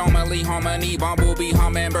knees, normally harmony, bumblebee,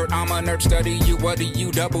 hummingbird. I'm a nerd, study you. What do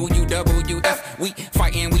you WWF? We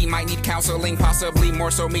fighting, we might need counseling, possibly more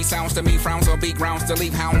so. Me sounds to me, frowns will be grounds to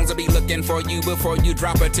leave. Hounds will be looking for you before you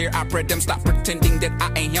drop a tear. I pray them stop pretending that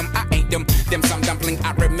I ain't him, I ain't them. Them some dumpling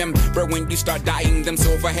I remember when you start dying. Them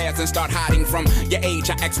silver hairs and start hiding from your age.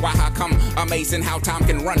 I ask why, how come? Amazing how time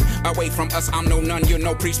can run away from us. I'm no nun, you're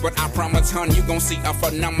no priest, but I promise, hun, you gon' see a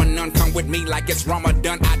phenomenon. Come with me like it's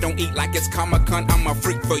Ramadan. I don't eat like it's Comic-Con. I'm a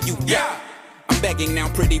freak for you, yeah. I'm begging now,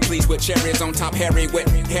 pretty please, with cherries on top, Harry with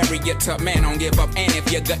Harriet Tub. Man, don't give up. And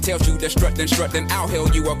if your gut tells you to strut, then I'll hail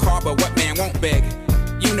you a car. But what man won't beg?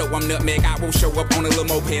 You know I'm nutmeg. I will show up on a little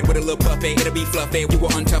moped with a little puppet. It'll be fluffy. We will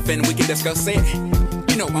untough and we can discuss it.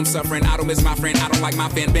 You know I'm suffering. I don't miss my friend. I don't like my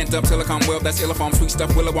fan bent up till I come well. That's illifom, sweet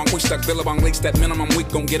stuff. Willowong, push stuck, billabong, leaks that minimum. We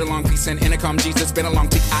gon' get along. Peace and intercom. Jesus been along.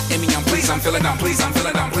 T-I-M-E. I'm please. I'm feeling down. Please. I'm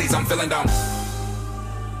feeling down. Please. I'm feeling down.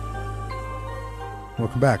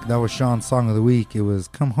 Welcome back. That was Sean's song of the week. It was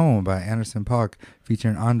 "Come Home" by Anderson .Paak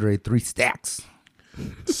featuring Andre 3 Stacks.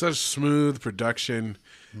 Such smooth production.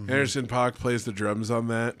 Anderson .Paak plays the drums on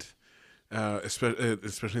that,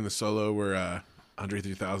 especially in the solo where Andre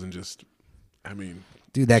 3000 just, I mean,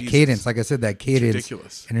 dude, that Jesus. cadence, like I said, that cadence,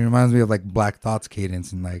 ridiculous. And it reminds me of like Black Thought's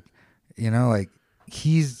cadence, and like, you know, like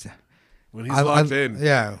he's when he's locked in.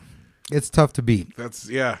 Yeah, it's tough to beat. That's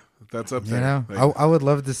up there. You know, Like, I would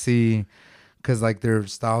love to see, because like their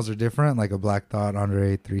styles are different, like a Black Thought,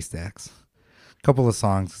 Andre 3 Stacks. Couple of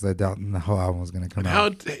songs, because I doubt the whole album was going to come how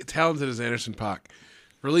out. talented is Anderson .Paak?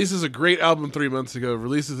 Releases a great album 3 months ago,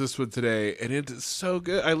 releases this one today, and it is so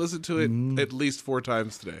good. I listened to it at least 4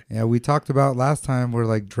 times today. Yeah, we talked about last time where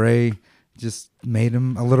like Dre just made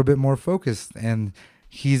him a little bit more focused, and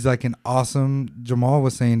he's like an awesome, Jamal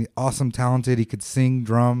was saying, awesome, talented. He could sing,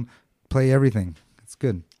 drum, play everything. It's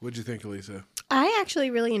good. What'd you think, Elisa? I actually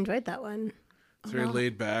really enjoyed that one. It's very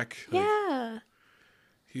laid back. Like, Yeah.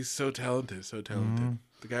 he's so talented, so talented.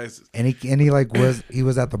 The guy's And he like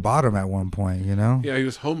was at the bottom at one point, you know? he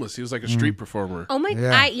was homeless. He was like a street performer. Oh my,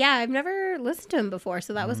 Yeah. I've never listened to him before,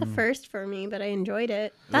 so that was a first for me, but I enjoyed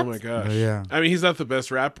it. Oh my gosh! Oh, yeah. I mean, he's not the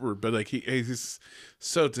best rapper, but like he's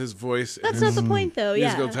so his voice. and That's his not the point, though.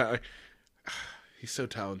 Yeah. musical he's so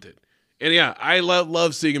talented, and yeah, I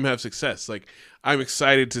love seeing him have success. Like I'm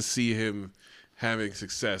excited to see him having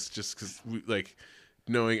success, just because like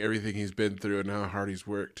knowing everything he's been through and how hard he's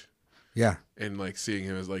worked. Yeah. And like seeing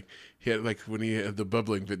him as like he had like when he had the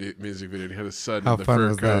bubbling music video, he had his son How in the fun fur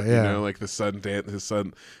was coat. that? Yeah. You know, like the son his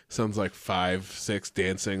son's like 5-6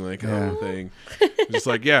 dancing like a whole thing. Just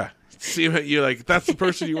like see him. You're like that's the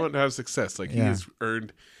person you want to have success. Like he has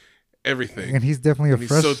earned everything, And he's definitely and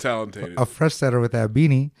he's so talented. a fresh setter with that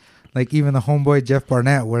beanie. Like even the homeboy Jeff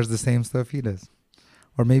Barnett wears the same stuff he does.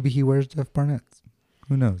 Or maybe he wears Jeff Barnett's.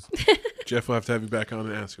 Who knows? Jeff will have to have you back on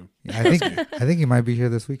and ask him. I think he might be here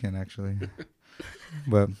this weekend actually.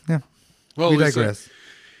 But yeah. Well, We Lisa, digress.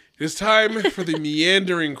 it's time for the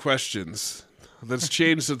meandering questions. That's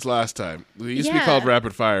changed since last time. They used to be called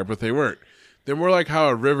rapid fire, but they weren't. They're more like how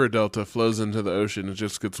a river delta flows into the ocean. It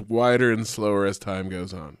just gets wider and slower as time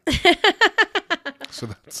goes on. So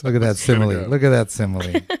Look at that simile. Look at that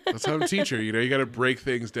simile. That's how I'm a teacher. You know, you got to break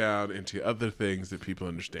things down into other things that people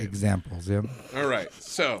understand. Examples, yeah. All right.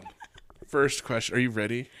 So, first question. Are you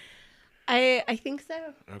ready? I think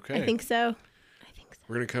so. Okay. I think so.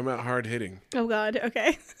 We're going to come out hard hitting. Oh God.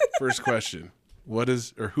 Okay. First question.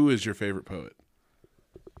 Who is your favorite poet?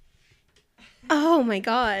 Oh my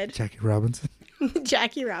God. Jackie Robinson.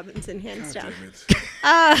 Jackie Robinson, hands down.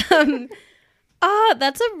 Damn it.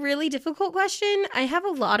 That's a really difficult question. I have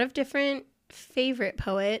a lot of different favorite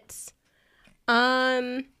poets.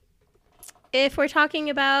 If we're talking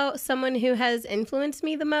about someone who has influenced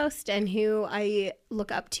me the most and who I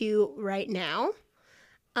look up to right now,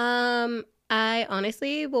 I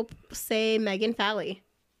honestly will say Megan Falley.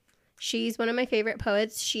 She's one of my favorite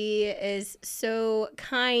poets. She is so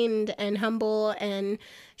kind and humble, and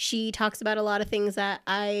she talks about a lot of things that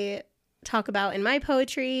I talk about in my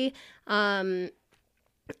poetry. And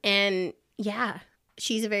yeah,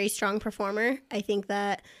 she's a very strong performer. I think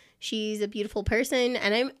that she's a beautiful person.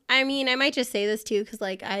 And I might just say this too, because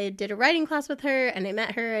like I did a writing class with her and I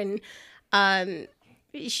met her, and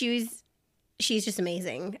she's just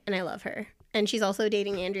amazing, and I love her. And she's also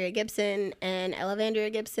dating Andrea Gibson, and I love Andrea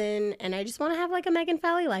Gibson, and I just want to have like a Megan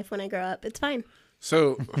Falley life when I grow up. It's fine.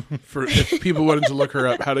 So, if people wanted to look her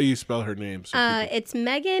up, how do you spell her name? It's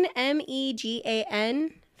Megan,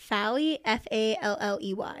 Megan, Falley,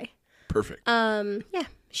 Falley. Perfect. Yeah,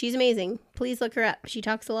 she's amazing. Please look her up. She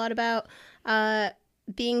talks a lot about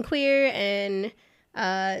being queer, and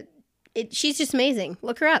she's just amazing.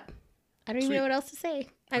 Look her up. I don't even know what else to say.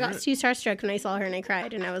 I got too starstruck when I saw her and I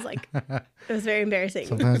cried and I was like, it was very embarrassing.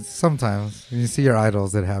 Sometimes when you see your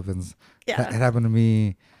idols, it happens. Yeah. It happened to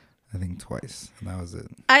me, I think twice, and that was it.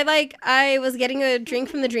 I was getting a drink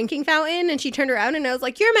from the drinking fountain and she turned around and I was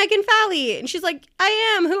like, "You're Megan Falley," and she's like, "I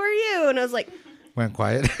am. Who are you?" And I was like, Went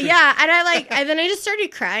quiet. yeah, and then I just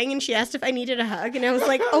started crying and she asked if I needed a hug and I was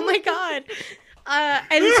like, "Oh my god."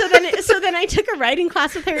 And so then I took a writing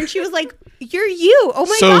class with her and she was like, "You're you. Oh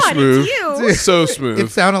my So god, smooth. it's you." So smooth. It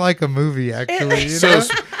sounded like a movie, actually. You know?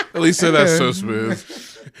 Elisa, that's so smooth.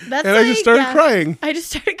 That's And I just started yeah. crying. I just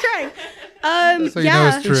started crying. So you know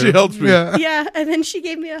yeah. it's true. She helped me. Yeah. Yeah, and then she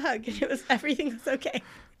gave me a hug and everything was okay.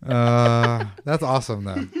 That's awesome,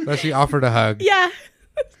 though. That she offered a hug. Yeah.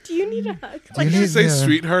 Do you need a hug? Do you Did you need- say yeah.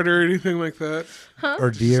 sweetheart or anything like that?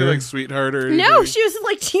 Or Did you say dear. like sweetheart or anything? No, she was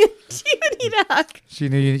like, do you need a hug? She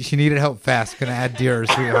needed help fast. Gonna add dear or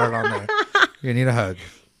sweetheart on there. You need a hug.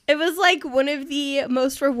 It was like one of the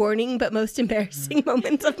most rewarding but most embarrassing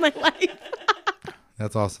moments of my life.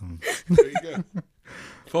 That's awesome. There you go.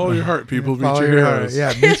 Follow your heart, people. Meet Follow your your heroes.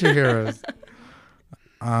 heart. Yeah, meet your heroes.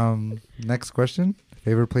 Next question.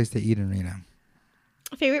 Favorite place to eat in Reno?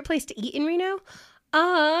 Favorite place to eat in Reno?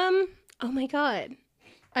 Oh my god.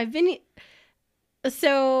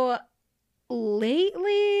 So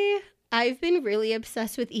lately I've been really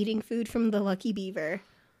obsessed with eating food from the Lucky Beaver.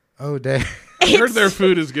 Oh, dang. I heard their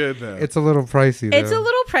food is good though. It's a little pricey, though. It's a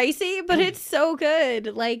little pricey, but it's so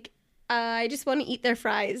good. Like, I just want to eat their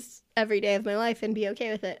fries every day of my life and be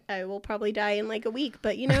okay with it. I will probably die in like a week,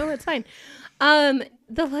 but it's fine.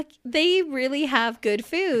 They really have good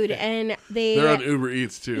food, and They're on Uber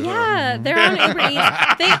Eats too. yeah, they're on Uber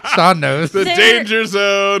Eats. Sean knows. The They're- danger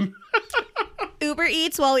zone. Uber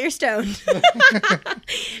Eats while you're stoned.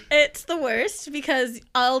 It's the worst because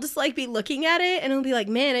I'll just like be looking at it and I'll be like,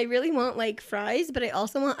 man, I really want like fries, but I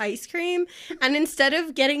also want ice cream. And instead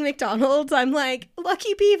of getting McDonald's, I'm like,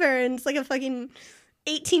 Lucky Beaver, and it's like a fucking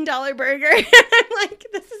 $18 burger. I'm like,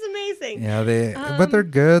 this is amazing. Yeah, but they're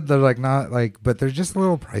good. They're like not like, but they're just a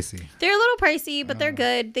little pricey. They're a little pricey, but they're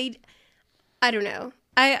good. I don't know.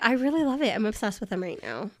 I really love it. I'm obsessed with them right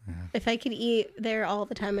now. If I could eat there all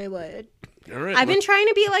the time, I would. All right. I've been trying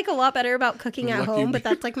to be like a lot better about cooking at Lucky home, but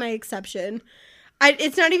that's like my exception.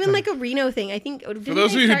 It's not even like a Reno thing. I think For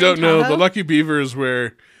those of you who don't know, the Lucky Beaver is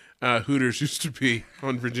where Hooters used to be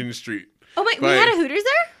on Virginia Street Oh my, we had a Hooters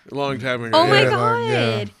there? a long time ago. Oh my Yeah,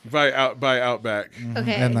 god. yeah. By Outback.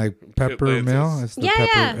 Okay. And like Pepper Atlantis. Mill. It's the yeah, Pepper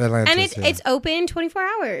yeah. Atlantis, And yeah. it's open 24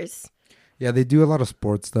 hours. Yeah, they do a lot of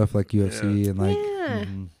sports stuff like UFC and like. Yeah.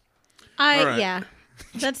 mhm. All right. Yeah.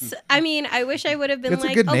 That's, I mean, I wish I would have been It's a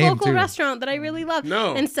like good a name, local too. restaurant that I really love.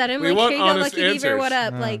 No. Instead, I'm We like, want here you go, honest Lucky Beaver, answers. what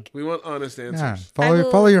up? Yeah. Like, We want honest answers. Yeah, I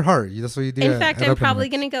will- follow your heart. That's what you do. in at- fact, at I'm Open probably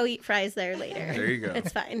Mix. going to go eat fries there later. There you go.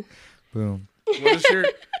 It's fine. Boom.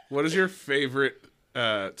 What is your favorite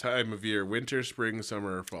time of year? Winter, spring,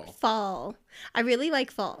 summer, or fall? Fall. I really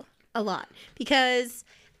like fall a lot because,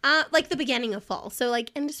 like the beginning of fall. So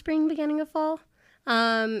like end of spring, beginning of fall.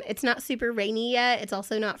 It's not super rainy yet. It's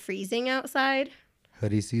also not freezing outside.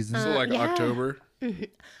 Hoodie season. So like yeah. October.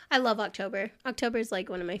 I love October. October is like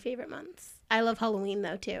one of my favorite months. I love Halloween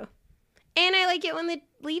though too. And I like it when the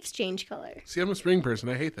leaves change color. See, I'm a spring person.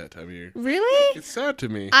 I hate that time of year. Really? It's sad to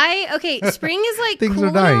me. Spring is like Things cool are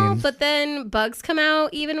and all, dying. but then bugs come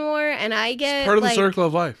out even more and I get Part of the like, circle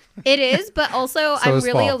of life. It is, but also So I'm is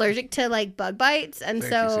really fall. allergic to like bug bites and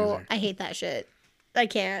Thank you, so Caesar. I hate that shit. I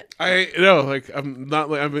can't. I know, like I'm not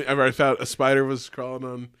like I thought a spider was crawling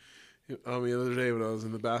on me the other day when I was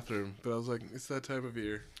in the bathroom, but I was like, it's that time of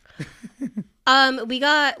year. We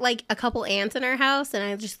got like a couple ants in our house and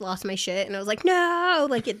I just lost my shit and I was like, no,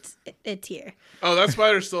 like it's here. Oh, that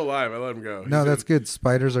spider's still alive. I let him go. No, He's that's good.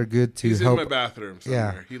 Spiders are good to He's help. in my bathroom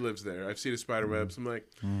somewhere. Yeah. He lives there. I've seen his spider webs. I'm like,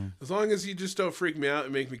 as long as you just don't freak me out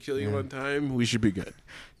and make me kill you one time, we should be good.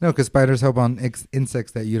 No, because spiders help on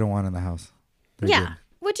insects that you don't want in the house. They're Yeah, good.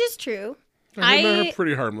 which is true. I think they're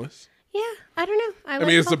pretty harmless. Yeah, I don't know. I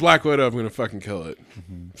mean, it's the Black Widow. I'm gonna fucking kill it.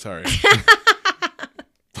 Sorry.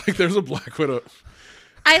 Like, there's a Black Widow.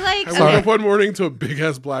 I like. I woke up one morning to a big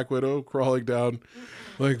ass Black Widow crawling down,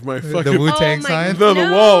 like my fucking The Wu Tang Oh my sign. God.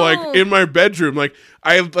 the wall, No. like in my bedroom. Like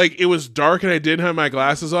it was dark and I didn't have my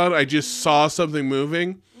glasses on. I just saw something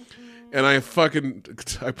moving, and I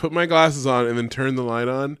put my glasses on and then turned the light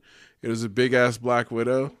on. It was a big ass Black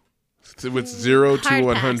Widow. With 0 to Hard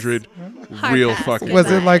 100, Hard real pass. fucking. Was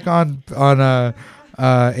it Goodbye. like on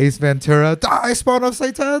Ace Ventura? Die, spawn of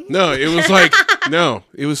Satan. No, it was like no.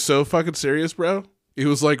 It was so fucking serious, bro. It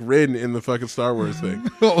was like Rin in the fucking Star Wars thing.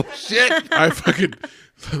 Oh shit! I fucking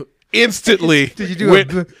instantly. Did you do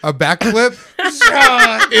went, a backflip?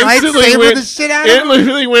 instantly Lightsaber went, the shit out it of him?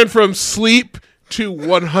 literally went from sleep to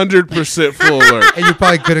 100% full alert. And you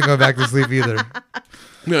probably couldn't go back to sleep either.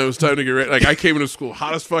 No, it was time to get ready. Like, I came into school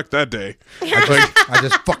hot as fuck that day. I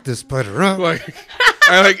just fucked this spider up. Like,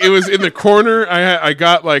 it was in the corner. I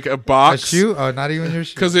got like a A box. shoe? Oh, not even your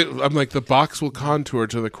shoe. Because I'm like, the box will contour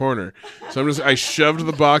to the corner. So I shoved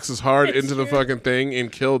the box as hard into the fucking thing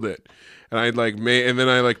and killed it. And and then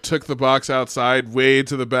I took the box outside, way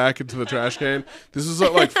to the back into the trash can. This was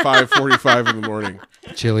at like 5:45 in the morning.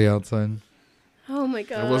 Chilly outside. Oh my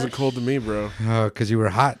god. It wasn't cold to me, bro. Oh, because you were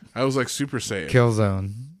hot. I was like Super Saiyan. Kill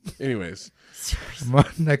zone. Anyways,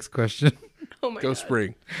 Next question. Oh my go god.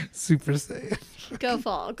 spring. Super Saiyan. Go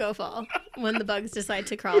fall. Go fall. When the bugs decide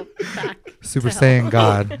to crawl back. Super to hell. Saiyan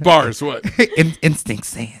God. Bars, what? Instinct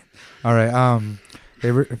Saiyan. All right.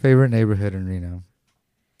 Favorite neighborhood in Reno.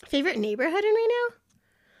 Favorite neighborhood in Reno?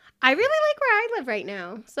 I really like where I live right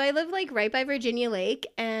now. So I live like right by Virginia Lake,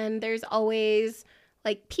 and there's always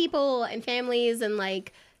like people and families and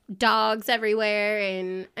like dogs everywhere,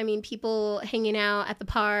 and I mean people hanging out at the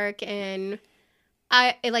park, and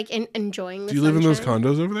I like enjoying the Do you live in those sunshine.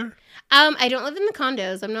 condos over there? I don't live in the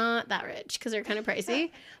condos. I'm not that rich because they're kind of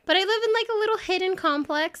pricey. But I live in like a little hidden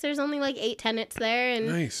complex. There's only like 8 tenants there, and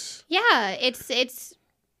Nice. yeah, it's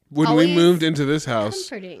When always we moved into this house,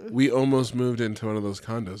 comforting. we almost moved into one of those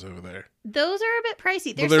condos over there. Those are a bit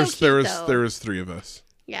pricey. They're Well, so cute, though. there was 3 of us.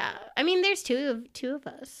 Yeah, I mean, there's two of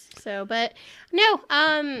us. So, but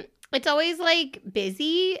no, it's always like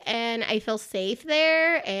busy, and I feel safe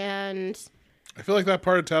there, and I feel like that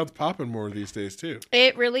part of town's popping more these days too.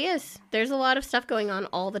 it really is. There's a lot of stuff going on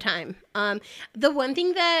all the time. The one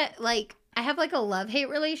thing that like I have like a love-hate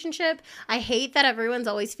relationship. I hate that everyone's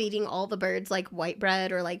always feeding all the birds like white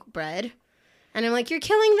bread or like bread, and I'm like, you're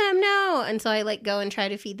killing them, no. And so I like go and try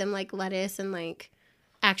to feed them like lettuce and like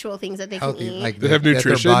actual things that they Healthy. can eat. Like They have that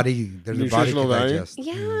nutrition? Their body can Nutritional value? digest.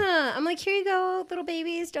 Yeah, I'm like, here you go, little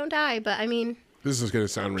babies, don't die. But I mean, This is gonna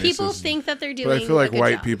sound racist. people think that they're doing. but I feel like a good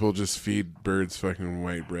white job. people just feed birds fucking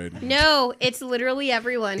white bread. No, it's literally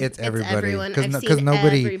everyone. It's everybody. everyone. 'Cause I've no- seen 'cause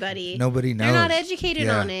nobody- everybody. nobody They're not knows. educated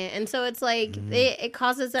Yeah. on it, and so it's like it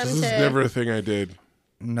causes them This is to. never a thing I did.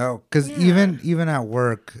 No, because Yeah. even at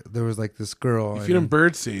work, there was like this girl. You feed them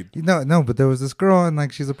bird seed. No, but there was this girl, and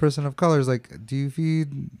like she's a person of color. It's like, do you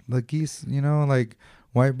feed the geese, like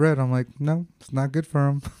white bread? I'm like, no, it's not good for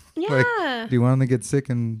them. Yeah. Do you want them to get sick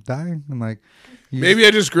and die? I'm like, Maybe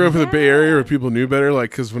I just grew up in the Bay Area where people knew better.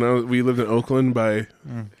 Like, because we lived in Oakland by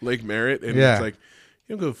Lake Merritt, and Yeah. it's like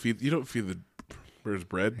you don't feed the birds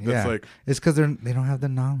bread. That's yeah, like it's because they don't have the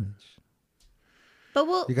knowledge. But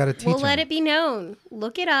You gotta teach we'll let 'em. it be known.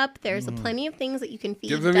 Look it up. There's plenty of things that you can feed.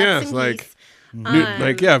 Give them, ducks yes, and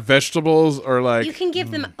like, geese. vegetables or like You can give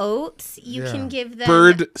them oats. You Yeah. can give them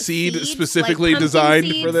bird seed seeds, specifically like pumpkin designed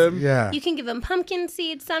seeds. for them. Yeah, You can give them pumpkin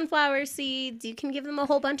seeds, sunflower seeds. You can give them a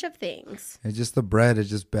whole bunch of things. it's just the bread is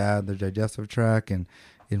just bad. Their digestive tract and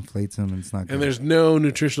inflates them, and it's not good. And there's no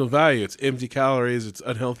nutritional value. It's empty calories. It's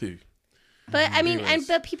unhealthy. But I mean, Anyways.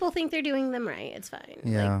 but people think they're doing them right. It's fine.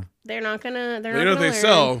 Yeah. Like, they're not gonna. They're You not know what gonna they learn.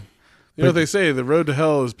 sell? You know what they say? The road to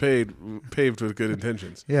hell is paved with good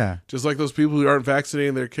intentions. Yeah, Just like those people who aren't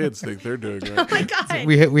vaccinating their kids think they're doing Oh right. my god.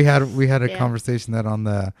 we had a Yeah. conversation that on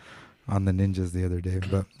the ninjas the other day,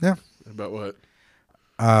 but yeah, About what?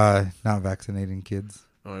 not vaccinating kids.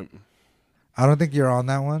 Oh, I don't think you're on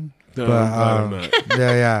that one. no, but, I'm glad I'm not.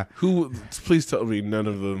 Yeah. Who? Please tell me none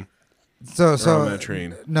of them So are on that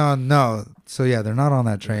train. No. So yeah, they're not on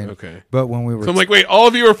that train. Okay. But when we were, So I'm like, wait, all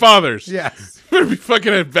of you are fathers. yes, Better be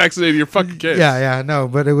fucking vaccinated your fucking kids. yeah, no.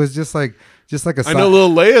 But it was just like a. I know little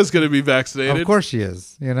Leia's going to be vaccinated. Of course she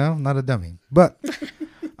is. Not a dummy. But it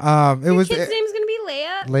Your was kid's name's gonna be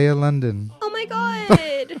Leia. Leia London. Oh my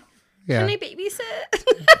god. Yeah. Can I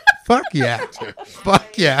babysit? Fuck yeah.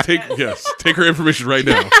 Fuck yeah. Take her information right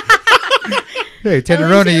now. Hey, Ellen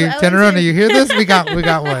Tenerona, too, you Ellen Tenerona, too. you hear this? We got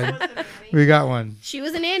one. We got one. She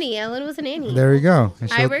was a nanny. Ellen was a nanny. There we go.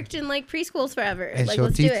 And I she'll- worked in like preschools forever. And Like, she'll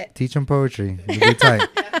let's teach do it. teach them poetry. It'll be tight.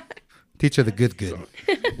 Teach her the good.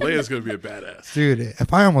 Leia's going to be a badass. Dude,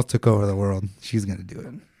 if I almost took over the world, she's going to do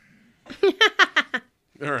it.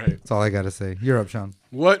 All right. That's all I got to say. You're up, Sean.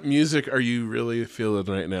 What music are you really feeling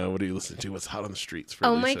right now? What are you listening to? What's hot on the streets for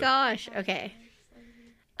Oh my Lisa? gosh. Okay.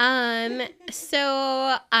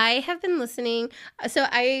 So I have been listening. So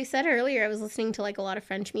I said earlier I was listening to like a lot of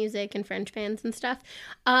French music and French bands and stuff.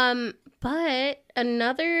 But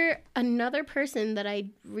another person that I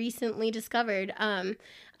recently discovered,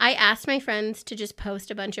 I asked my friends to just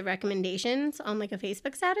post a bunch of recommendations on like a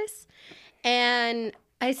Facebook status, and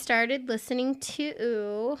I started listening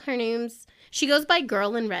to she goes by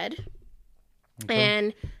Girl in Red. Okay.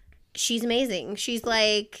 And she's amazing. She's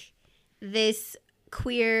like this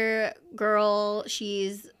queer girl.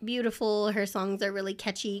 She's beautiful. Her songs are really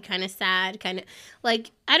catchy, kind of sad, kind of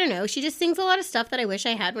like, I don't know. She just sings a lot of stuff that I wish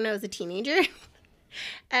I had when I was a teenager.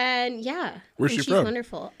 And yeah. Where's she she's from?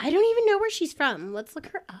 Wonderful. I don't even know where she's from. Let's look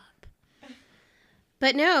her up.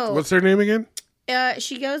 But no. What's her name again?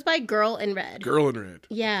 She goes by Girl in Red. Girl in Red.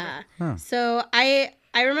 Yeah. Huh. So I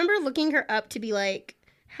remember looking her up to be like,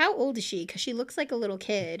 how old is she? Because she looks like a little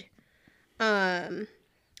kid. But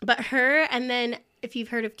her, and then if you've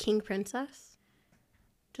heard of King Princess,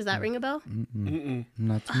 does that ring a bell?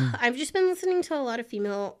 Not to me. I've just been listening to a lot of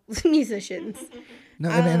female musicians. No,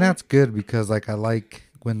 and that's good because like I like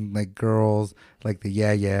when like girls like the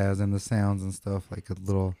yeah-yeahs and the sounds and stuff, like a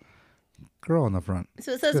little girl in the front.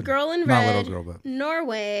 So it says Good. Girl in Not Red, little girl, but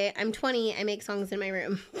Norway. I'm 20. I make songs in my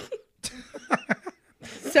room.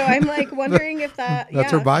 So I'm like wondering if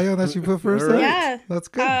that's her bio that she put for herself. Yeah, that's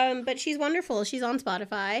good. But she's wonderful. She's on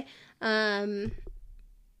Spotify.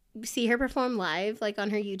 See her perform live, like on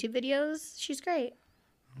her YouTube videos. She's great.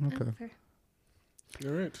 Okay. I love her.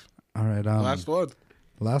 All right. All right. Last one.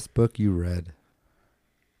 Last book you read.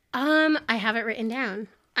 I have it written down.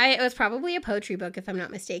 It was probably a poetry book, if I'm not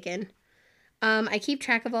mistaken. I keep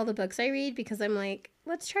track of all the books I read because I'm like,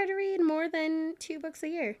 let's try to read more than 2 books a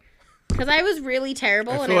year. Because I was really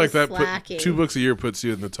terrible I and feel I like was that slacking. 2 books a year puts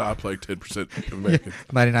you in the top like 10% of Americans.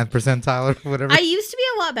 99th percentile or whatever. I used to be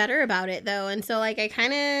a lot better about it though, and so like I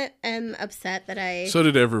kind of am upset that So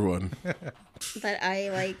did everyone.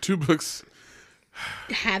 like 2 books.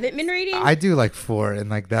 haven't been reading. I do like 4, and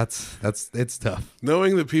like that's it's tough.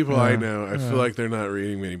 Knowing the people I know, I feel like they're not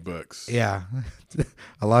reading many books. Yeah,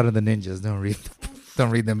 a lot of the ninjas don't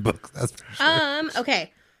read them books. That's for sure.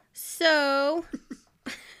 Okay, so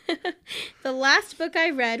the last book I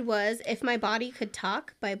read was If My Body Could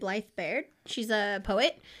Talk by Blythe Baird. She's a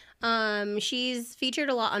poet. She's featured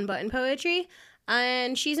a lot on Button Poetry,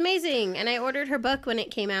 and she's amazing. And I ordered her book when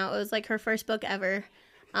it came out. It was like her first book ever.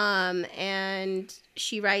 And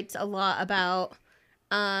she writes a lot about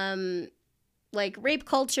like rape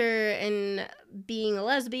culture and being a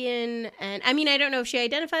lesbian. And I mean, I don't know if she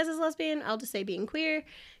identifies as lesbian. I'll just say being queer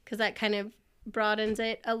because that kind of broadens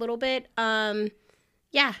it a little bit.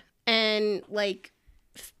 Yeah, and like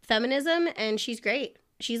feminism, and she's great.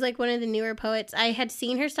 She's like one of the newer poets. I had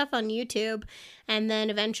seen her stuff on YouTube, and then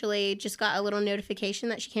eventually just got a little notification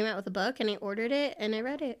that she came out with a book, and I ordered it, and I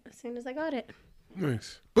read it as soon as I got it.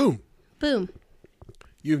 Nice. Boom. Boom.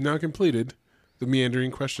 You've now completed the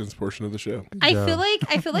meandering questions portion of the show. I feel like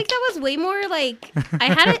that was way more like I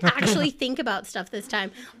had to actually think about stuff this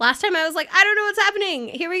time. Last time I was like, I don't know what's happening.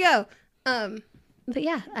 Here we go. But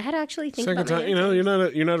yeah, I had to actually think Second about my time,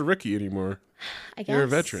 answers. you're not a rookie anymore. I guess. You're a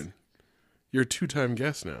veteran. You're a 2-time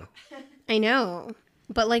guest now. I know.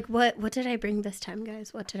 But like what did I bring this time,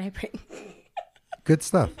 guys? What did I bring? Good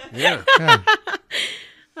stuff. Yeah. Yeah.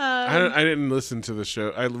 I didn't listen to the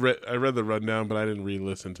show. I read the rundown, but I didn't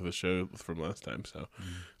re-listen to the show from last time. So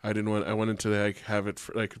I wanted to like have it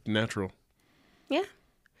like natural. Yeah.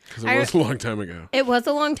 Because it was a long time ago. It was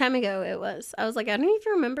a long time ago. It was. I was like, I don't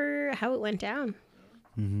even remember how it went down.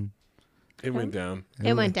 Mm-hmm. It went down.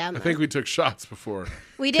 It went down. I think we took shots before.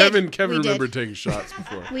 We did. Kevin We did. remembered taking shots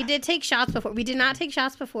before. We did take shots before. We did not take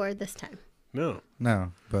shots before this time. No.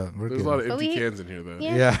 No, but we're There's good. a lot of But empty we- cans in here, though.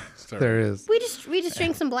 Yeah. Yeah, Sorry. there is. We just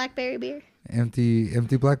drank some blackberry beer. Empty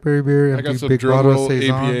blackberry beer, I empty got some big drum bottle roll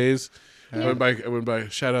Saison. APAs. I went by.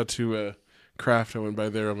 Shout out to Kraft. I went by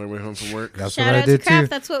there on my way home from work. That's Shout what I out to did Kraft. too.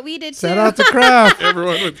 That's what we did too. Shout out to Kraft.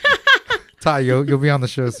 Everyone went. Ty, you'll be on the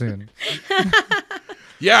show soon.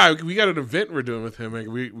 Yeah, we got an event we're doing with him. Like,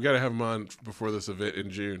 we got to have him on before this event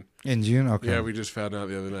in June. In June? Okay. Yeah, we just found out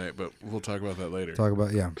the other night, but we'll talk about that later. Talk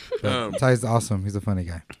about, yeah. But Ty's awesome. He's a funny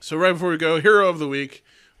guy. So right before we go, hero of the week.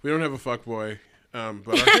 We don't have a fuckboy, but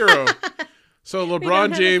our hero. So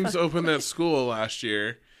LeBron James opened that school last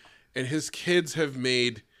year, and his kids have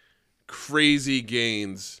made crazy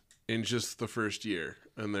gains in just the first year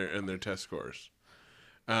in their test scores.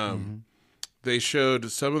 They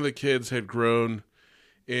showed some of the kids had grown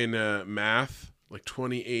in math like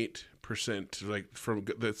 28%. Like from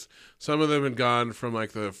that's some of them had gone from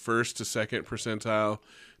like the first to second percentile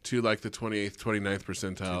to like the 28th, 29th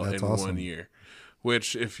percentile That's in awesome. 1 year.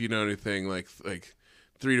 Which, if you know anything, like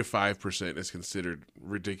 3 to 5% is considered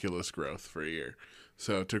ridiculous growth for a year.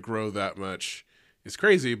 So to grow that much is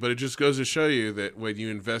crazy, but it just goes to show you that when you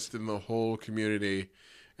invest in the whole community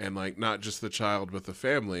and like not just the child but the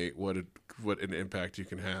family, what an impact you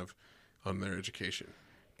can have on their education.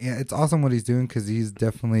 Yeah, it's awesome what he's doing because he's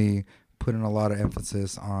definitely putting a lot of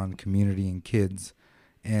emphasis on community and kids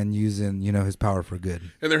and using, his power for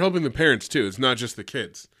good. And they're helping the parents too. It's not just the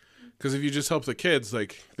kids. Because if you just help the kids,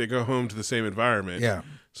 like they go home to the same environment. Yeah.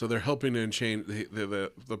 So they're helping to change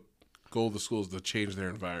the goal of the school is to change their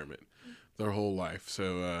environment, their whole life.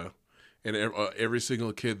 So, and every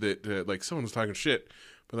single kid that like someone was talking shit,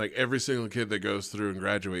 but like every single kid that goes through and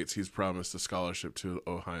graduates, he's promised a scholarship to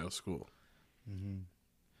Ohio school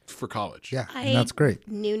for college. Yeah, and that's great.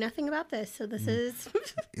 Knew nothing about this, so this is.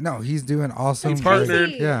 No, he's doing awesome. He partnered.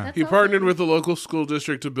 Crazy. Yeah. That's He awesome. partnered with the local school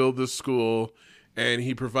district to build this school, and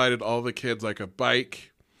he provided all the kids like a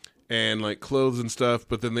bike and like clothes and stuff.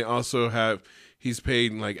 But then they also he's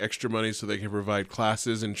paid like extra money so they can provide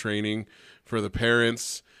classes and training for the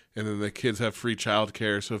parents. And then the kids have free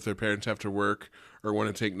childcare. So if their parents have to work or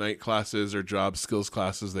want to take night classes or job skills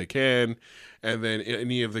classes, they can. And then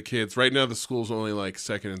any of the kids, right now the school's only like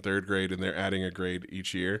 2nd and 3rd grade, and they're adding a grade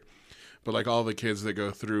each year. But like all the kids that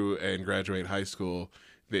go through and graduate high school,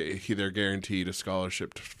 they're guaranteed a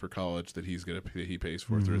scholarship for college that he pays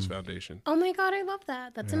for through his foundation. Oh my god, I love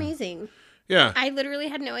that. That's amazing. Yeah. I literally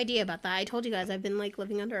had no idea about that. I told you guys I've been like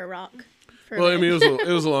living under a rock. Well, I mean, it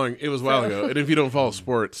was a while ago, and if you don't follow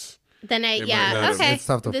sports, then might not. okay. It's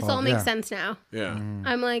tough to This follow, all makes yeah. sense now. yeah,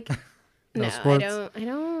 I'm like, no, I sports?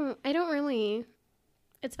 don't really.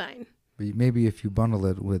 It's fine. But maybe if you bundle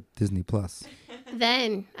it with Disney Plus,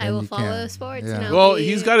 Then I Then will you follow can. sports. Yeah. And I'll well, be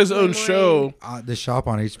he's got his way own more show the shop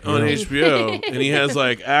on HBO, on HBO, and he has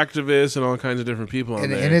like activists and all kinds of different people on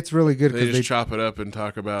and, there. and it's really good they because just chop it up and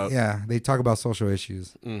talk about. they talk about social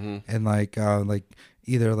issues and like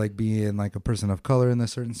either like being like a person of color in a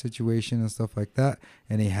certain situation and stuff like that.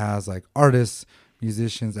 And he has like artists,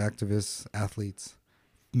 musicians, activists, athletes,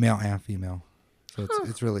 male and female. So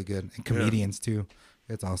it's really good, and comedians too.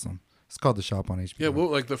 It's awesome. It's called The Shop on HBO. Yeah, well,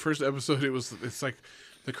 like the first episode, it's like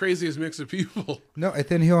the craziest mix of people. No, and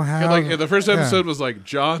then he'll have Like the first episode was like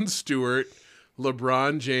Jon Stewart,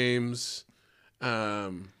 LeBron James,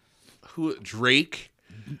 Drake.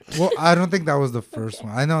 Well, I don't think that was the first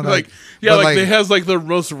one. I know that, Like they has like the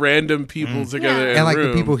most random people together in and a like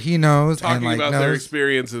room the people he knows talking and like about their knows.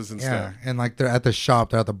 experiences and Yeah, stuff. and like they're at the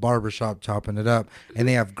shop, they're at the barber shop chopping it up, and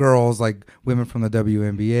they have girls like women from the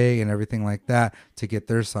WNBA and everything like that to get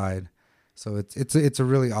their side. So it's a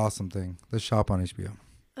really awesome thing. The Shop on HBO.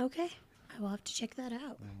 Okay, I will have to check that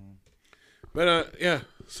out. But yeah,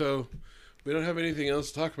 so we don't have anything else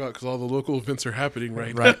to talk about because all the local events are happening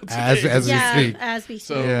right Right, now. as today. we speak. As we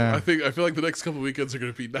So speak. Yeah. I feel like the next couple weekends are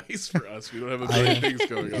going to be nice for us. We don't have a million things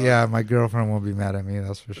going on. Yeah, my girlfriend won't be mad at me.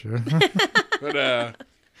 That's for sure. But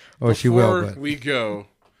Oh, she will. before But we go,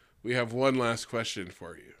 we have one last question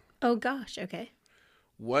for you. Oh gosh. Okay.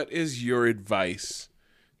 What is your advice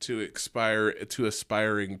to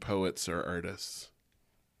aspiring poets or artists?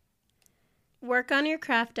 Work on your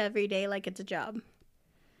craft every day like it's a job.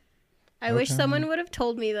 I wish someone would have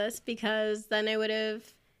told me this because then I would have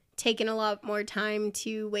taken a lot more time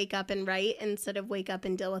to wake up and write instead of wake up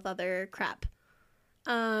and deal with other crap.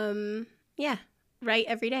 Yeah, write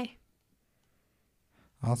every day.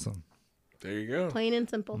 awesome. There you go. Plain and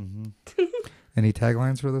simple. Any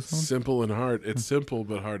taglines for this one? Simple and hard. It's simple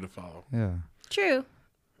but hard to follow. Yeah. True.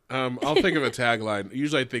 I'll think of a tagline.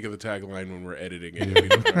 Usually I think of the tagline when we're editing it. If we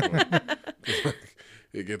don't have one.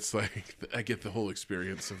 It gets like I get the whole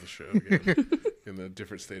experience of the show again in a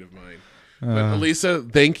different state of mind. But Elisa,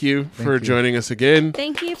 thank you for you. joining us again.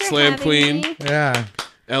 Thank you for Slam having Queen. me. Yeah.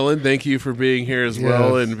 Ellen, thank you for being here as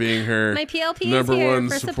well Yes. and being her My PLP number is here one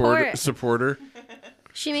for support. supporter.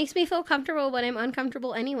 She makes me feel comfortable when I'm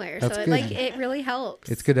uncomfortable anywhere. That's So good. it really helps.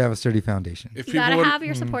 It's good to have a sturdy foundation. If You people gotta want, have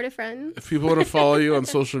your supportive friends. if people want to follow you on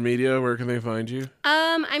social media, where can they find you?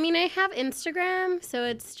 I mean, I have Instagram, so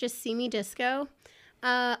it's just See Me Disco.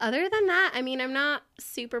 Other than that, I mean, I'm not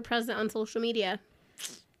super present on social media.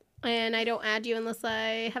 And I don't add you unless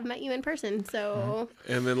I have met you in person. So,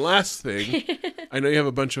 And then last thing, I know you have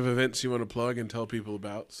a bunch of events you want to plug and tell people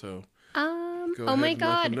about. So go oh ahead my and let them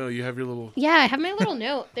God. know. You have your little Yeah, I have my little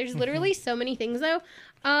note. There's literally so many things, though.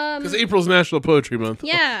 because April's National Poetry Month.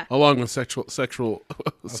 Yeah. along with sexual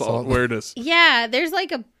assault awareness. Yeah, there's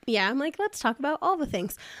like I'm like, let's talk about all the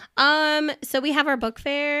things. So we have our book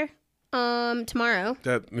fair tomorrow.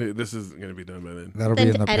 This is going to be done by then. That'll be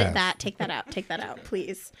Then in the edit past. that. Take that out,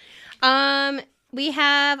 please. We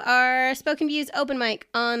have our Spoken Views open mic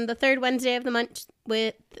on the third Wednesday of the month,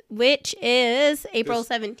 which is April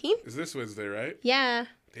 17th. Is this Wednesday, right? Yeah.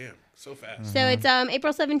 Damn, so fast. So it's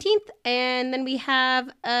April 17th, and then we have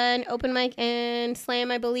an open mic and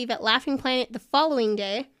slam, I believe, at Laughing Planet the following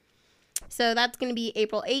day. So that's going to be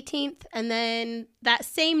April 18th. And then that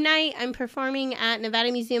same night, I'm performing at Nevada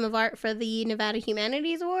Museum of Art for the Nevada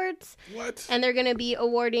Humanities Awards. What? And they're going to be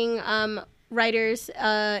awarding writers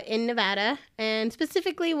in Nevada. And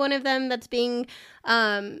specifically, one of them that's being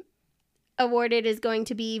awarded is going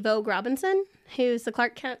to be Vogue Robinson, who's the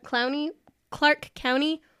Clark County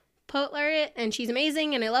Poet Laureate. And she's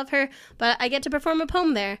amazing, and I love her. But I get to perform a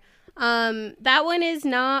poem there. That one is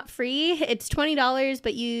not free. It's $20,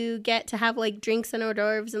 but you get to have like drinks and hors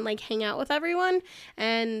d'oeuvres and like hang out with everyone.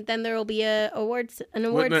 And then there will be an award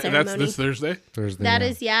ceremony. That's this Thursday? Thursday. That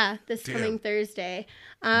is, this coming Thursday.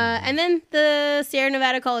 And then the Sierra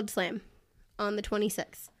Nevada College Slam on the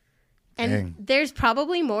 26th. And Dang. there's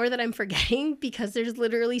probably more that I'm forgetting because there's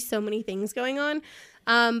literally so many things going on.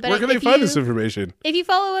 But Where can they find this information? If you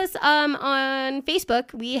follow us on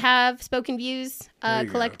Facebook, we have Spoken Views There you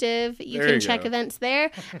Collective. go. You There can you check go. events there.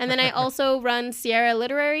 And then I also run Sierra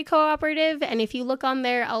Literary Cooperative. And if you look on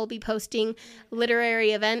there, I'll be posting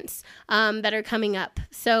literary events that are coming up.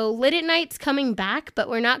 So Lit at Night's coming back, but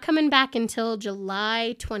we're not coming back until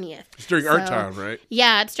July 20th. It's during Art Town, right?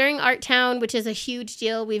 Yeah, it's during Art Town, which is a huge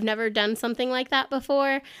deal. We've never done something like that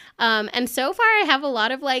before. And so far, I have a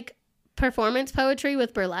lot of like performance poetry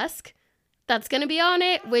with burlesque that's gonna be on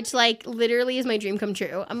it, which like literally is my dream come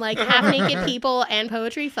true. I'm like half naked people and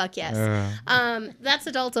poetry, fuck yes. That's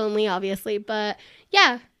adults only, obviously, but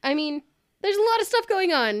yeah, I mean, there's a lot of stuff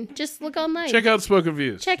going on. Just look online, Check out Spoken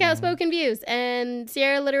Views. check out Spoken Views and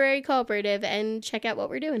Sierra Literary Cooperative, and check out what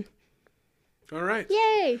we're doing. All right.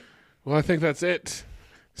 Yay. Well, I think that's it.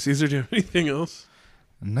 Caesar, do you have anything else?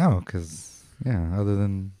 No, because, other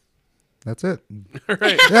than that's it. All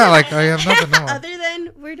right. Yeah, like I have nothing more. Other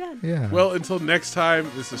than we're done. Yeah. Well, until next time,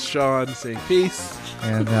 this is Sean saying peace.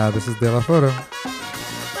 And this is De La Foto.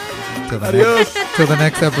 Till the Adios. till the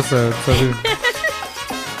next episode. So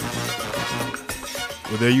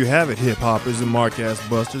Well, there you have it, hip-hoppers and mark-ass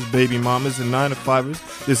busters, baby mamas and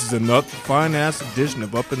 9-to-5ers. This is another fine-ass edition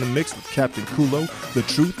of Up in the Mix with Captain Kulo, the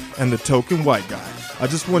Truth, and the Token White Guy. I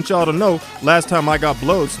just want y'all to know, last time I got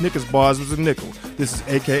blowed, Snickers bars was a nickel. This is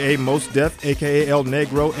a.k.a. Most Def, a.k.a. El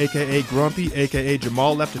Negro, a.k.a. Grumpy, a.k.a.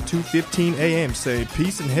 Jamal after 2:15 a.m. saying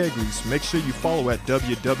peace and hair grease. Make sure you follow at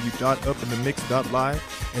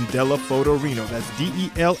www.upinthemix.live and Della Fotorino. That's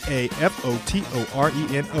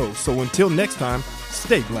DelaFotoreno. So until next time,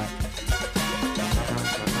 stay black.